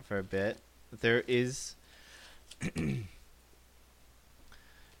think on it for a bit. There is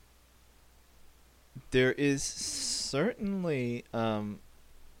there is certainly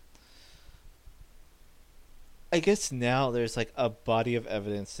I guess now there's like a body of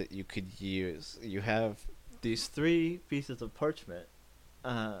evidence that you could use. You have these 3 pieces of parchment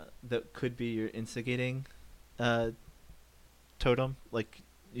that could be your instigating totem. Like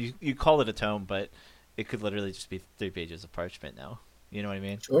you call it a tome, but it could literally just be 3 pages of parchment now. You know what I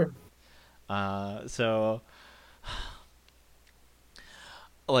mean? Sure. So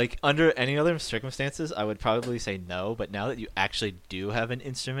like under any other circumstances, I would probably say no. But now that you actually do have an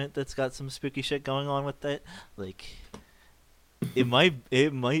instrument that's got some spooky shit going on with it, like it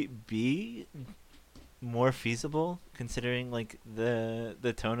might be more feasible considering like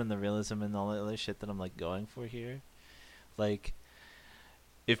the tone and the realism and all the other shit that I'm like going for here. Like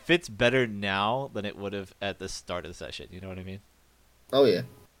it fits better now than it would have at the start of the session. You know what I mean? Oh yeah.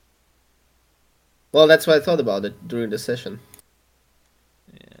 Well, that's why I thought about it during the session.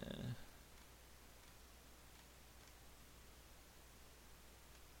 Yeah.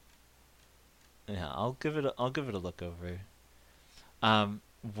 Yeah, I'll give it a look over.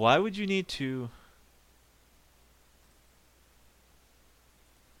 Why would you need to?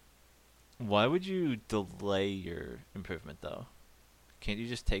 Why would you delay your improvement though? Can't you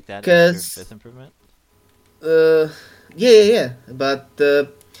just take that as your 5th improvement? Yeah. But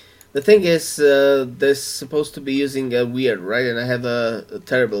the thing is, they're supposed to be using a weird, right? And I have a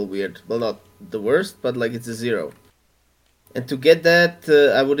terrible weird. Well, not the worst, but like it's a 0. And to get that,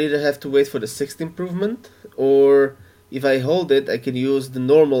 I would either have to wait for the 6th improvement or if I hold it, I can use the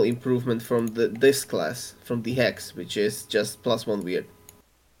normal improvement from this class, from the hex, which is just +1 weird.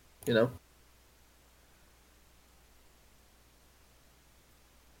 You know?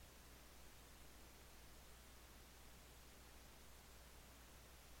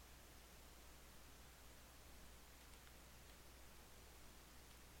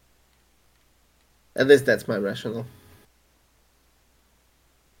 At least that's my rationale.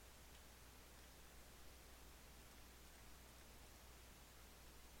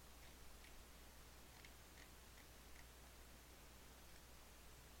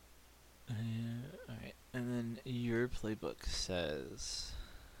 Alright, and then your playbook says...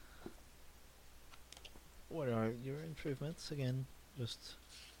 What are your improvements again? Just...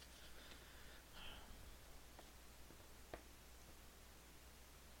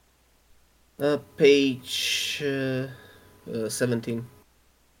 Page 17.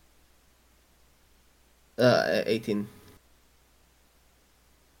 18.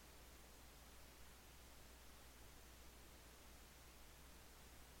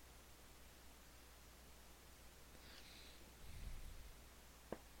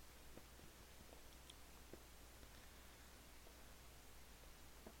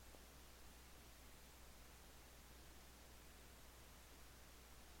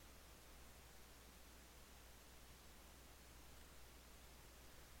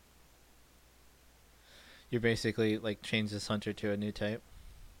 You basically like change this hunter to a new type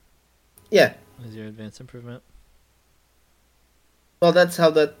Yeah. as your advanced improvement. Well, that's how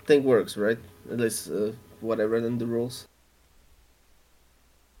that thing works, right? At least what I read in the rules.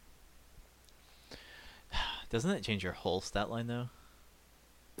 Doesn't it change your whole stat line though?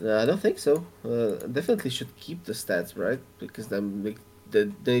 I don't think so. Definitely should keep the stats, right? Because then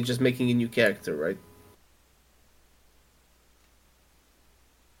you're just making a new character, right?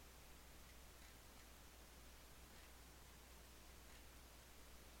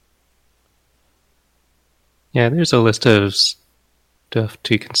 Yeah, there's a list of stuff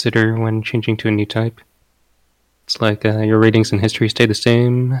to consider when changing to a new type. It's like your ratings and history stay the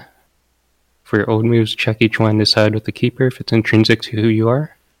same. For your old moves, check each one, decide with the keeper if it's intrinsic to who you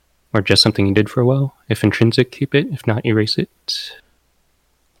are, or just something you did for a while. If intrinsic, keep it. If not, erase it.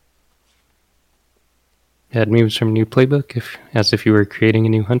 Add moves from new playbook, as if you were creating a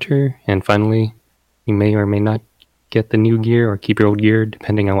new hunter. And finally, you may or may not get the new gear or keep your old gear,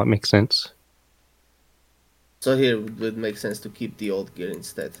 depending on what makes sense. So here it would make sense to keep the old gear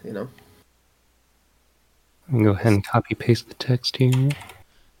instead, you know? I'm going to go ahead and copy paste the text here.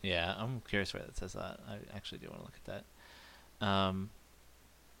 Yeah, I'm curious where that says that. I actually do want to look at that.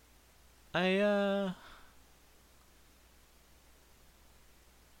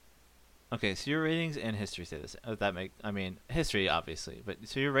 Okay, so your ratings and history stay the same. History obviously, but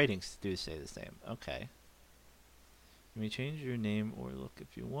so your ratings do stay the same. Okay. You may change your name or look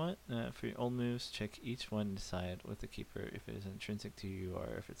if you want. For your old moves, check each one and decide with the keeper if it is intrinsic to you or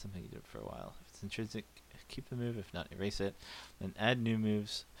if it's something you did for a while. If it's intrinsic, keep the move. If not, erase it. Then add new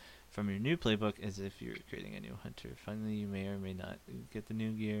moves from your new playbook as if you're creating a new hunter. Finally, you may or may not get the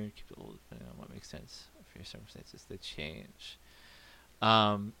new gear. Keep the old, depending on what makes sense for your circumstances to change.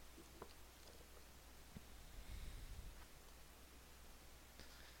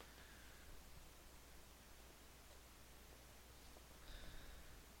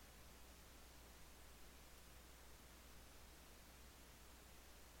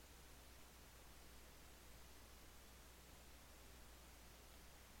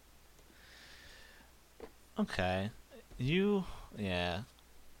 Okay. Yeah.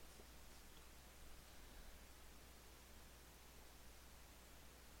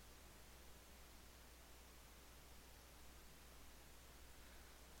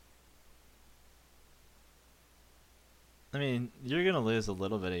 I mean, you're gonna lose a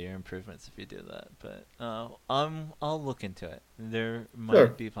little bit of your improvements if you do that, but I'll look into it. There might Sure.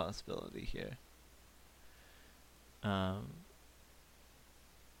 be a possibility here. Um,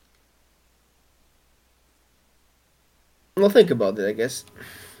 Well, think about it, I guess.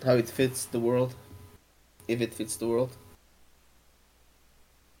 How it fits the world. If it fits the world.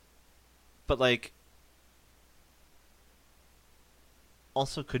 but like,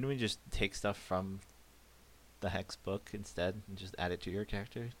 also, couldn't we just take stuff from the hex book instead and just add it to your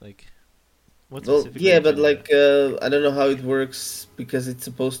character? Like, what Well, specifically are yeah, you but trying to do? like, I don't know how it works because it's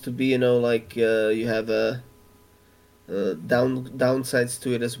supposed to be, you know, like you have downsides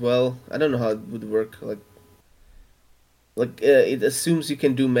to it as well. I don't know how it would work. Like it assumes you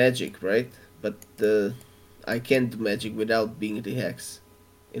can do magic, right? But I can't do magic without being the hex,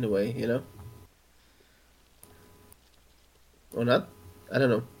 in a way, you know, or not? I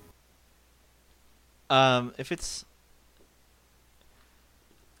don't know. If it's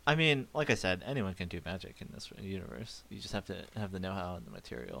I mean, like I said, anyone can do magic in this universe. You just have to have the know-how and the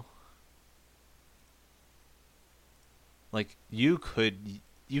material. Like you could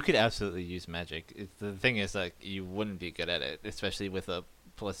absolutely use magic. The thing is, like, you wouldn't be good at it, especially with a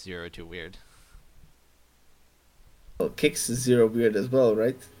 +0 to weird. Well, Kix is 0 weird as well,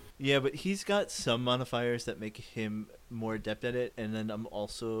 right? Yeah, but he's got some modifiers that make him more adept at it, and then I'm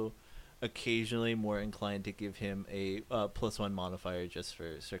also occasionally more inclined to give him a +1 modifier just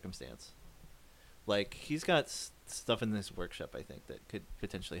for circumstance. Like, he's got stuff in this workshop, I think, that could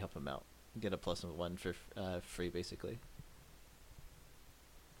potentially help him out. Get a +1 for free, basically.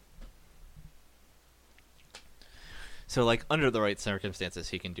 So, like, under the right circumstances,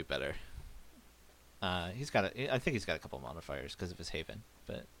 he can do better. I think he's got a couple modifiers because of his Haven,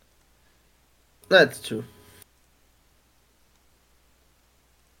 but That's true.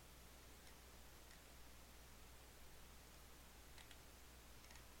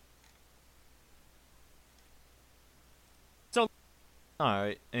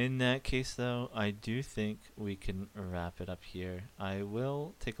 alright. In that case, though, I do think we can wrap it up here. I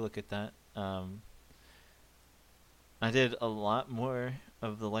will take a look at that. I did a lot more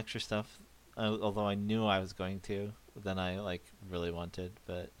of the lecture stuff, although I knew I was going to, than I like really wanted.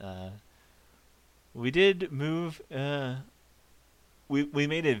 But we did move. We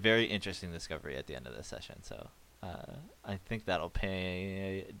made a very interesting discovery at the end of the session, so I think that'll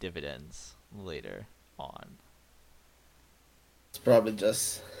pay dividends later on. It's probably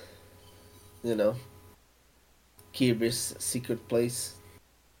just, you know, Kirby's secret place.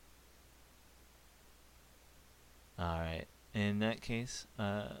 All right. In that case,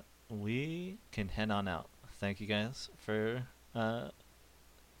 we can head on out. Thank you guys for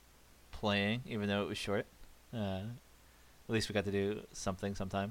playing, even though it was short. At least we got to do something sometime.